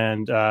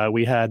 and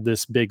we had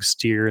this big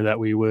steer that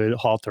we would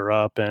halter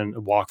up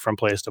and walk from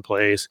place to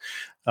place.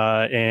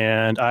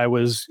 And I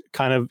was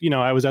kind of,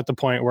 I was at the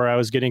point where I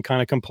was getting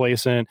kind of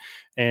complacent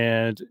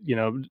and,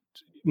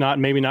 not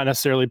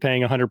necessarily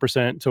paying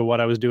 100% to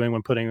what I was doing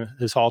when putting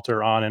his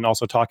halter on, and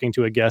also talking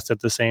to a guest at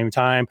the same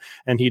time.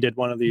 And he did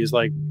one of these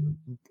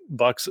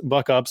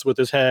buck ups with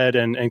his head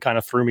and kind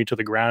of threw me to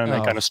the ground, and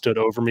then kind of stood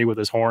over me with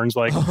his horns,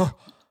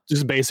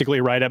 just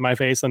basically right at my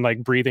face,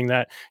 and breathing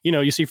that,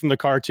 you see from the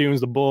cartoons,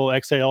 the bull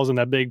exhales and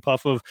that big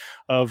puff of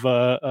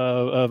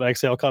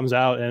exhale comes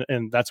out.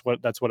 And that's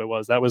what it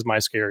was. That was my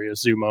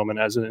scariest zoo moment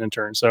as an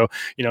intern. So,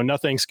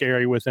 nothing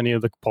scary with any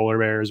of the polar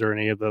bears or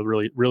any of the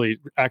really, really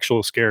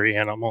actual scary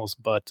animals.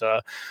 But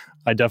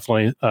I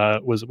definitely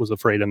was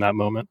afraid in that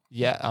moment.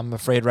 Yeah, I'm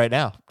afraid right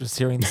now, just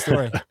hearing the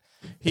story.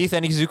 Heath,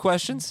 any zoo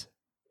questions?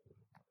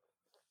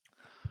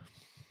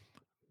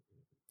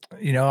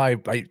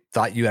 I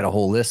thought you had a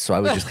whole list, so I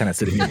was just kind of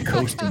sitting here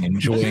coasting,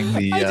 enjoying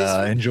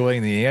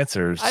the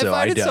answers. So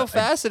I find it so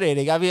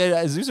fascinating. I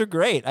mean, zoos are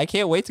great. I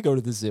can't wait to go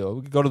to the zoo.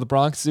 We can go to the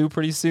Bronx Zoo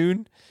pretty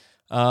soon.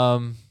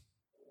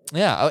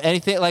 Yeah.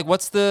 Anything like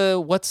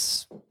do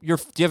you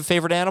have a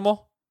favorite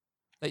animal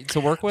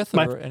to work with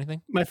or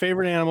anything? My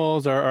favorite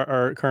animals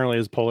are currently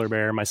is polar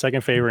bear. My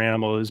second favorite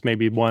animal is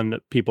maybe one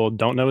that people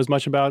don't know as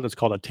much about. It's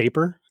called a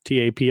tapir,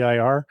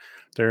 Tapir.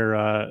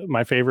 They're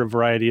my favorite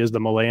variety is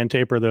the Malayan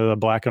tapir. They're the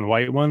black and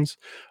white ones.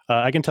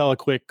 I can tell a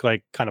quick,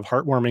 kind of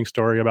heartwarming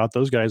story about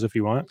those guys if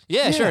you want.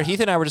 Yeah, sure. Heath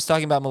and I were just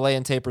talking about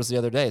Malayan tapirs the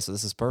other day, so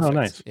this is perfect. Oh,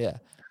 nice. Yeah.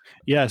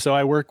 Yeah. So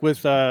I work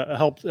with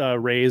helped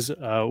raise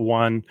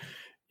one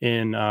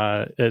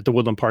at the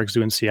Woodland Park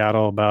Zoo in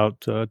Seattle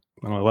about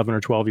 11 or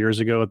 12 years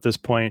ago at this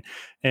point.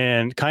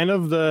 And kind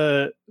of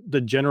the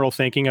general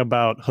thinking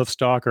about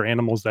hoofstock or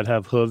animals that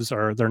have hooves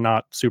they're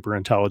not super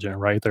intelligent,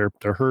 right?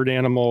 They're herd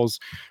animals,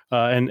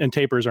 and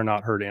tapirs are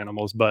not herd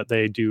animals, but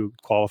they do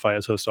qualify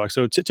as hoofstock.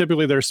 So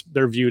typically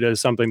they're viewed as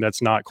something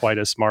that's not quite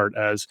as smart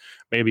as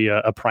maybe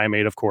a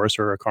primate, of course,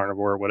 or a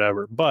carnivore or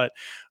whatever. But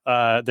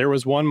there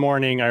was one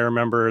morning I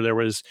remember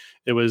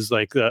it was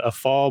like a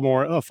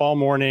fall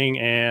morning,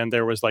 and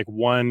there was like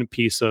one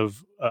piece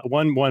of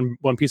one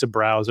piece of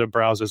browse. A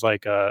browse is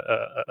like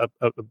a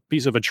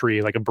piece of a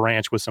tree, like a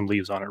branch with some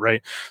leaves on it,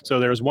 right? So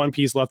there was one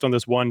piece left on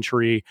this one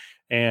tree,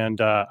 and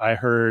I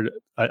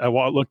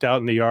looked out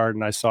in the yard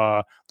and I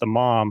saw the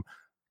mom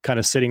kind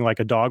of sitting like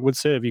a dog would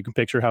sit. If you can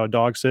picture how a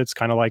dog sits,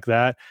 kind of like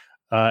that.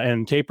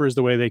 And tapirs,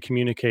 the way they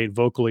communicate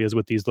vocally is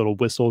with these little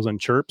whistles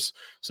and chirps.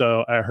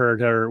 So I heard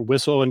her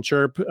whistle and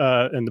chirp,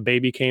 and the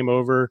baby came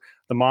over.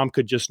 The mom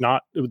could just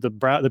not,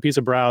 the piece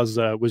of browse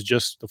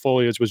the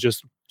foliage was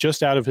just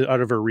out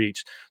of her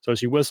reach. So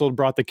she whistled,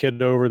 brought the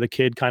kid over. The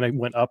kid kind of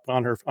went up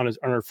on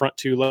her front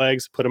two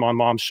legs, put him on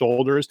mom's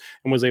shoulders,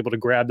 and was able to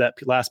grab that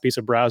last piece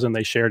of browse, and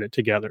they shared it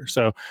together.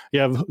 So you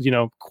have,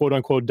 quote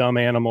unquote, dumb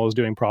animals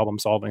doing problem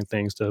solving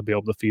things to be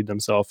able to feed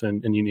themselves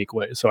in unique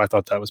ways. So I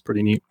thought that was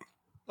pretty neat.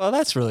 Well,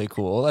 that's really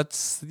cool.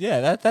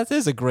 That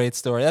is a great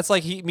story. That's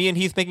like me and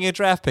Heath making a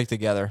draft pick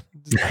together.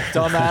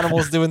 Dumb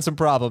animals doing some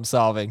problem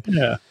solving.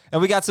 Yeah. And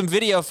we got some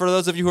video for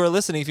those of you who are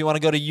listening. If you want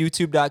to go to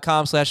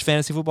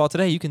youtube.com/fantasyfootball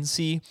today, you can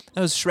see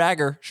that was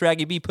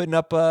Shraggy B putting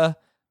up the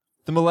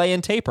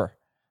Malayan tapir.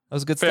 That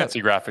was good Fancy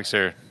stuff. graphics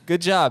here.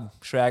 Good job,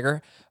 Shragger.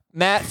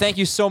 Matt, thank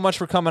you so much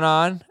for coming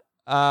on.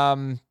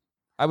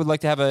 I would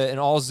like to have an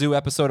all-zoo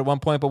episode at one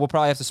point, but we'll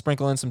probably have to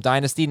sprinkle in some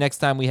Dynasty next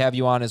time we have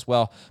you on as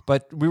well.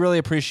 But we really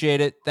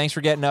appreciate it. Thanks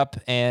for getting up,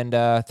 and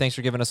thanks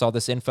for giving us all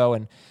this info,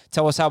 and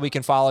tell us how we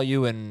can follow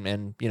you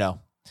and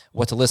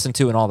what to listen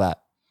to and all that.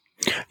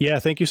 Yeah,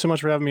 thank you so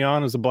much for having me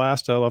on. It was a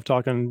blast. I love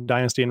talking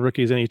Dynasty and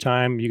rookies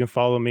anytime. You can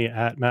follow me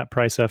at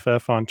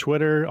MattPriceFF on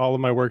Twitter. All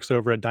of my work's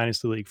over at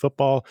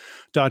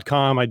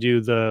DynastyLeagueFootball.com. I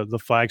do the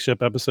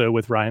flagship episode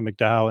with Ryan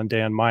McDowell and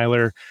Dan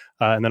Myler,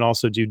 and then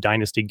also do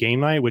Dynasty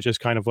Game Night, which is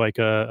kind of like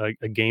a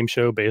game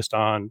show based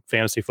on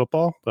fantasy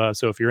football.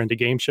 So if you're into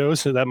game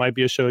shows, that might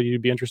be a show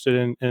you'd be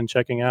interested in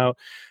checking out.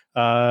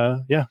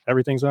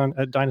 Everything's on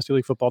at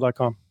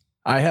DynastyLeagueFootball.com.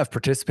 I have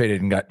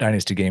participated in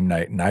Dynasty Game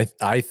Night, and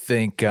I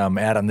think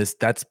Adam,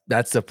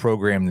 that's a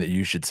program that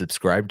you should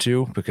subscribe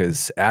to,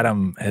 because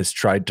Adam has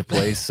tried to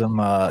play some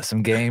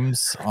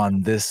games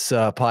on this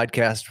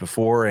podcast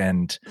before,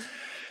 and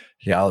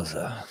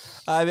yeah,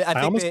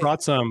 I almost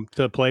brought some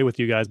to play with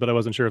you guys, but I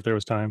wasn't sure if there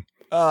was time.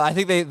 I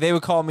think they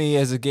would call me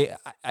as a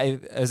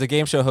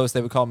game show host.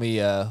 They would call me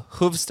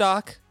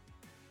Hoofstock.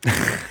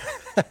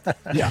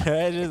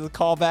 Yeah, just a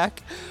callback.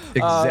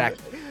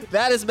 Exactly.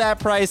 That is Matt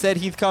Price, Ed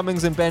Heath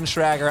Cummings, and Ben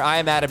Schrager. I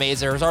am Adam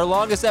Azer. It was our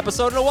longest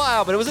episode in a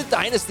while, but it was a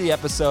Dynasty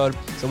episode,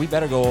 so we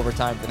better go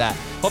overtime for that.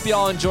 Hope you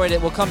all enjoyed it.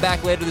 We'll come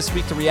back later this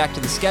week to react to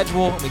the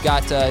schedule. We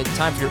got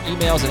time for your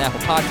emails and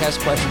Apple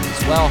Podcast questions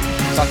as well.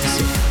 Talk to you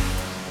soon.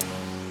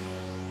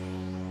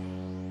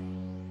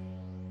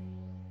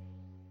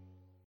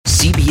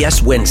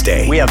 CBS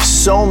Wednesday. We have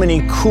so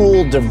many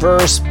cool,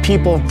 diverse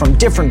people from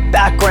different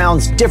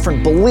backgrounds,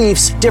 different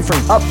beliefs,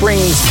 different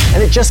upbringings,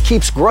 and it just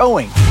keeps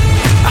growing.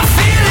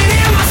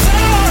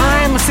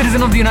 I'm a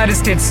citizen of the United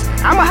States.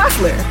 I'm a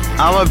hustler.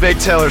 I'm a big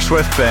Taylor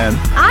Swift fan.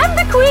 I'm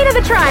the queen of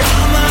the tribe.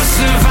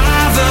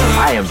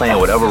 I am playing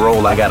whatever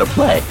role I gotta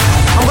play.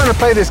 I'm gonna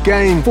play this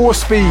game full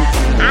speed.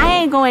 I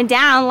ain't going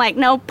down like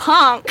no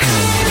punk.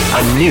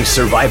 A new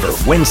Survivor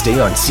Wednesday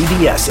on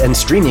CBS and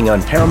streaming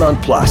on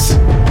Paramount Plus.